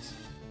you guys.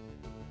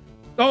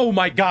 Oh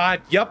my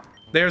god, yep.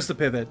 There's the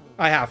pivot.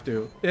 I have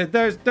to.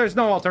 There's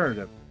no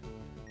alternative.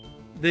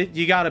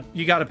 You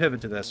gotta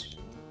pivot to this.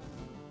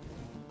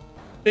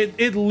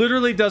 It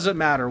literally doesn't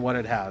matter what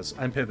it has.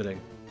 I'm pivoting.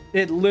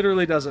 It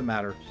literally doesn't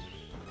matter.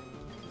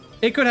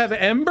 It could have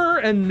Ember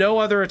and no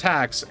other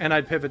attacks, and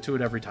I'd pivot to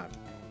it every time.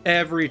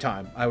 Every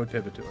time, I would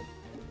pivot to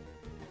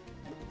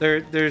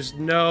it. There's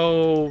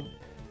no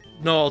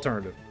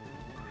alternative.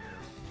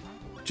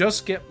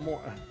 Just get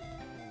more...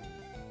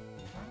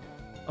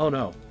 Oh,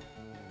 no.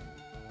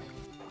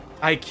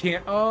 I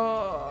can't...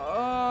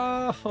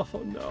 Oh,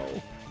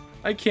 no.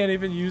 I can't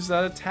even use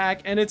that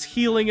attack, and it's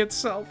healing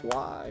itself.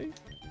 Why?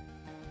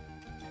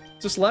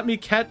 Just let me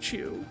catch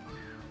you.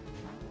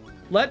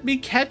 Let me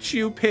catch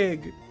you,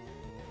 pig.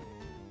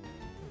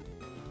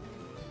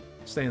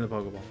 Stay in the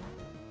Pokeball.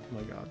 Oh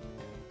my god.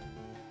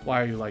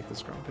 Why are you like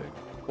this, Grumpig?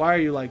 Why are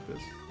you like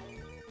this?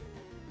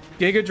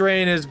 Giga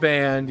Drain is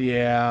banned,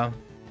 yeah.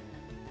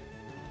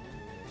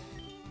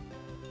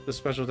 The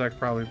special attack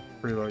probably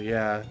pretty low.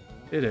 Yeah,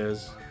 it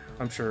is.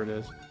 I'm sure it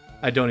is.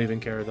 I don't even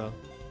care though.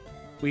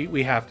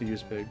 We have to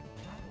use Pig.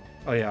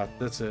 Oh yeah,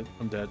 that's it.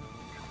 I'm dead.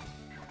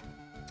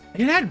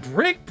 It had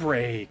Brick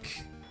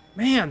Break.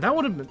 Man, that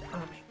would have been...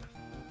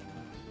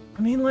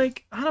 I mean,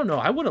 like, I don't know.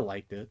 I would have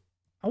liked it.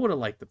 I would have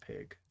liked the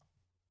Pig.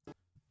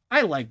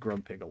 I like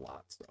Grumpig a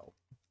lot, so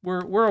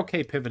we're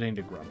okay pivoting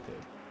to Grumpig.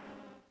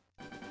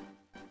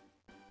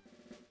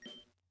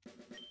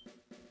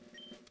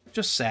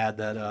 Just sad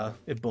that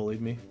it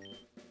bullied me.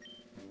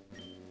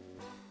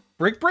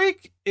 Brick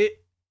Break?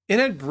 It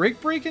had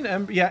Brick Break and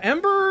Ember. Yeah,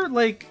 Ember,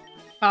 like,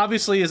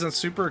 obviously isn't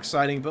super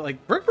exciting, but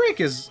like Brick Break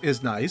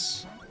is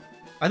nice.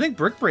 I think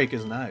Brick Break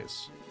is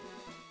nice.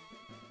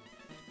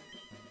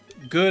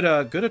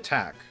 Good good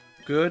attack.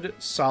 Good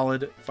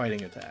solid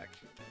fighting attack.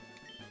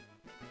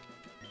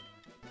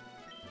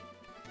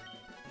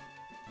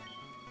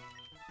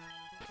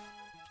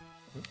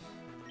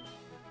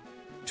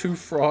 Two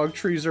frog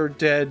trees are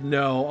dead.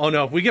 No. Oh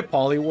no, if we get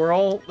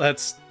Poliwhirl,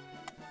 that's...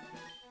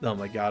 Oh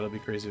my god, it'll be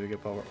crazy if we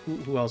get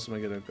Poliwhirl. Who else am I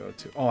gonna go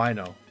to? Oh, I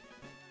know.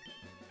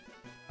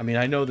 I mean,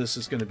 I know this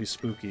is gonna be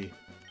spooky.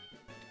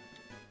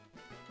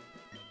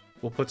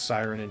 We'll put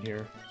Siren in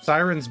here.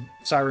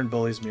 Siren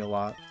bullies me a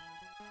lot.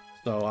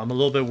 So I'm a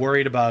little bit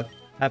worried about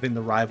having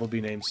the rival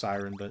be named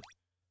Siren, but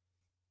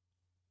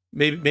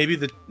maybe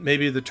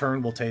the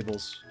turn will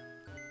tables.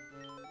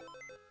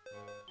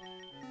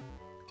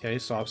 Okay,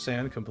 Soft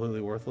Sand,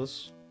 completely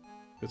worthless.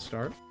 Good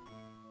start.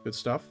 Good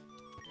stuff.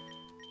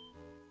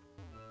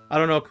 I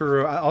don't know,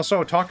 Kuru.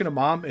 Also, talking to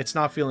Mom, it's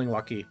not feeling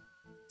lucky.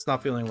 It's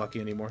not feeling lucky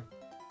anymore.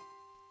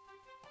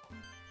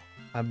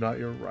 I'm not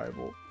your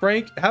rival.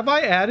 Frank, have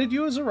I added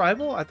you as a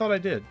rival? I thought I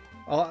did.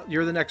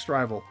 You're the next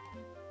rival.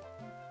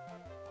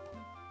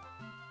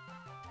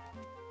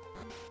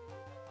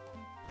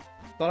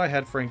 Thought I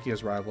had Frankie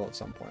as rival at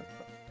some point.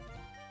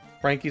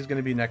 Frankie's going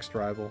to be next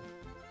rival.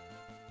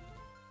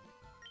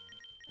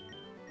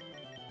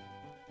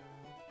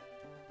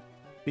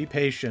 Be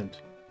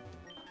patient.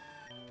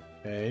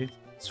 Okay,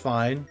 it's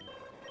fine.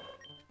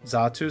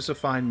 Zatu's a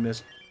fine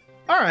miss.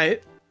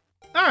 Alright.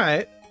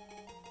 Alright.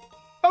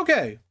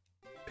 Okay.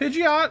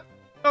 Pidgeot.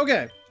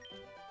 Okay.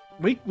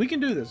 We can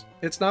do this.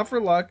 It's not for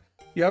luck.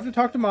 You have to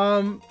talk to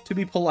Mom to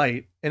be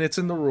polite, and it's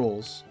in the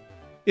rules.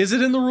 Is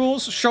it in the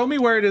rules? Show me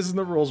where it is in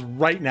the rules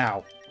right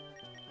now.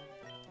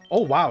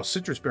 Oh, wow.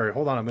 Citrus Berry.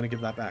 Hold on. I'm going to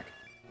give that back.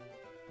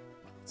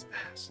 It's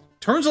fast.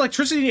 Turns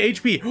electricity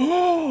into HP.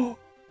 Oh!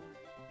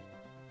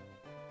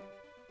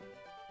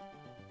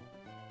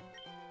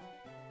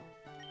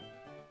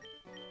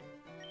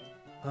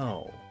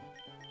 Oh.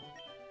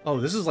 Oh,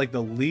 this is like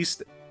the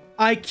least...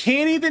 I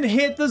can't even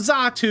hit the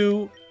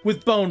Xatu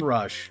with Bone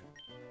Rush.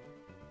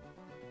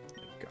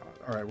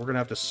 God. Alright, we're gonna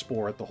have to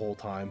Spore it the whole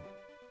time.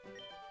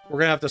 We're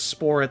gonna have to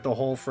Spore it the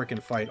whole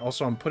freaking fight.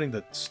 Also, I'm putting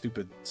the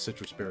stupid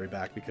Citrus Berry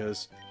back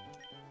because...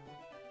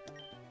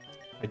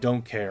 I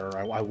don't care.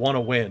 I want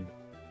to win.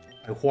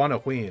 I want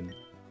to win.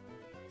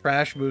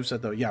 Trash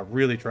moveset, though. Yeah,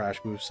 really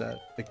trash moveset.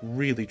 Like,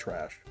 really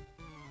trash.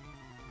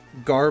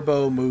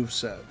 Garbo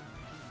moveset.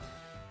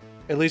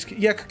 At least,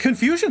 yeah,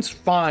 Confusion's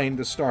fine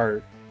to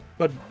start,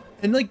 but,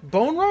 and like,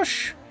 Bone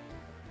Rush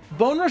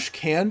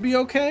can be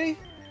okay,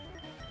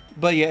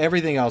 but yeah,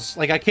 everything else,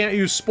 like, I can't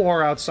use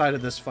Spore outside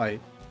of this fight.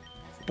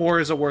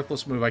 Spore is a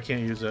worthless move, I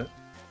can't use it.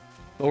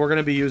 But we're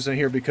gonna be using it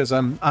here because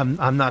I'm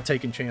not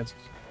taking chances.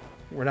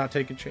 We're not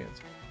taking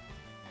chances.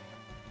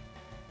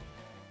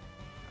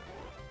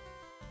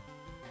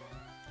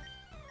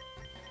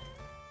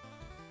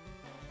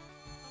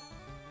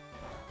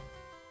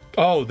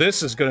 Oh,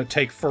 this is gonna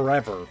take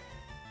forever.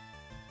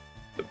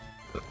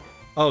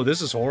 Oh,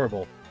 this is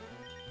horrible.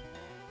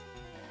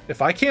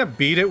 If I can't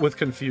beat it with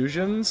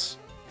Confusions...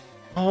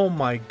 Oh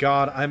my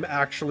god, I'm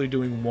actually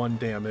doing 1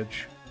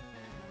 damage.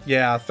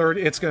 Yeah,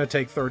 it's gonna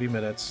take 30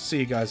 minutes. See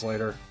you guys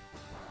later.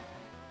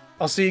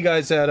 I'll see you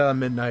guys at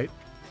midnight.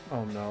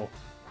 Oh no.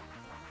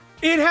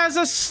 It has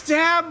a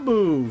stab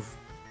move!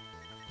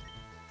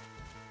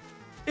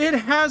 It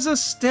has a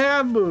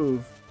stab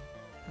move!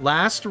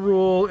 Last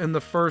rule in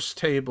the first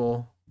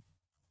table.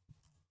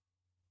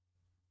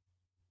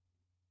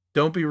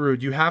 Don't be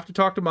rude. You have to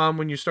talk to Mom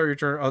when you start your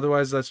turn,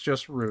 otherwise that's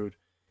just rude.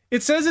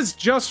 It says it's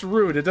just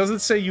rude. It doesn't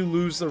say you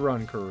lose the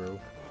run, Kuru.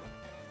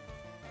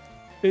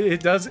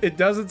 It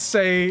doesn't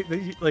say that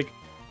you, like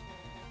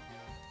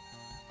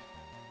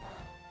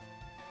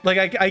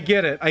I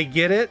get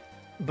it,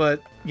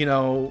 but you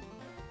know.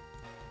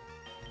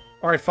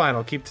 Alright, fine,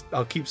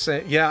 I'll keep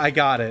saying, yeah, I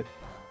got it.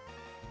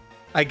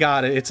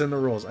 It's in the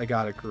rules. I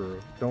got it, Kuru.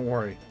 Don't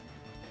worry.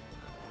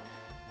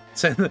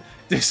 It's in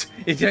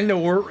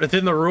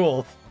the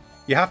rules.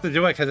 You have to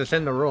do it because it's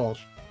in the rules.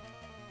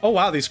 Oh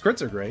wow, these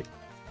crits are great.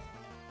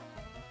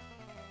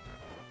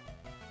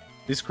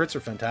 These crits are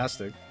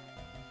fantastic.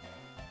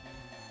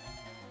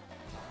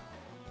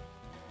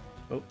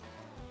 Oh.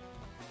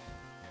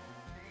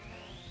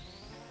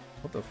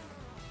 What the f...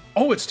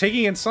 Oh, it's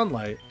taking in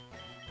sunlight.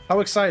 How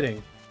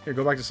exciting. Here,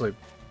 go back to sleep.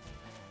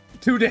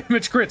 2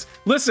 damage crits.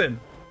 Listen.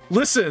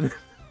 Listen.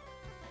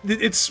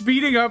 It's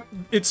speeding up.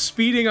 It's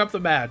speeding up the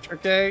match,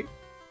 okay?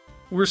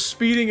 We're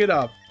speeding it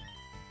up.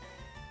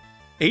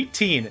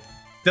 18.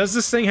 Does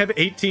this thing have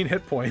 18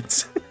 hit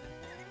points?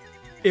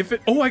 If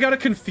it... Oh, I got a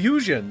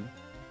confusion.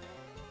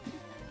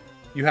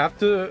 You have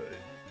to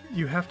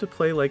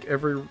play like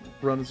every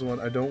run is one.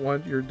 I don't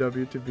want your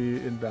W to be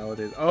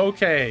invalidated.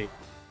 Okay.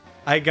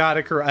 I got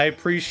it. I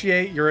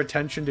appreciate your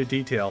attention to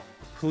detail.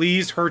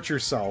 Please hurt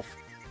yourself.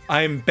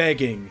 I'm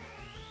begging.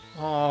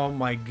 Oh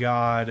my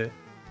god.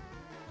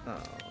 Oh,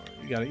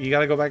 you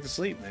gotta go back to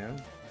sleep,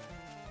 man.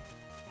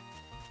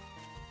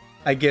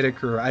 I get it,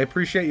 Kura. I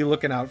appreciate you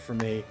looking out for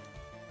me.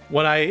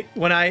 When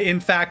I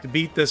in fact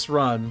beat this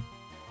run,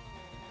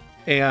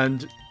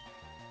 and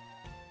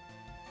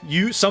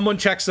someone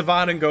checks the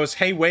VOD and goes,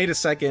 hey, wait a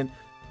second,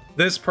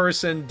 this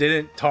person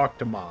didn't talk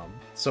to mom,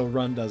 so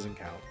run doesn't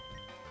count.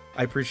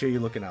 I appreciate you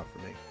looking out for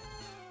me.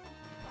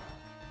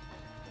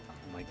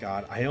 Oh my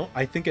god,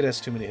 I think it has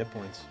too many hit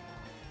points.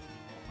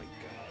 Oh my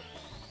god.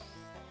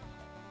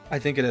 I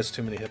think it has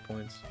too many hit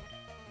points.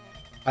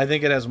 I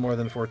think it has more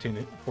than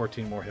 14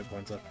 more hit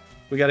points left.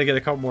 We gotta get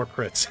a couple more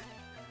crits.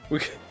 We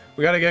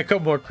gotta get a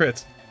couple more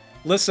crits.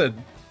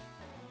 Listen.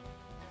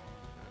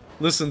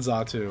 Listen,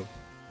 Zatu.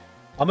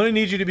 I'm gonna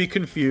need you to be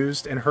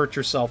confused and hurt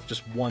yourself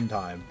just one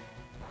time.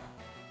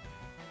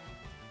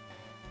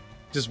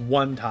 Just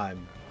one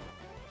time.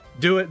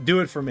 Do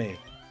it for me.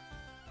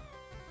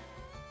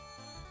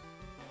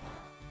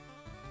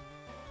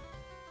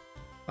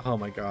 Oh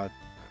my god.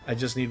 I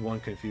just need one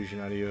confusion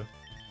out of you.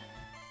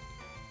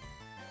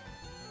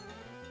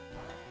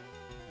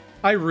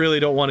 I really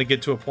don't want to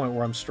get to a point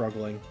where I'm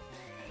struggling.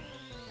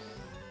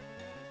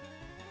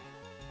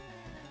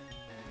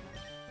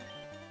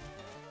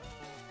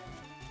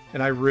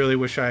 And I really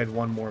wish I had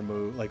one more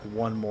move, like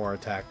one more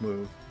attack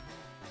move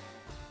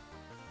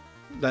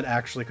that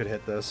actually could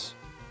hit this.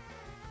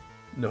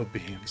 No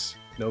beams.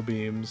 No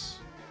beams.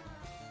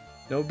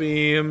 No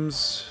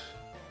beams.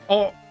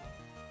 Oh!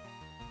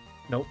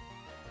 Nope.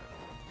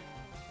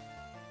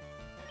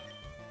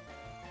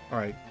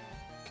 Alright.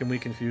 Can we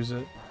confuse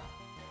it?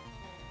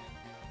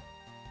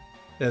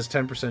 It has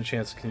 10%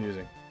 chance of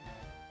confusing.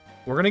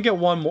 We're gonna get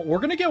one more. We're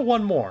gonna get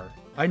one more.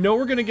 I know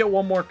we're gonna get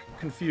one more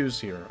confused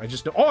here. I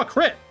just know. Oh, a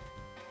crit!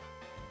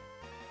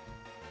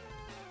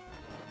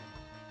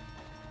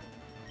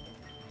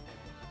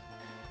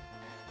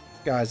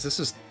 Guys, this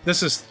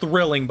is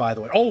thrilling, by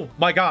the way. Oh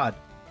my god.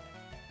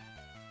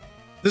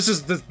 This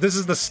is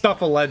the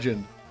stuff of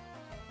legend.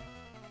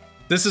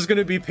 This is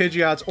gonna be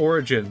Pidgeot's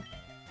origin.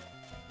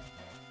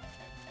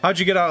 How'd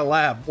you get out of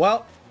lab?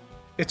 Well,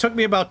 it took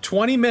me about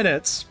 20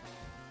 minutes,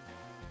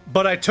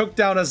 but I took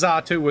down a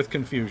Zatu with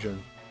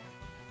confusion.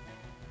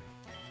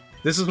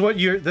 This is what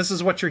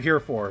you're here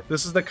for.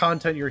 This is the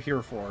content you're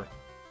here for.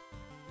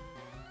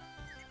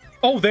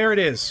 Oh, there it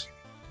is.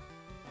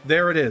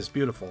 There it is.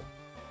 Beautiful.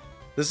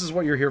 This is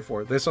what you're here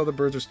for. They saw the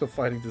birds are still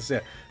fighting to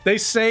say. They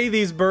say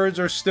these birds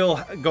are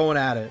still going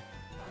at it.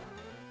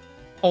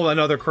 Oh,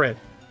 another crit.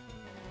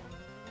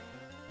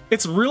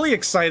 It's really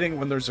exciting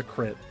when there's a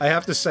crit. I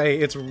have to say,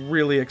 it's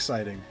really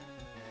exciting.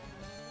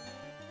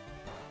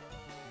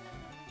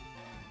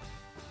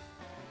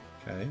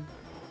 Okay.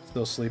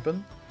 Still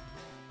sleeping.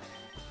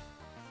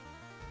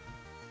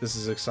 This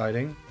is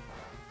exciting.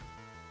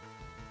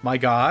 My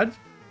god.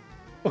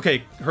 Okay,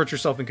 hurt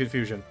yourself in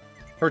confusion.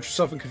 Hurt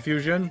yourself in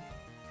confusion.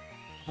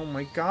 Oh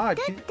my god.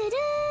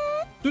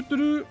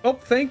 Oh,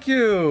 thank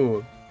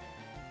you.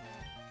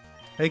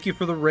 Thank you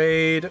for the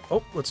raid.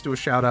 Oh, let's do a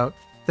shout out.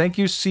 Thank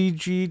you,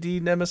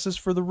 CGD Nemesis,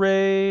 for the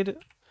raid.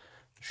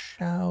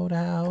 Shout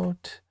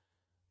out.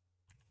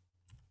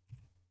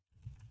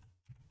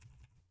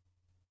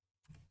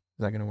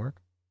 Is that gonna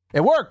work?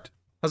 It worked!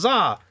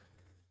 Huzzah!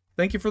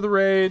 Thank you for the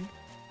raid.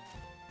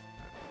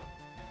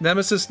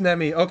 Nemesis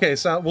Nemi. Okay,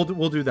 so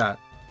we'll do that.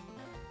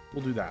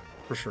 We'll do that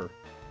for sure.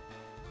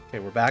 Okay,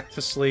 we're back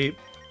to sleep.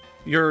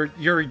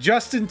 You're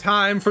just in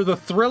time for the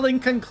thrilling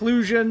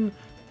conclusion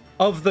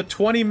of the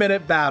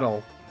 20-minute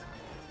battle.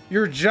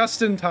 You're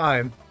just in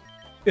time.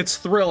 It's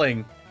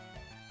thrilling.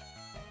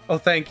 Oh,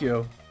 thank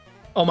you.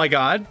 Oh my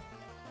god.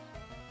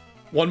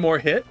 One more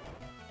hit.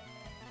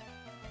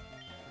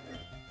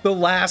 The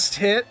last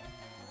hit.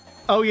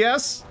 Oh,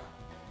 yes.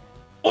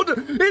 Oh,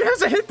 it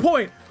has a hit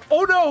point.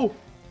 Oh, no.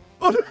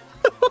 Oh, no.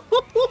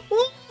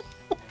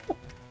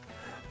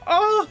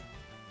 Oh,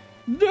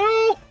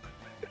 no.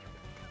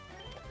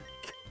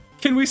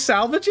 Can we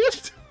salvage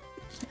it?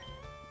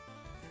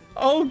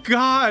 Oh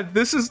god,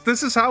 this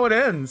is how it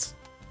ends.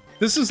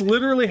 This is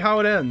literally how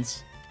it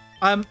ends.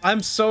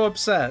 I'm so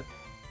upset.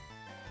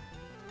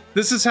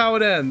 This is how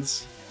it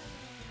ends.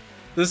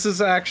 This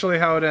is actually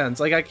how it ends.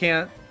 Like, I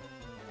can't.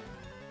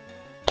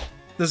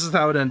 This is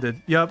how it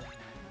ended. Yep.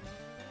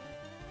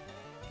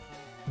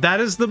 That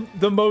is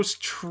the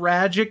most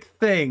tragic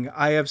thing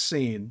I have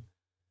seen.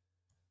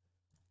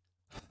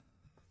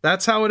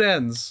 That's how it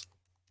ends.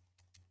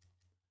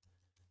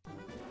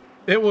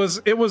 It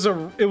was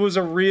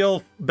a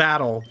real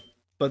battle,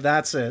 but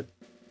that's it.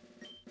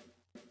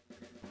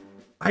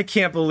 I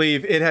can't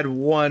believe it had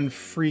one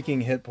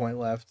freaking hit point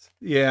left.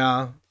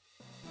 Yeah.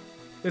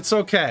 It's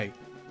okay.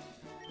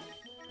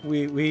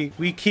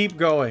 We keep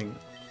going.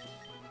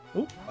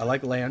 Ooh, I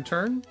like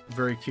Lantern.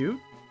 Very cute.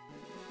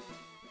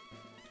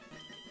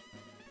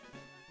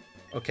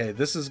 Okay,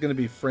 this is gonna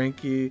be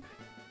Frankie.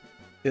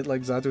 It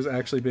like Zato's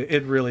actually been.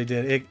 It really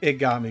did. It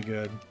got me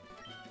good.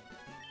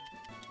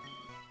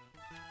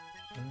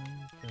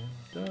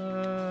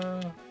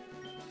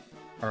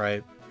 All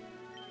right,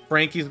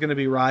 Frankie's gonna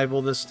be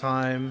rival this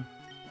time.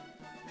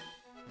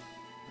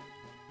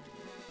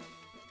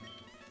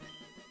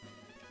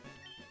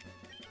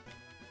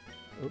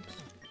 Oops.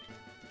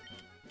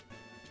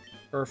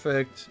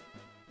 Perfect.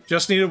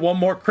 Just needed one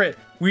more crit.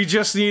 We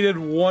just needed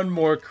one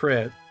more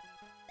crit.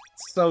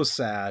 So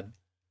sad.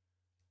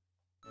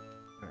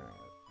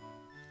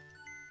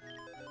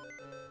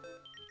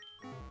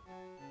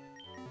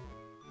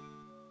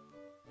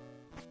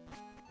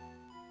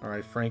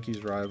 Alright,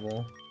 Frankie's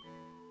rival.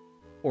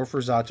 Or for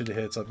Zatu to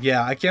hit itself.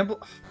 Yeah, I can't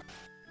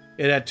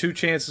it had 2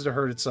 chances to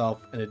hurt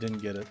itself, and it didn't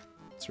get it.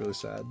 It's really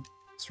sad.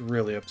 It's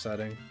really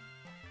upsetting.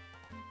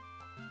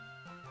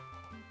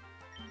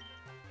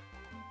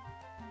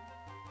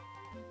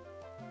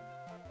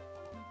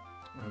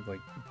 I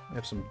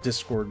have some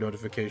Discord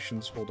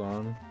notifications. Hold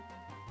on.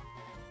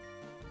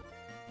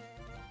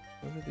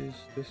 What are these?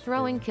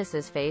 Throwing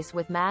kisses face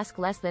with mask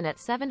less than at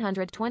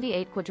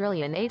 728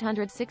 quadrillion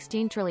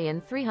 816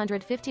 trillion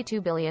 352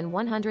 billion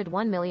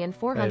 101 million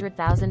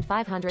 400,000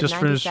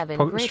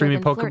 597 greater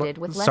than flirted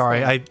with less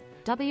than.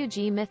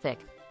 WG Mythic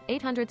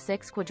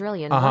 806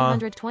 quadrillion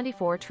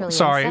 124 trillion.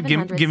 Sorry,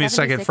 give me a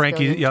second,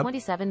 Frankie. Yep.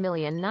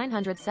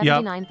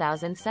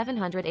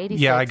 27,979,786.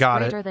 Yeah, I got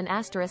greater it. than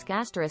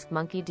asterisk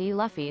Monkey D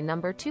Luffy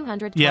number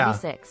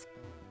 226.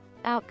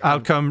 Yeah.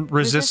 Outcome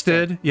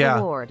resisted. Yeah.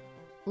 Reward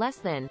less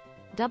than.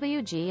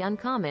 WG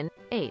Uncommon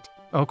 8.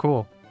 Oh,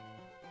 cool.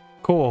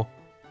 Cool.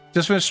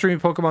 Just finished streaming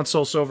Pokemon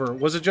Soul Silver.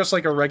 Was it just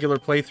like a regular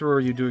playthrough, or are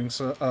you doing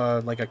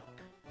like a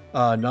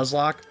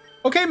Nuzlocke?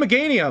 Okay,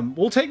 Meganium.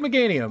 We'll take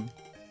Meganium.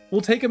 We'll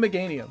take a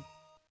Meganium.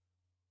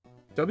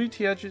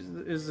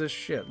 WTH is this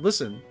shit.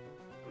 Listen.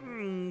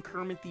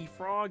 Kermit the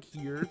Frog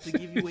here to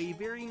give you a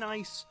very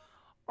nice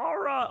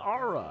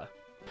aura.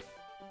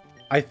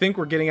 I think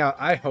we're getting out.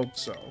 I hope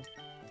so.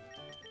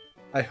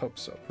 I hope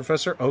so.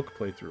 Professor Oak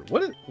playthrough.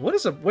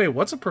 What's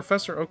a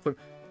Professor Oak playthrough?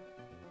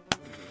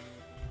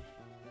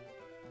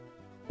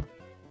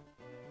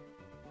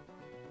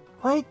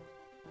 Like,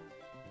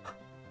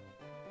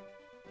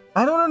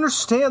 I don't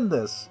understand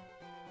this.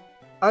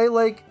 I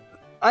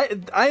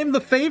am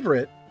the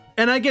favorite,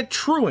 and I get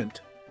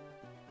truant.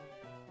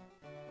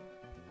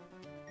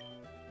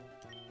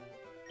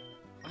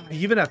 I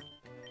even have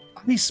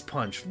Ice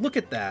Punch. Look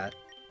at that.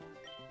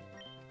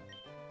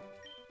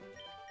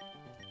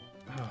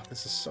 Oh,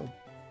 this is so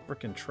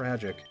freaking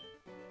tragic.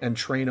 And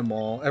train them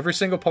all. Every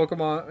single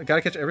Pokemon.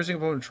 Gotta catch every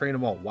single Pokemon and train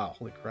them all. Wow,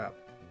 holy crap.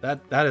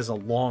 That is a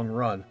long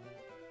run.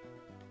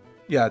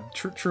 Yeah,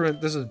 true.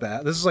 This is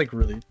bad. This is like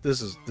really.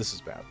 This is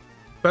bad.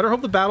 Better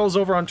hope the battle's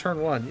over on turn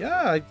 1.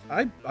 Yeah,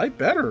 I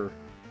better.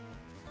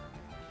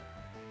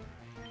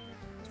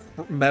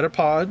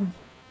 Metapod.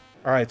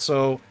 All right,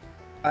 so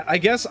I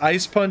guess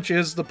Ice Punch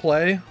is the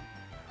play.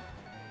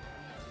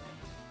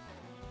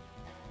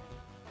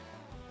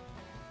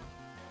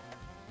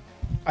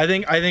 I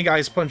think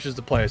Ice Punch is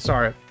the play.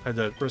 Sorry, I had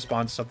to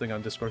respond to something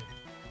on Discord.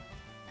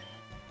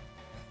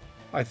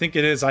 I think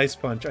it is Ice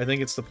Punch. I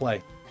think it's the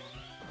play.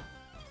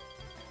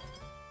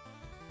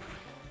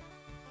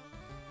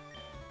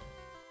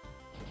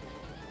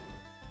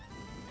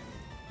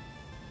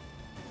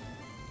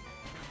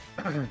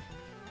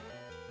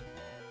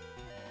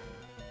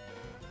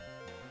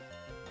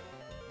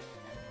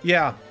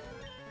 Yeah.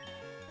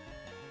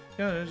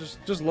 Yeah,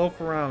 just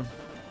loaf around.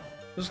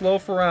 Just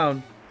loaf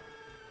around.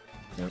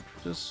 Yep,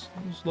 just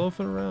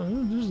loafing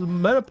around. Just a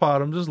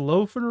Metapod. I'm just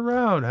loafing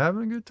around,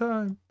 having a good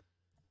time.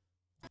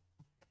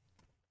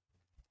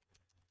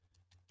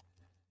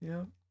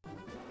 Yep.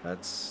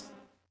 That's...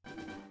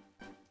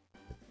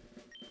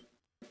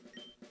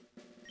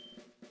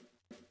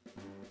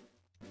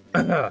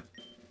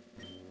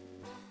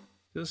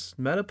 Just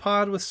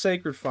Metapod with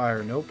Sacred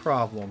Fire, no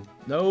problem.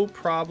 No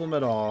problem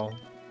at all.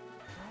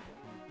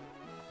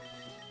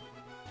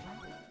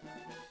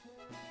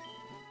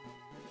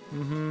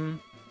 Mm-hmm.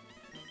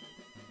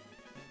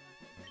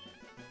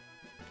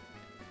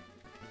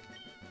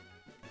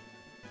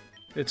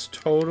 It's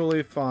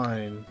totally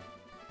fine.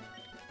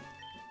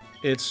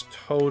 It's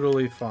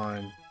totally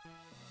fine.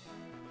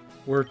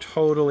 We're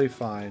totally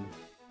fine.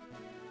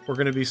 We're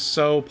gonna be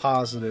so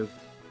positive.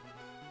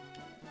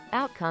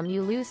 Outcome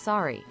you lose,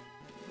 sorry.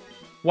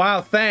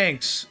 Wow,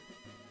 thanks.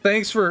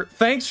 Thanks for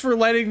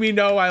letting me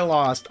know I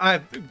lost.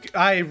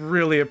 I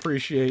really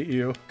appreciate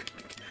you.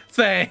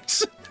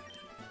 Thanks.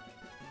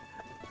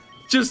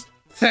 Just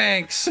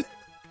thanks.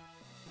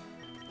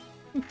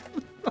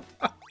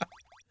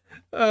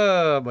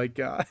 Oh my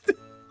god.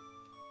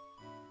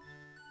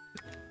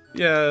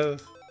 Yeah.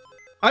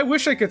 I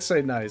wish I could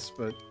say nice,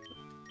 but...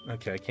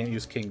 Okay, I can't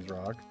use King's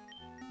Rock.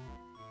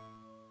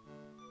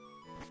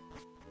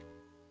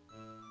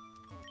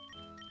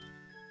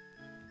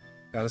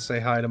 Gotta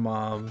say hi to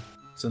Mom.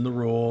 It's in the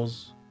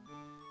rules.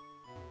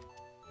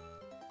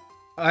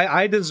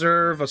 I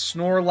deserve a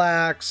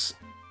Snorlax.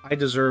 I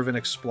deserve an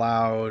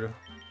Explode.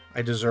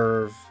 I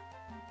deserve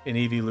an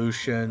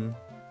Evolution.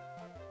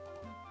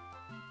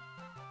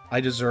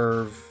 I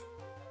deserve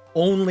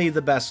only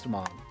the best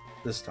Mom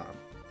this time.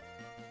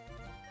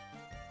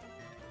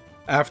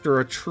 After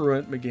a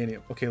truant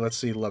Meganium. Okay, let's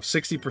see. Love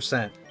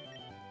 60%.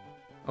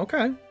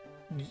 Okay.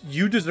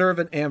 You deserve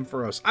an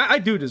Ampharos. I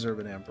do deserve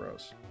an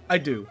Ampharos. I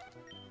do.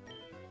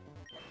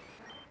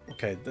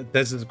 Okay,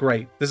 this is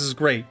great. This is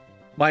great.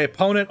 My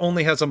opponent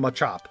only has a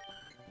Machop.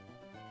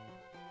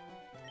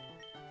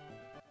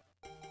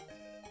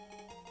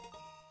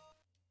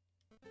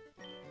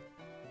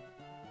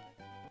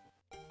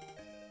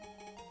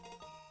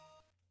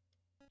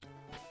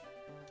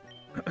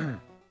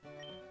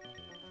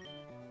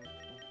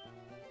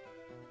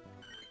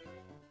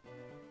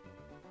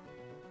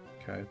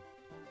 Okay.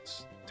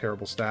 It's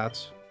terrible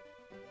stats.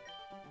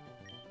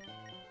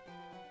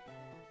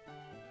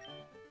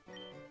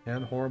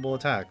 And horrible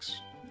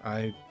attacks.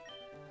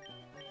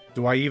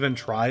 Do I even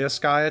try a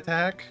Sky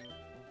Attack?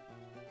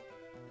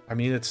 I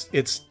mean, it's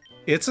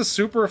a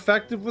super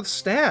effective with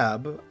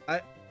Stab.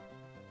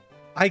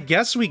 I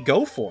guess we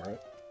go for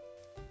it.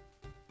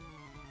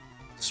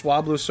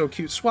 Swablu's so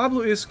cute.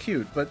 Swablu is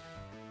cute, but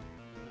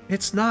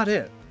it's not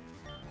it.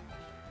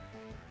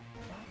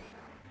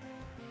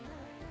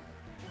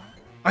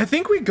 I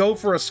think we go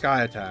for a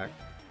Sky Attack.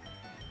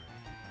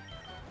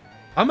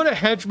 I'm gonna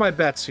hedge my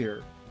bets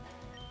here.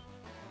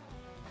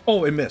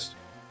 Oh, it missed.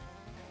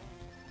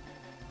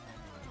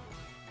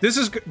 This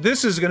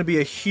is gonna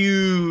be a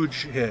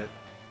huge hit.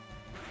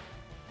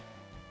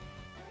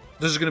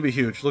 This is gonna be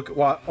huge. Look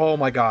what! Oh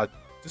my god!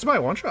 This is my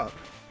one shot.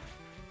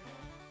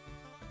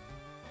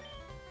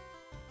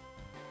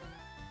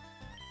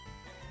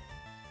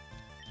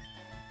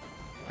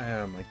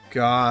 Oh my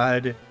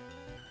god!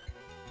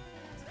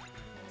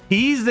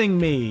 Teasing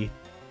me.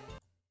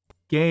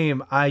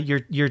 Game,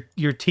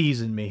 you're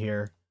teasing me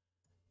here.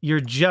 You're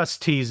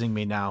just teasing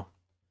me now.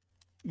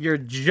 You're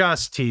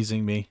just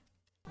teasing me.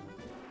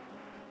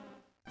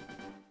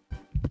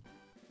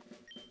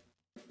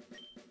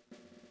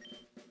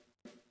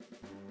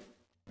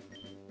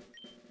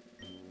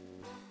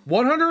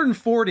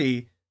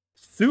 $140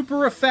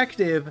 super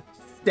effective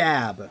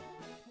Stab.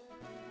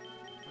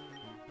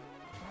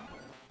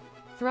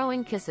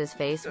 Throwing Kiss's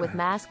face with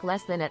mask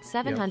less than at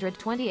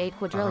 728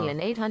 quadrillion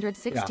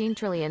 816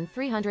 trillion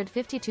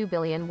 352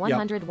 billion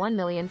 101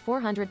 million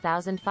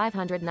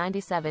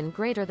 400,597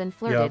 greater than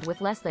flirted with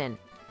less than.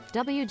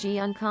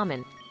 WG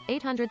uncommon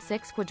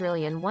 806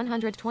 quadrillion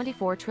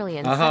 124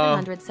 trillion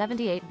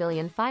 778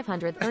 billion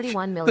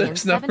 531 million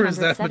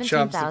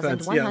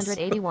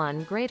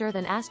 717,181 greater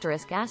than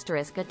asterisk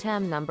asterisk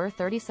attempt number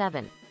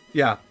 37.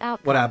 Yeah.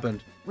 Outcome. What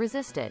happened?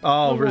 Resisted.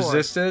 Oh, Reward.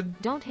 resisted?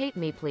 Don't hate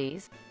me,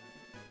 please.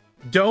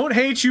 Don't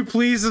hate you,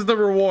 please, is the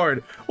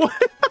reward. What?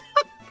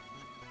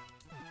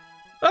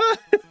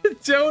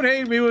 Don't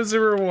hate me was the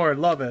reward.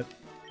 Love it.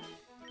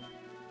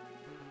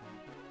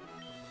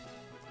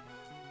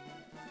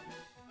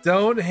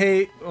 Don't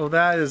hate. Oh,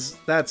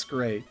 that's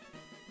great.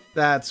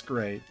 That's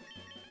great.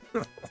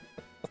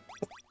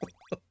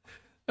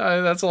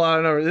 That's a lot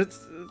of numbers.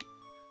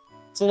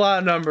 It's a lot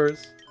of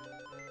numbers.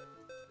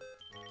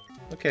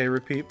 Okay,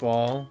 repeat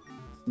ball.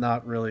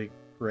 Not really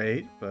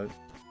great, but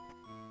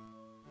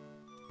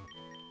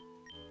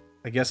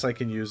I guess I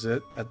can use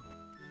it.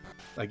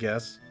 I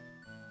guess.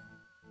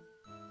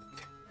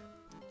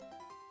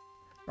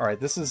 Alright,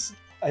 this is,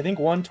 I think,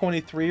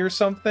 123 or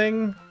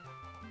something.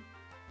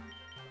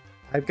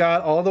 I've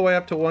got all the way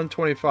up to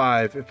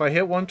 125. If I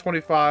hit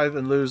 125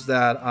 and lose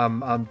that,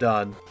 I'm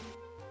done.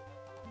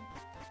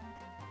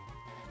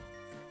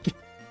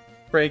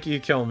 Frankie, you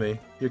kill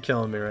me. You're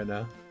killing me right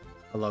now.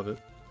 I love it.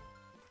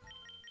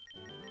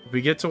 If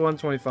we get to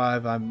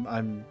 125,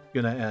 I'm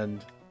gonna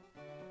end.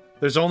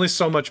 There's only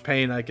so much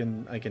pain I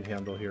can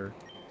handle here.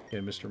 Okay,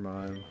 Mr.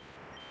 Mime.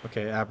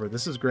 Okay, Abra,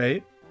 this is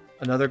great.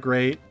 Another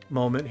great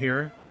moment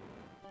here.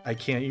 I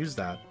can't use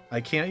that. I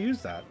can't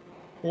use that.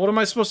 Well, what am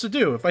I supposed to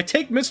do? If I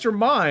take Mr.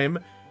 Mime,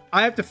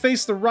 I have to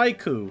face the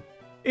Raikou.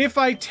 If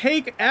I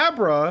take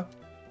Abra,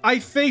 I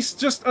face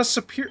just a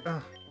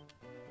superior...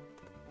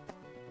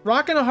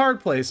 Rock in a hard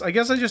place. I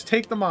guess I just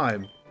take the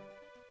Mime.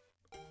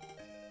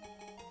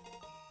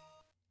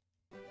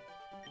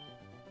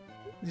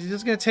 He's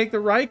just gonna take the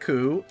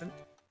Raikou.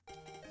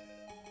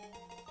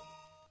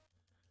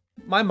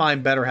 My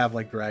Mime better have,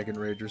 like, Dragon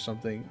Rage or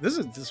something. This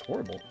is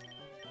horrible.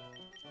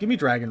 Give me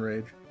Dragon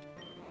Rage.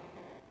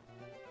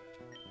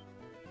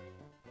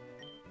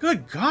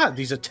 Good God,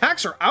 these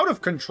attacks are out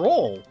of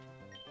control.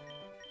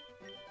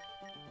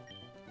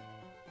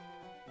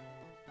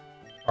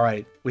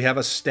 Alright, we have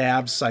a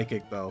Stab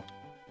Psychic, though.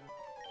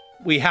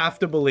 We have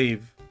to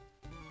believe.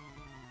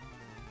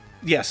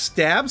 Yeah,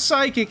 Stab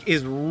Psychic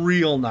is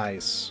real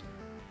nice.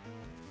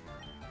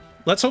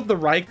 Let's hope the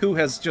Raikou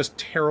has just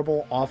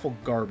terrible, awful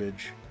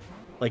garbage.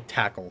 Like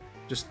tackle.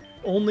 Just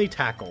only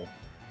tackle.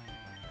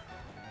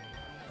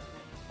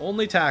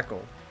 Only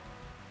tackle.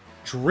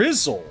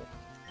 Drizzle.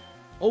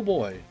 Oh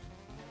boy.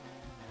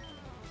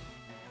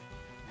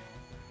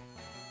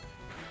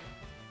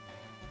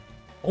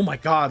 Oh my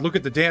god, look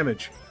at the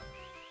damage.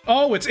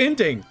 Oh, it's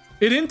inting.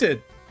 It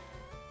inted.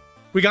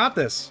 We got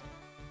this.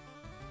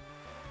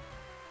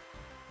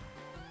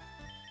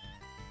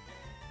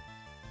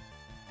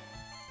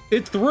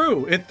 It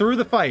threw. It threw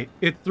the fight.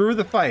 It threw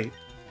the fight.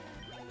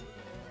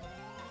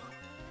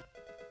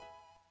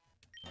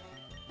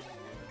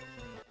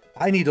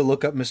 I need to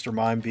look up Mr.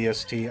 Mime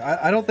VST.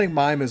 I don't think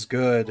Mime is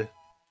good.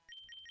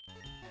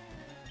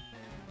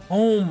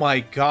 Oh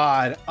my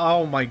god.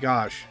 Oh my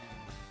gosh.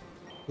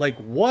 Like,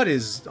 what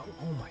is...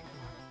 Oh my god.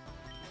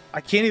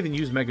 I can't even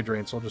use Mega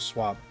Drain, so I'll just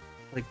swap.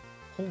 Like,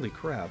 holy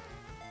crap.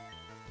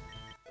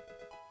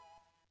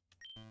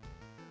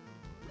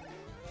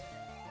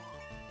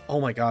 Oh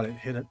my god, it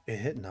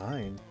hit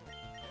 9.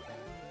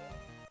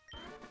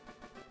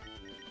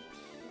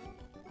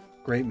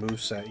 Great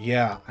moveset.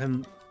 Yeah,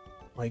 I'm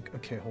like,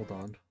 okay, hold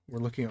on. We're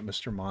looking at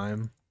Mr.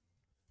 Mime.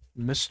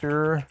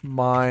 Mr.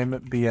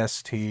 Mime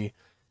BST.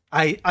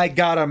 I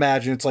gotta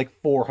imagine it's like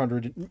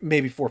 400,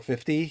 maybe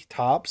 450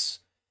 tops.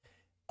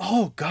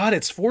 Oh god,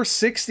 it's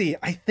 460.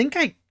 I think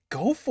I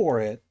go for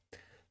it.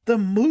 The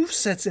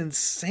moveset's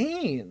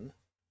insane.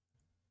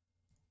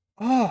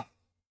 Oh.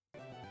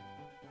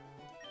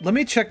 Let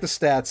me check the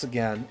stats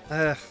again.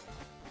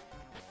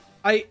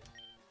 I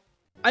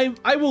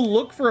will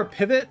look for a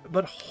pivot,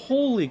 but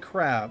holy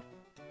crap.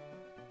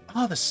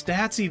 Oh, the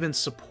stats even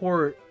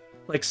support...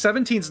 Like,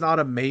 17's not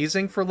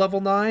amazing for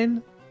level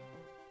 9.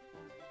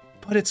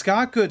 But it's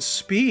got good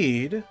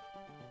speed.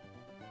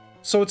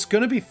 So it's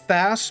going to be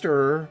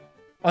faster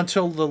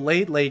until the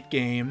late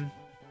game.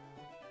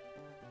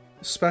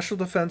 Special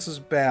defense is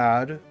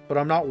bad, but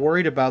I'm not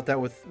worried about that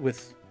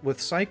with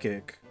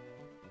Psychic.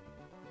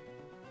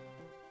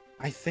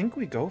 I think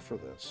we go for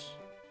this.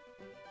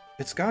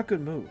 It's got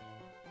good move.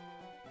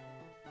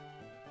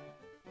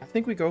 I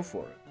think we go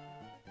for it.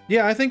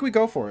 Yeah, I think we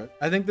go for it.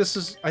 I think this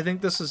is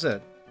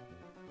it.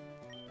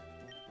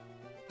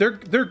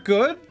 They're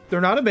good.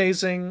 They're not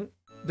amazing.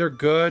 They're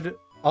good.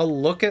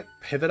 I'll look at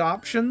pivot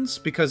options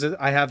because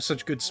I have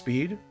such good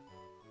speed.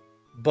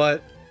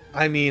 But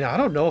I mean, I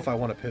don't know if I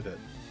want to pivot.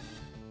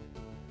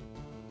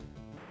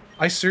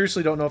 I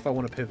seriously don't know if I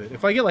want to pivot.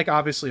 If I get like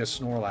obviously a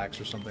Snorlax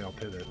or something, I'll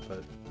pivot,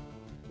 but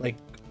like,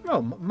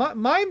 no,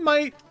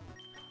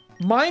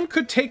 Mime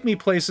could take me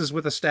places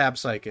with a Stab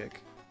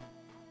Psychic.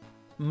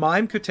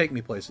 Mime could take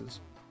me places.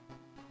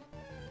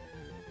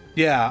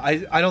 Yeah,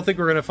 I don't think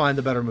we're gonna find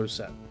the better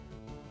moveset.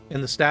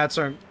 And the stats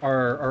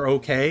are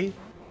okay,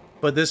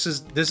 but this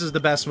is the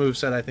best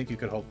moveset I think you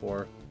could hope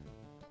for.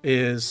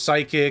 Is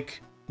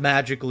Psychic,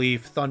 Magic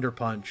Leaf, Thunder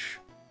Punch.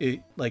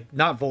 Like,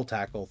 not Volt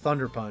Tackle,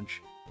 Thunder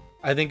Punch.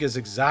 I think is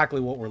exactly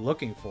what we're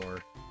looking for.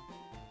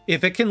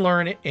 If it can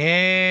learn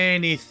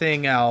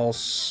anything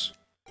else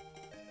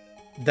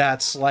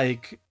that's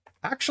like...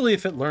 Actually,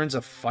 if it learns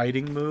a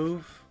fighting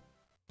move,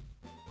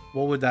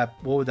 what would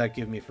that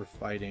give me for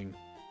fighting?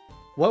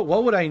 What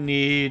would I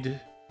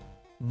need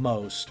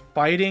most?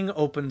 Fighting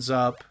opens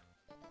up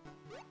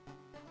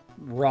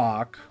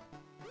Rock.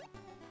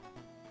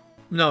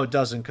 No, it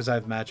doesn't, because I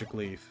have Magic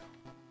Leaf.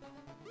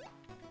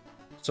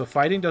 So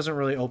fighting doesn't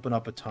really open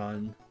up a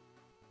ton.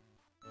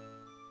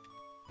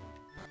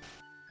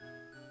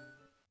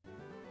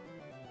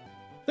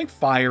 I think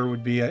fire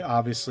would be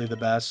obviously the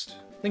best.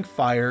 I think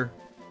fire.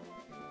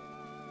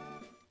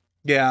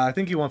 Yeah, I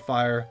think you want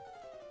fire.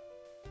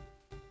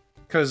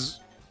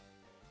 Because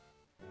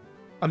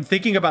I'm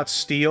thinking about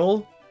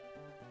steel.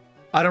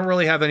 I don't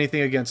really have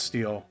anything against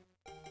steel.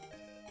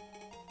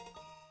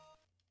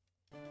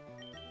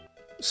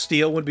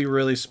 Steel would be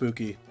really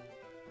spooky.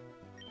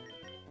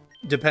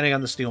 Depending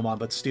on the steel mod,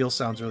 but steel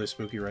sounds really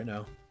spooky right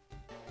now.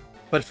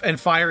 And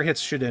fire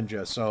hits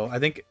Shedinja, so I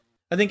think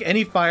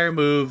any fire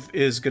move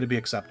is going to be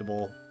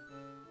acceptable.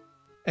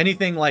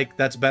 Anything like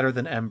that's better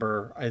than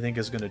Ember, I think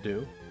is going to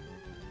do.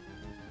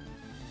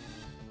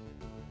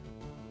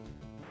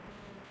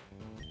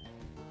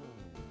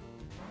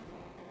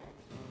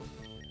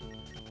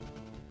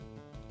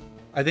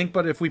 I think,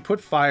 but if we put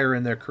fire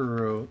in there,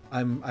 Kuru,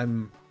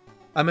 I'm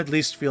at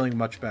least feeling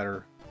much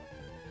better.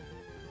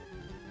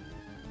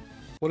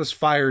 What does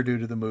fire do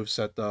to the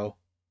moveset, though?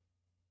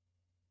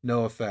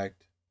 No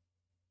effect.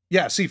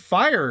 Yeah, see,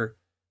 fire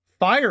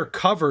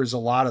covers a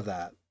lot of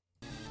that.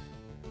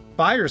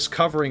 Fire's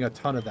covering a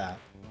ton of that.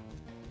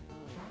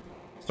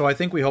 So I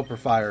think we hope for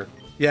fire.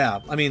 Yeah,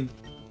 I mean,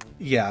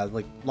 yeah,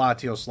 like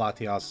Latios,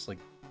 like,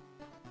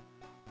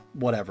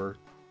 whatever.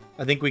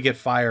 I think we get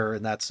fire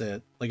and that's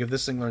it. Like, if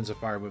this thing learns a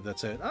fire move,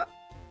 that's it.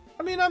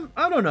 I mean,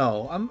 I don't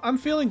know. I'm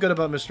feeling good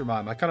about Mr.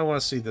 Mime. I kind of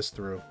want to see this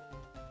through.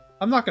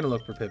 I'm not going to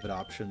look for pivot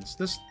options.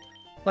 This,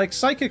 like,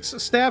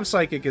 Stab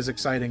Psychic is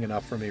exciting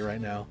enough for me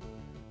right now.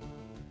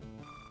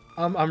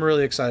 I'm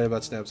really excited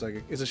about Stab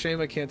Psychic. It's a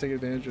shame I can't take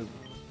advantage of...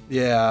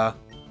 Yeah.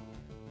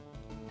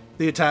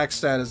 The attack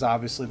stat is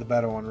obviously the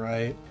better one,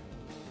 right?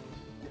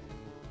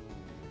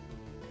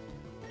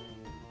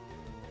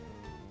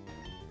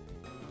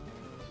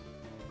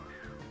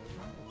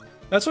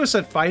 That's why I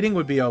said fighting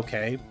would be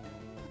okay,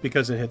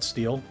 because it hits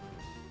steel.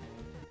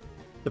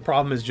 The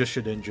problem is just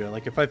Shedinja.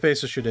 Like, if I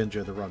face a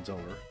Shedinja, the run's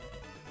over.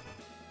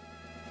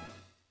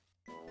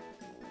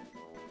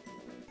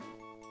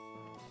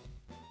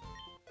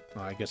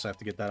 Oh, I guess I have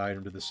to get that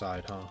item to the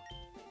side, huh?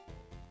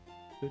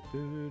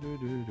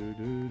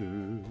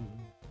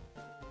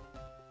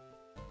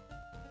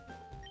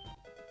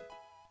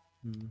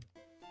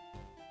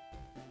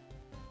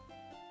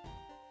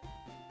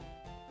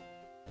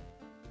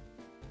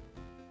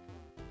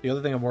 The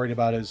other thing I'm worried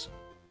about is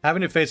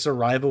having to face a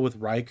rival with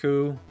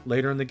Raikou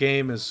later in the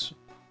game is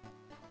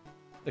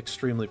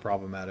extremely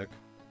problematic.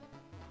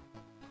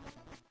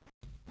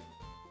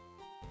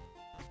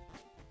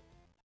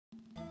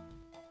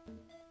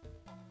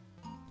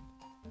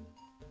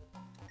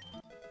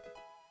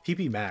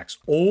 PP Max.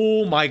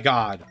 Oh my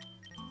god.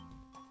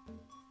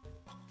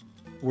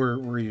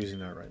 We're using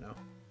that right now.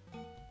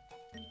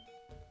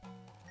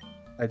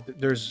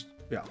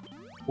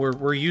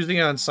 We're using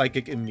it on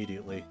Psychic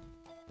immediately.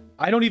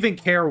 I don't even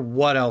care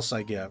what else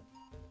I get.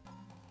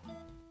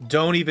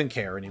 Don't even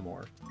care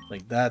anymore.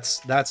 Like,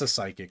 that's a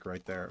Psychic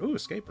right there. Ooh,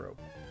 escape rope.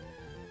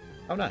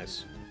 How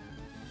nice.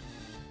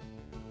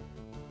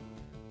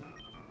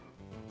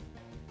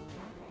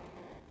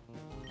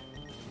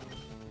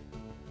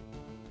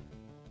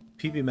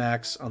 PB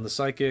Max on the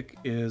Psychic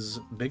is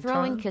big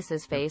Throwing time.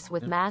 Kisses face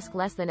with mask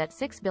less than at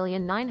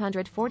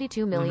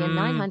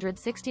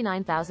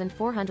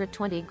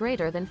 6,942,969,420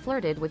 greater than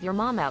flirted with your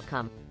mom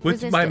outcome.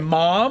 With my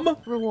mom?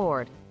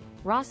 Reward.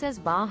 Ross's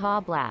Baja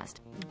Blast.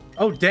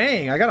 Oh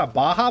dang, I got a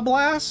Baja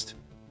Blast?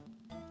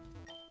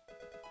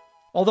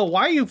 Although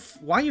why are you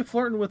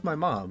flirting with my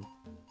mom?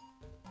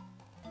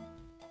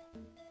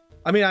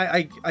 I mean,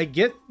 I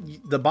get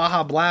the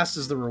Baja Blast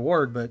is the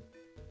reward, but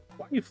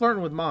why are you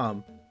flirting with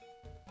mom?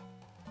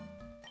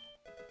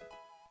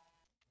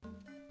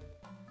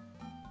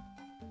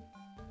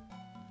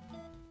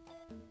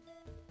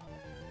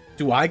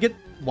 Do I get...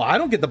 Well, I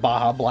don't get the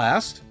Baja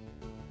Blast.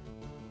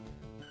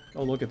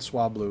 Oh, look at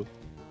Swablu.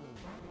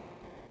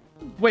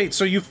 Wait,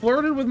 so you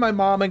flirted with my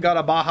mom and got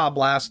a Baja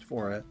Blast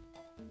for it?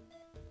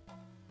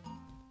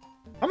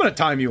 I'm gonna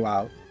time you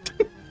out.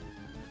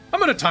 I'm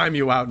gonna time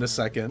you out in a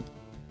second.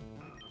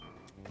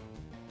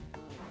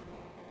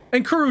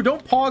 And Kuru,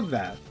 don't pog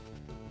that.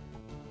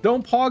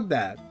 Don't pog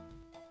that.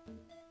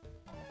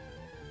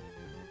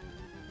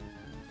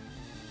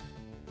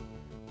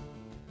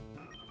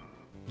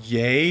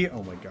 Yay!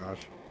 Oh my gosh.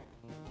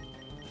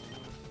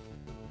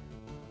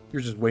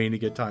 You're just waiting to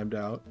get timed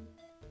out.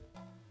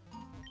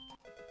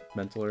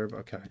 Mental herb,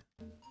 okay.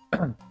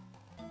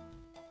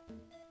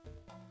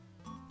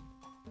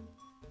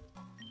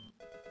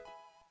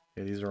 Yeah,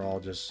 these are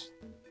all just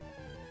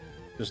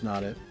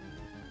not it.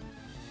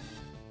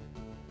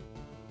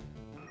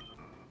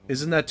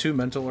 Isn't that 2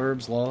 mental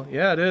herbs, lol?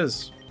 Yeah, it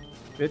is.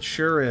 It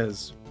sure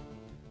is.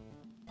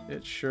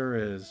 It sure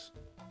is.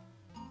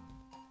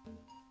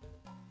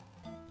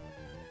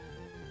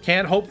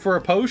 Can't hope for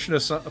a potion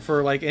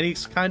for like any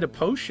kind of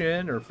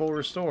potion or full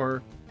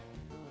restore.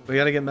 We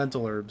gotta get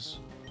mental herbs.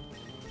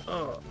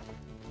 Ugh.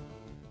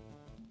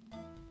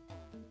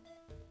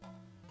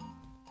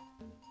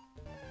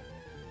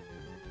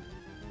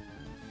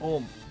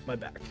 Oh, my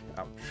back.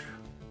 Ouch.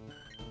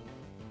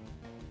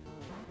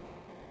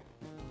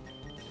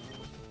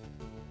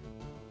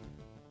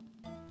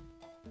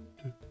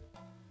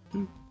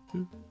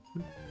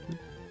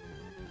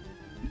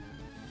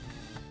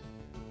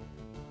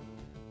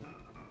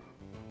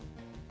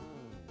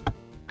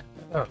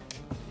 Oh.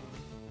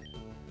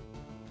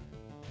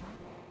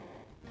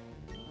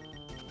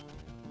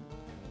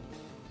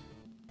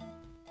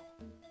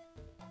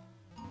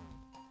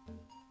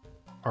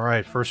 All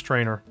right, first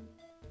trainer.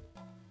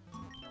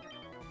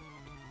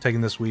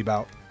 Taking this weeb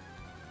out.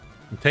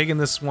 I'm taking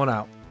this one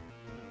out.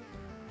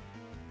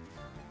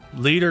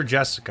 Leader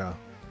Jessica.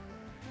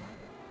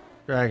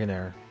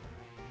 Dragonair.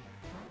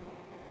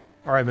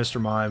 All right,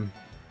 Mr. Mime.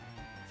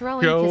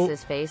 Throwing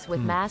Kisses face with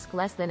mask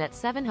less than at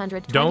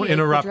 728 Don't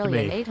interrupt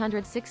quadrillion, me.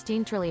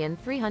 816 trillion,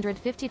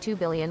 352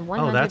 billion,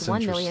 Oh, that's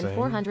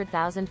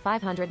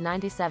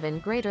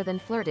 101,400,597 greater than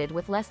flirted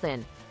with less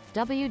than.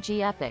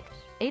 WG Epic.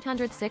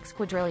 806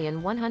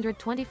 quadrillion,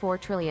 124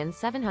 trillion,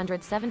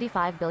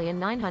 775 billion,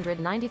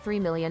 993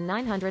 million,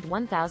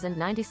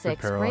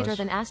 901,096 greater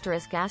than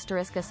asterisk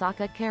asterisk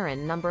Asaka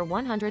Karen number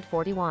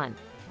 141.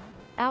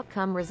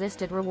 Outcome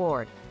resisted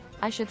reward.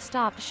 I should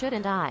stop,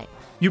 shouldn't I?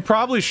 You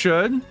probably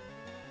should.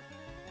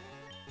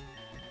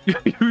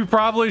 You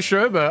probably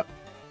should, but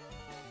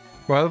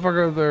why the fuck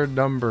are there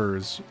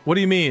numbers? What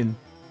do you mean?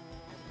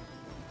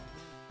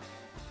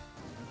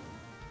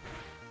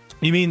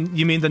 You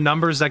mean the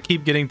numbers that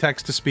keep getting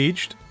text to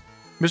speeched?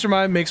 Mr.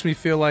 Mime makes me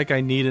feel like I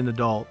need an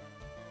adult.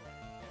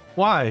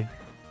 Why?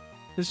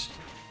 This.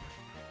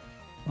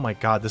 Oh my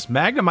god, this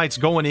Magnemite's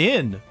going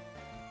in.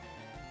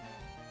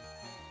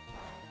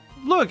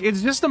 Look,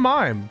 it's just a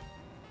mime.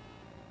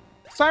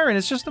 Siren,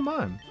 it's just a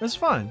mime. It's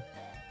fine.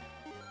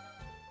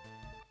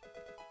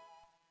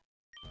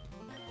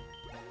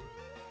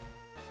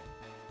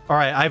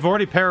 Alright, I've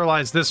already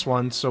paralyzed this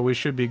one, so we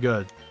should be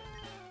good.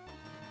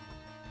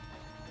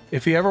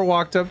 If he ever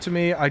walked up to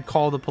me, I'd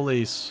call the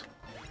police.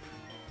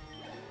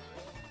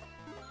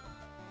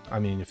 I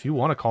mean, if you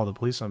want to call the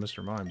police on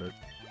Mr. Mime, but...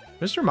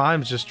 Mr.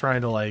 Mime's just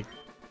trying to, like...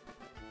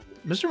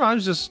 Mr.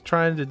 Mime's just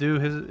trying to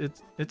do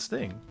its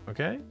thing,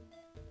 okay?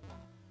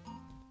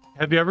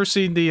 Have you ever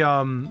seen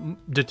the,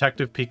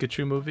 Detective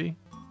Pikachu movie?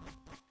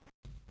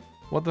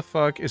 What the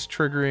fuck is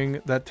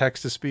triggering that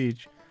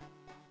text-to-speech?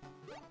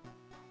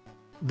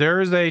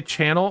 There is a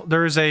channel...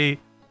 There is a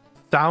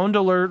sound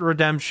alert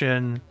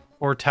redemption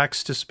or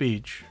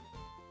text-to-speech.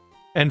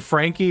 And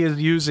Frankie is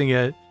using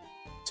it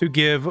to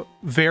give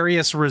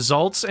various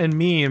results and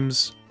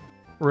memes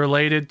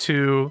related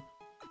to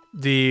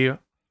the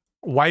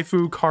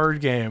waifu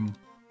card game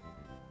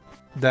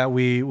that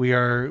we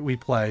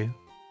play.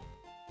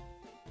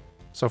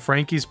 So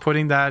Frankie's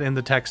putting that in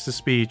the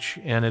text-to-speech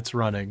and it's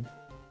running.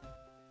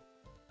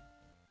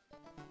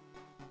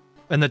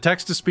 And the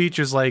text-to-speech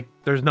is like,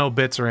 there's no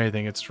bits or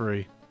anything, it's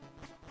free.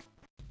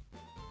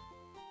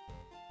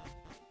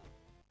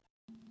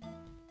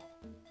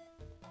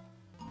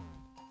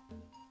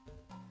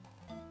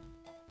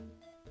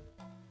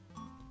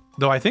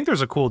 Though I think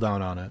there's a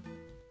cooldown on it.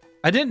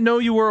 I didn't know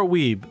you were a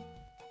weeb.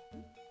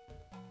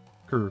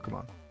 Kuru, come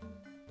on.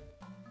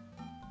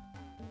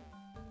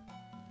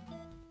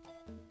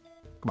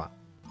 Come on.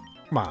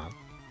 Come on.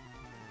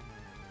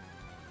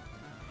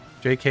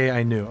 JK,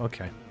 I knew.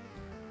 Okay.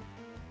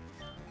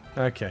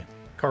 Okay.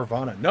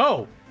 Carvana.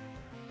 No!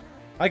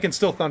 I can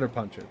still Thunder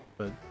Punch it,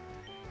 but...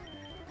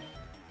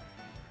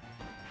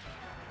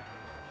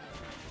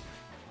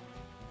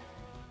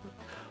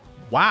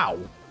 Wow!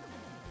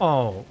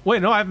 Oh,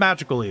 wait, no, I have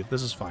Magical Leaf.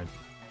 This is fine.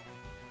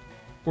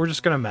 We're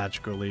just gonna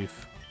Magical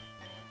Leaf.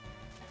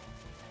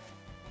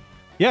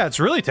 Yeah, it's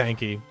really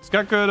tanky. It's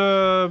got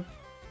good,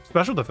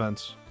 special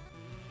defense.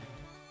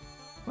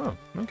 Oh,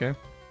 okay.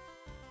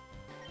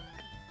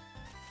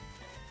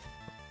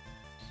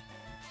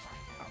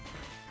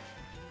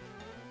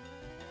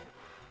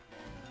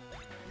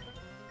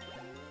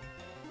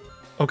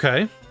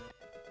 Okay.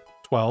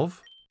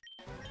 12.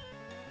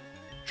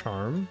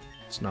 Charm.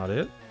 It's not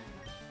it.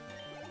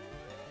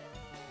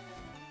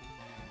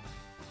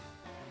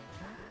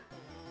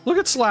 Look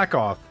at Slack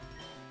Off.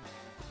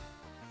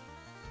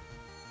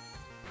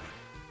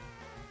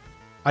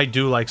 I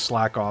do like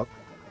Slack Off.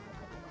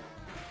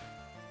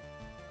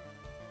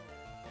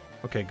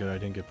 Okay, good. I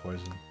didn't get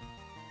poisoned.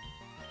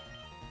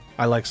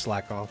 I like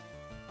Slack Off.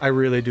 I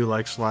really do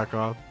like Slack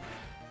Off.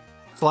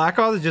 Slack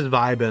Off is just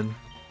vibing.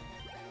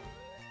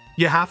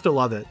 You have to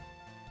love it.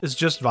 It's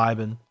just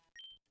vibing.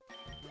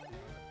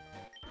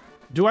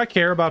 Do I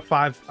care about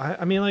 5?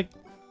 I mean, like,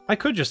 I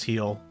could just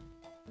heal.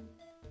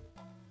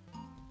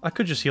 I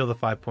could just heal the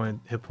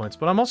 5 hit points,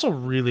 but I'm also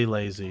really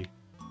lazy.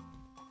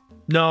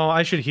 No,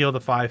 I should heal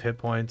the 5 hit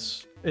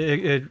points.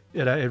 It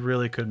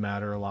really could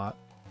matter a lot.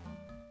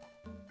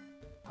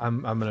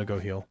 I'm gonna go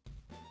heal.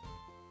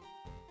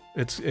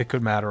 It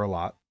could matter a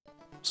lot.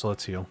 So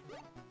let's heal.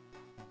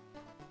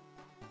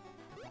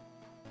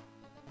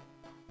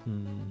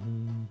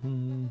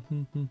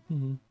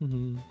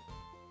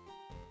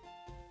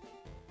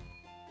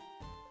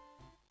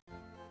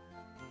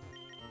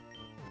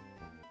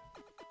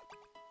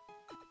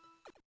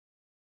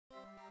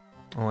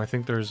 Oh, I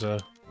think there's a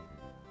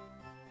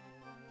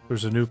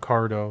new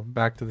Cardo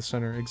back to the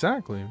center.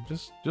 Exactly.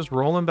 Just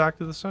roll him back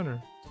to the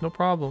center. It's no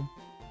problem.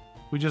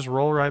 We just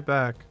roll right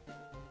back.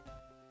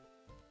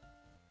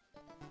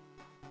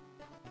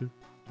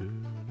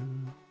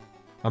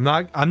 I'm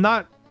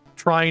not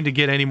trying to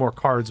get any more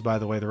cards, by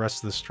the way, the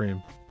rest of the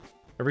stream.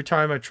 Every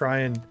time I try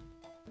and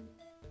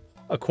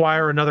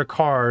acquire another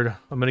card,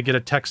 I'm gonna get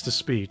a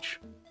text-to-speech.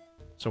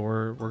 So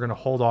we're gonna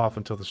hold off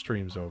until the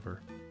stream's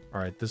over.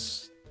 Alright,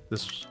 this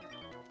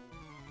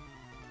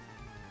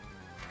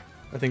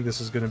I think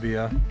this is going to be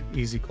a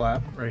easy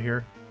clap right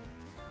here.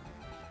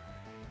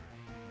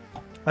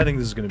 I think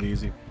this is going to be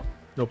easy.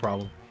 No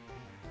problem.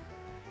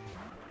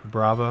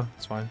 Brava,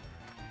 it's fine.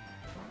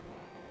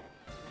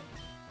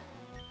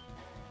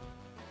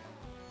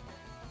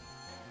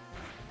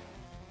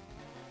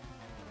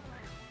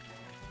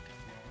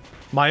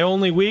 My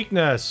only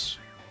weakness.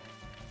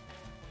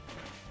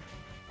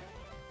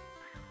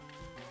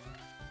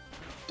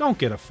 Don't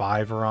get a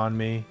 5er on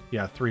me.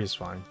 Yeah, 3 is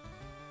fine.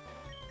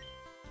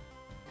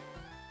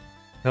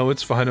 No,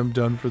 it's fine. I'm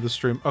done for the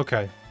stream.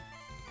 Okay.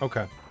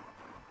 Okay.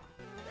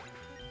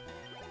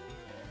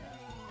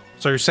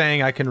 So you're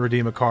saying I can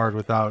redeem a card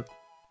without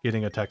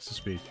getting a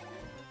text-to-speech?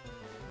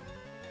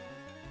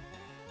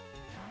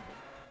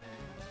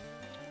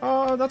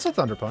 That's a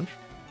Thunder Punch.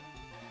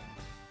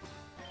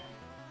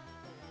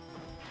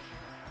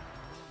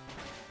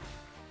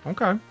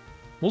 Okay.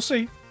 We'll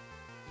see.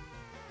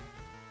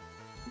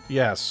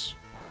 Yes.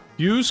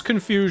 Use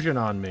Confusion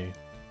on me.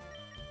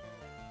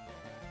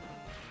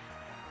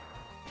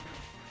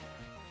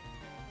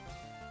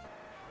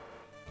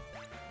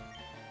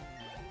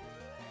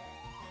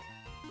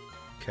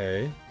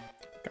 Okay.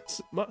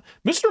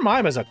 Mr.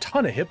 Mime has a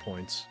ton of hit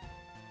points.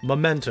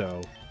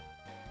 Memento.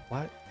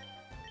 What?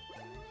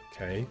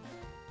 Okay.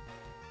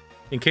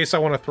 In case I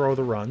want to throw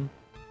the run.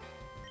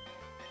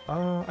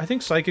 I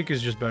think Psychic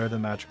is just better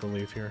than Magical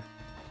Leaf here.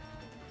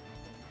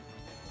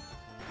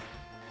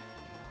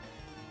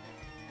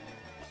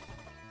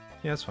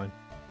 Yeah, that's fine.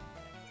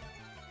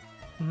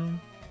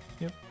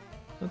 Yep.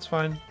 That's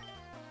fine.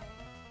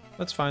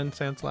 That's fine,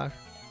 Sandslash.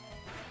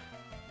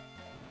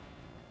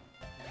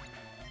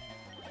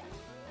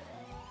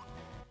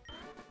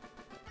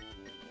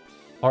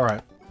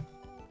 Alright.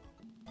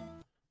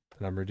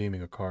 And I'm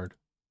redeeming a card.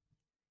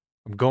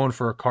 I'm going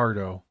for a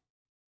Cardo.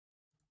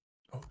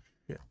 Oh,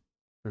 shit.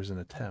 There's an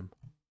attempt.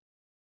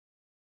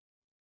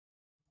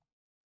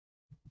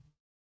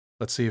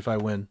 Let's see if I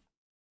win.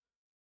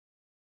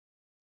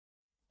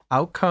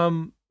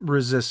 Outcome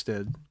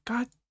resisted.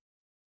 God.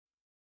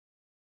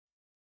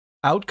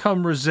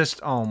 Outcome resist.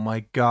 Oh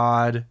my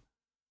god.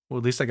 Well,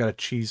 at least I got a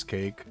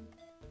cheesecake.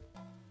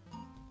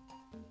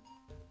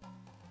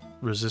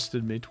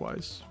 Resisted me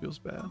twice. Feels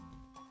bad.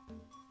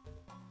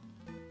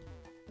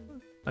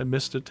 I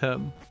missed a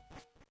Tem.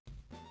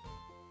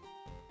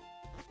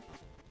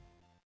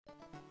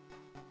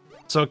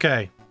 It's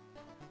okay.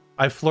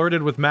 I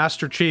flirted with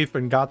Master Chief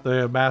and got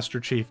the Master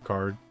Chief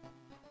card.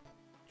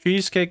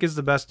 Cheesecake is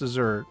the best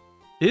dessert.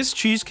 Is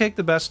cheesecake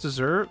the best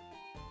dessert?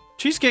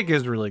 Cheesecake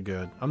is really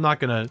good. I'm not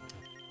gonna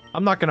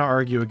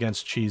argue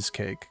against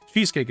cheesecake.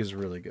 Cheesecake is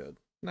really good.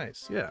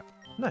 Nice, yeah.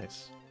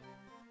 Nice.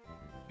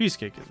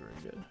 Cheesecake is very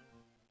good.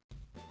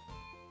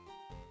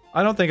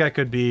 I don't think I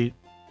could beat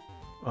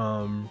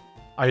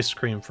ice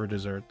cream for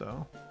dessert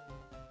though.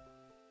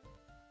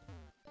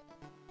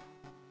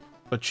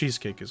 But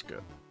cheesecake is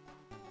good.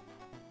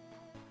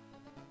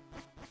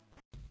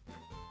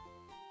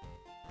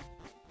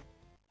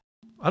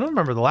 I don't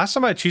remember. The last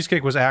time I had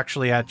cheesecake was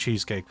actually at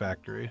Cheesecake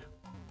Factory.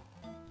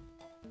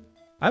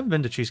 I haven't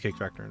been to Cheesecake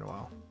Factory in a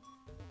while.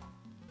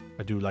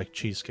 I do like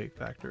Cheesecake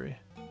Factory.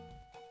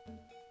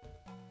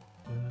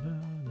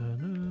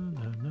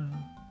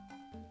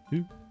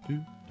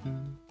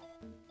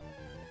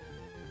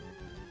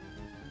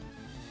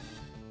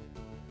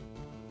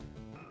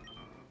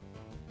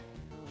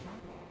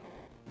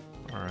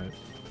 Alright.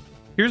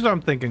 Here's what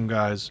I'm thinking,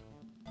 guys.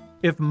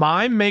 If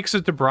Mime makes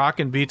it to Brock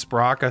and beats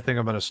Brock, I think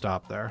I'm going to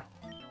stop there.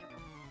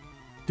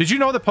 Did you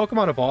know that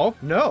Pokemon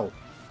evolve? No.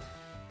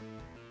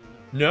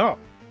 No.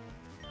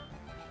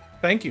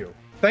 Thank you.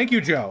 Thank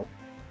you, Joe.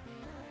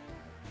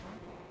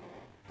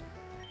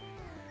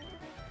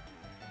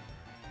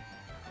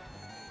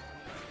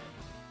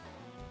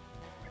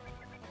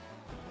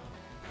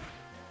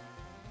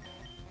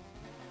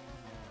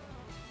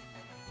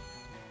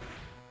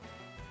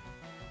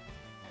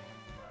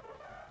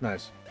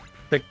 Nice.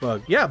 Thick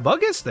bug. Yeah,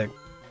 bug is thick.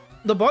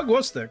 The bug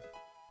was thick.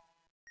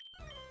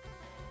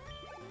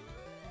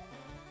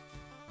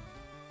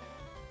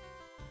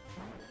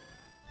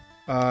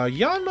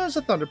 Yanma's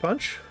a Thunder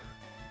Punch.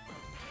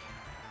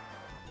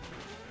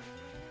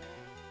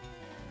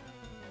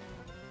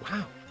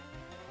 Wow.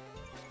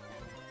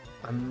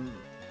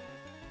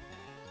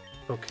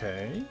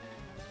 Okay.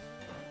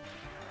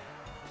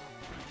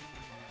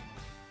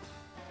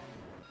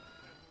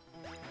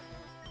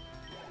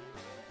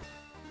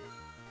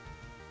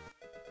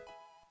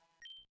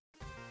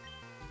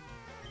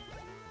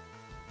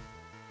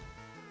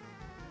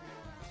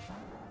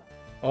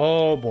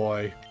 Oh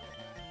boy.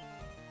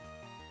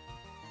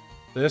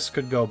 This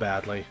could go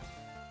badly.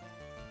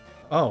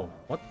 Oh,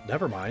 what?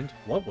 Never mind.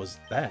 What was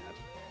that?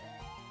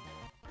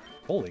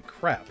 Holy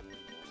crap.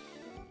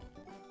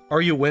 Are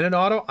you winning,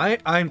 Otto?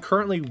 I'm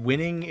currently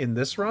winning in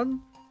this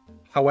run.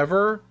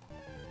 However,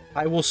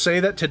 I will say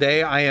that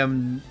today I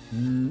am...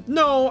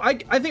 No, I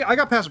think I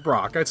got past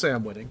Brock. I'd say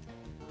I'm winning.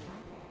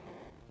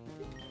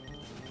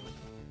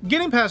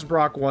 Getting past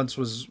Brock once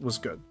was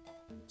good.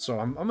 So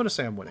I'm going to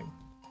say I'm winning.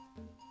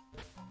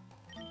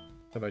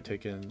 Have I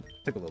taken...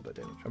 Take a little bit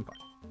of damage. I'm fine.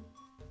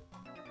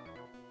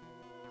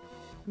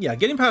 Yeah,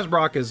 getting past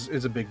Brock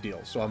is a big deal,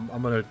 so I'm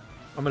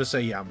gonna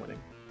say yeah, I'm winning.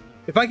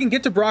 If I can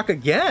get to Brock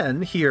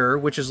again here,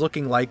 which is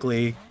looking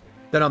likely,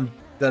 then I'm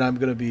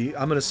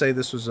gonna say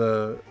this was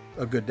a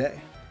good day.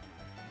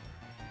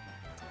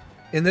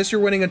 In this, you're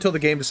winning until the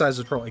game decides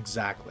to troll.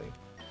 Exactly.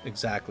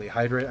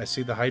 Hydrate. I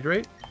see the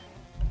hydrate.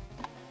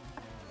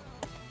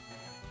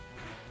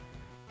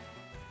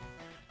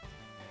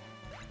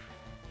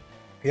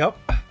 Yep.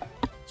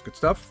 It's good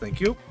stuff.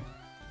 Thank you.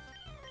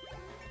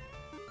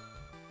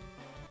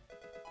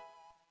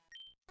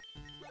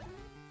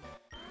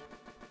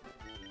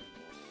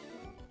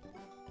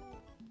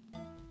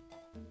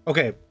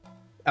 Okay,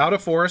 out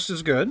of forest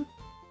is good.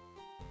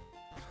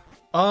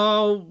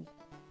 Oh,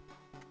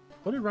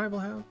 what did Rival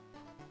have?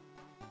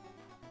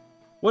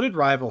 What did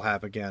Rival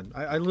have again?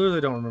 I literally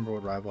don't remember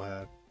what Rival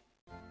had.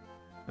 I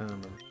don't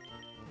remember.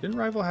 Didn't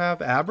Rival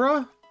have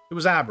Abra? It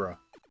was Abra.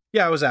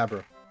 Yeah, it was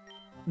Abra.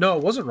 No,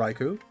 it wasn't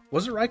Raikou.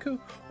 Was it Raikou?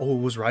 Oh,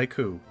 it was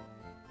Raikou.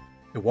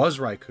 It was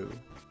Raikou.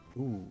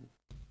 Ooh.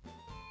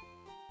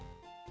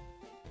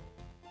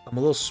 I'm a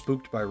little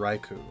spooked by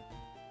Raikou.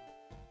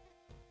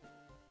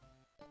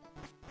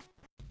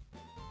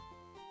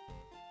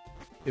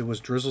 It was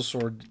Drizzle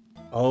Sword.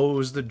 Oh, it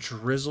was the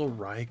Drizzle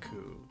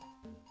Raikou.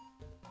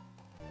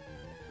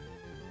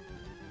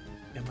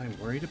 Am I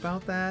worried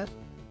about that?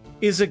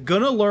 Is it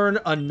gonna learn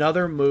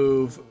another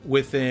move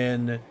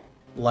within,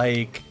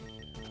 like,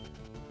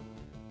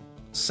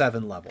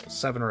 7 levels?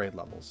 7 or 8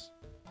 levels?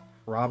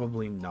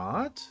 Probably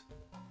not.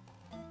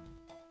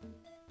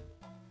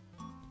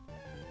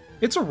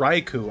 It's a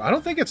Raikou. I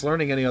don't think it's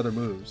learning any other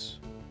moves.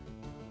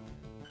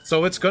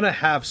 So it's gonna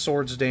have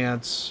Swords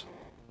Dance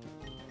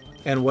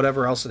and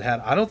whatever else it had.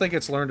 I don't think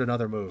it's learned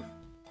another move.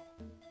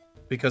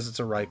 Because it's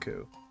a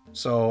Raikou.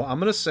 So I'm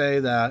gonna say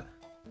that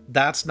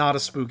that's not a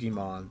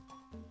Spookymon.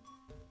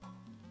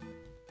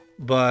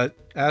 But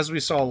as we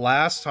saw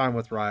last time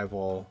with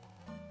Rival,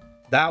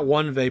 that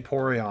one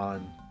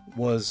Vaporeon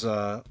was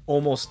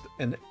almost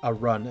a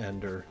run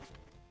ender.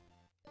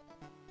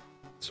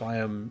 So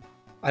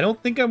I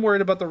don't think I'm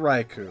worried about the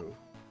Raikou.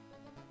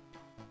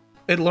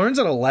 It learns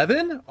at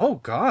 11? Oh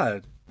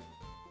god.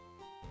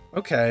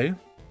 Okay.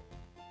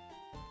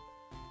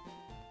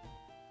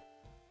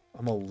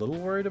 I'm a little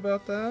worried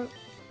about that.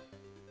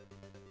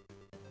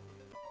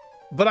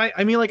 But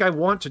I mean, like, I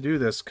want to do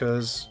this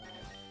because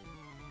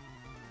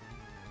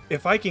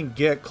if I can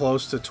get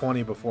close to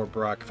 20 before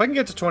Brock, if I can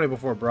get to 20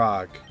 before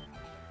Brock,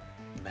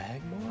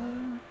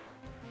 Magmar?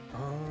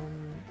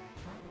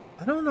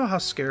 I don't know how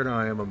scared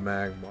I am of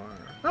Magmar.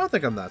 I don't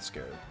think I'm that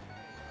scared.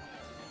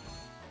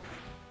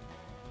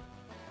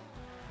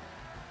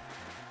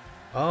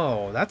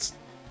 Oh, that's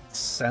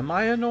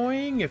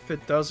semi-annoying if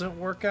it doesn't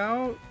work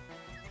out.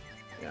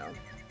 Yeah.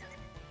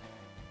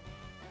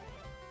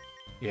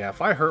 Yeah,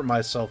 if I hurt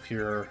myself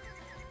here,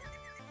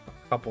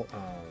 a couple...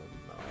 Oh,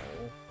 no.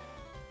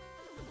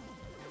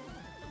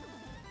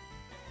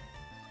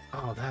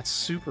 Oh, that's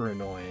super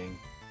annoying.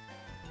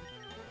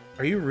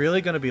 Are you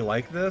really going to be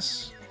like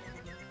this?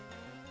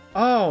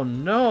 Oh,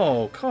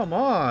 no. Come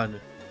on.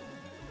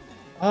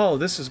 Oh,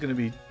 this is going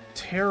to be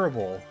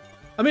terrible.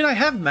 I mean, I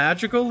have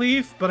Magical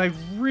Leaf, but I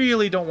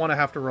really don't want to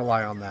have to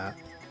rely on that.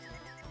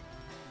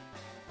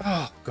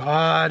 Oh,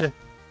 God.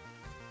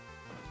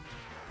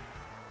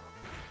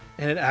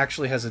 And it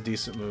actually has a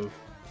decent move.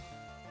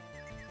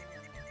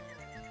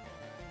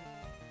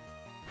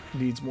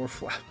 Needs more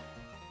flap.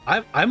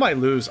 I might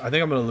lose. I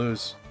think I'm going to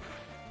lose.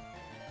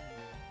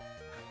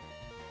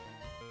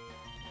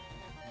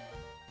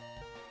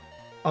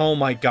 Oh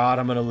my god,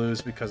 I'm going to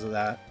lose because of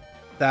that.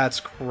 That's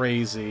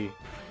crazy.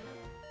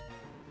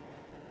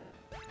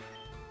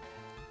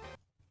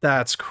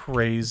 That's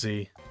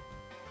crazy.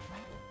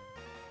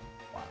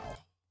 Wow.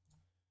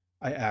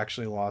 I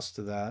actually lost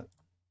to that.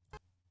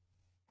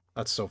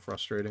 That's so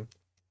frustrating.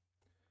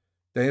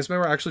 Dance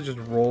Member actually just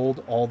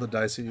rolled all the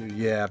dice at you.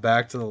 Yeah,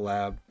 back to the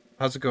lab.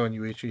 How's it going,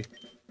 Yuichi?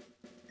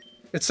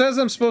 It says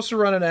I'm supposed to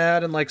run an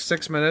ad in like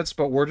 6 minutes,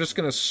 but we're just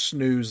going to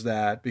snooze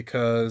that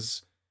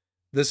because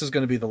this is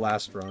going to be the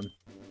last run.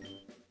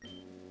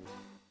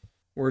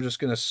 We're just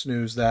going to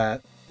snooze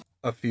that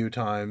a few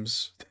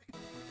times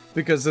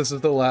because this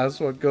is the last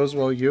one. Goes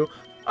well, you?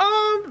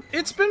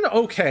 It's been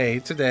okay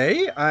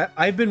today.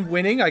 I've been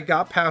winning. I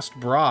got past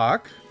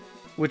Brock,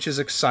 which is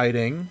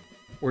exciting.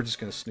 We're just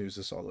going to snooze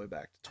this all the way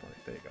back to 20.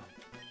 There you go.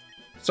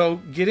 So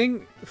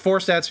getting 4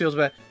 stats feels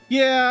bad.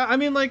 Yeah, I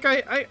mean, like,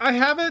 I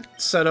have it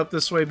set up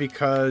this way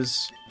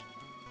because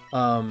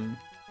I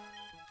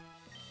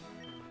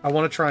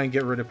want to try and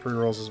get rid of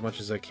pre-rolls as much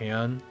as I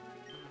can.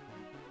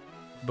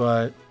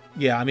 But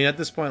yeah, I mean, at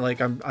this point, like,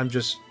 I'm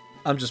just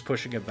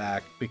pushing it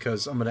back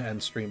because I'm going to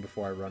end stream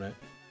before I run it.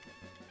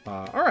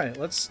 All right,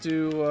 let's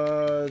do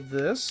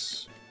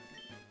this.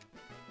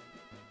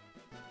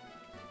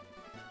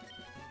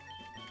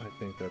 I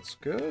think that's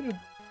good.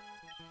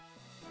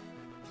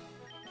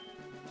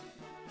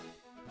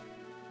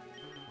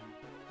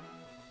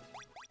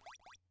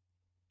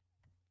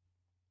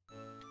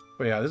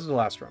 But yeah, this is the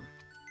last run.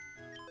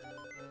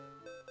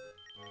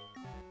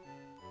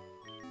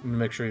 I'm gonna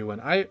make sure you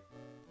win. I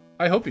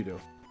hope you do.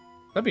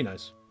 That'd be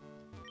nice.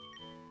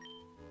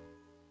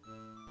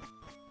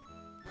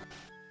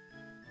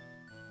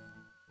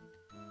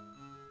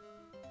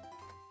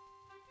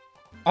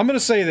 I'm gonna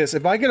say this.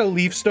 If I get a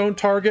Leaf Stone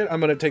target, I'm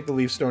gonna take the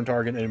Leaf Stone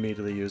target and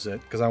immediately use it.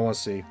 Because I want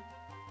to see.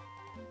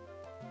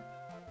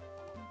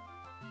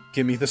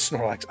 Give me the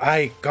Snorlax.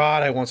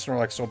 God, I want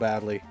Snorlax so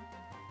badly.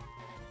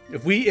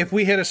 If we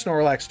hit a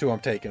Snorlax too, I'm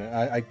taking it.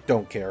 I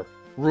don't care.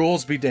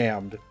 Rules be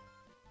damned.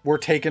 We're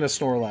taking a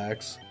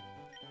Snorlax.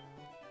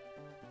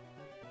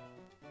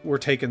 We're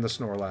taking the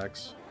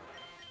Snorlax.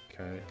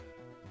 Okay.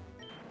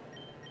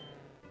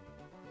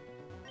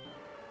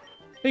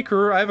 Hey,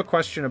 Kuru, I have a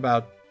question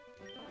about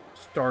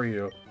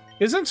Staryu.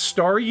 Isn't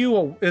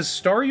Staryu is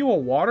Staryu a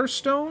Water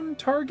Stone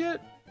target?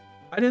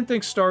 I didn't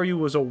think Staryu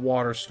was a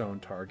Water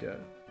Stone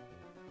target.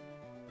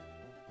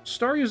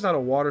 Staryu's not a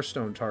Water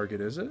Stone target,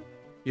 is it?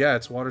 Yeah,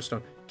 it's Water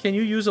Stone. Can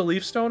you use a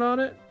Leaf Stone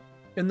on it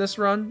in this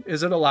run?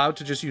 Is it allowed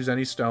to just use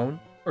any stone?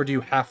 Or do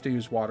you have to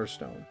use Water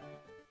Stone?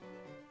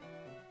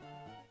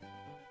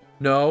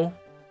 No?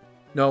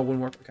 No,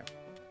 wouldn't work. Okay.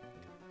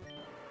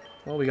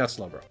 Well, we got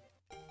Slowbro.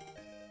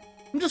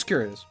 I'm just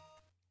curious.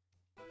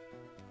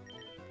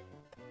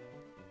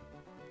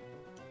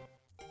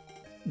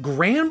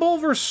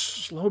 Granbull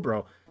versus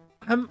Slowbro.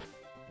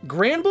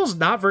 Granbull's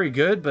not very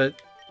good,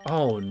 but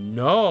oh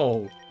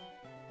no.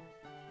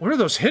 What are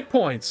those hit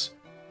points?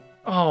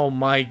 Oh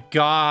my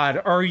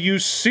god, are you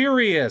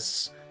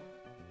serious?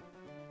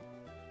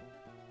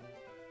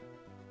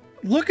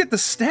 Look at the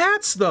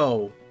stats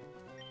though.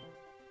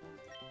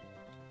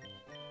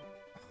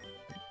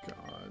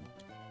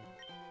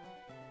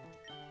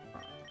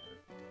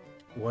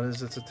 What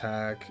is its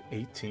attack?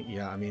 18.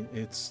 Yeah, I mean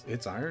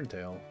it's Iron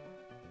Tail.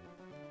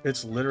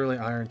 It's literally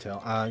Iron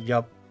Tail.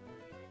 Yep.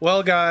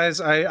 Well,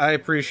 guys, I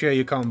appreciate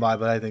you coming by,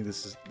 but I think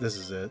this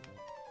is it.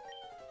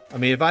 I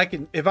mean,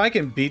 if I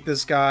can beat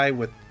this guy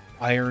with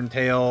Iron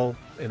Tail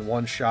in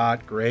one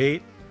shot,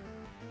 great.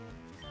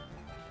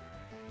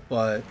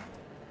 But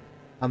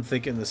I'm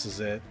thinking this is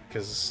it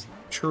because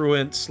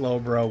Truant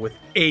Slowbro with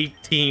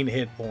 18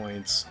 hit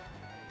points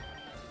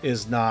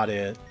is not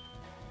it.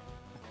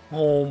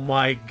 Oh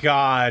my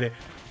god.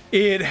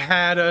 It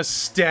had a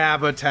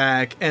stab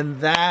attack and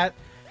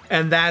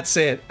that's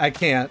it. I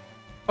can't.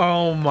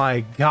 Oh my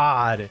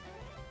god.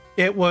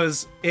 It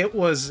was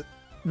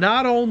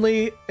not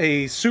only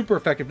a super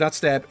effective, not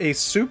stab, a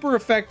super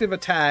effective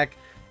attack.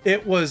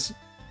 It works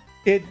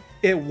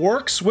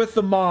with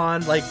the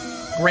Mon like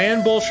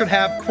Granbull should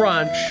have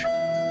crunch.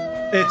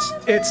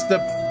 It's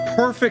the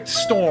perfect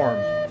storm.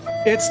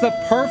 It's the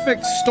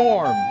perfect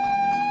storm.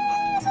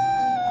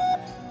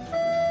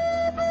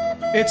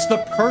 It's the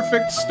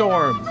perfect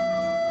storm.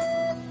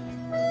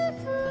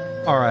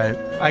 All right,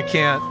 I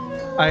can't.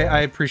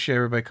 I appreciate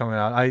everybody coming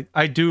out.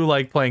 I do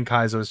like playing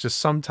Kaizo. It's just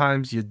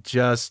sometimes you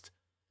just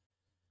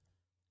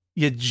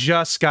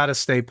gotta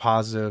stay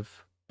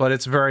positive, but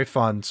it's very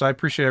fun. So I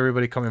appreciate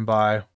everybody coming by.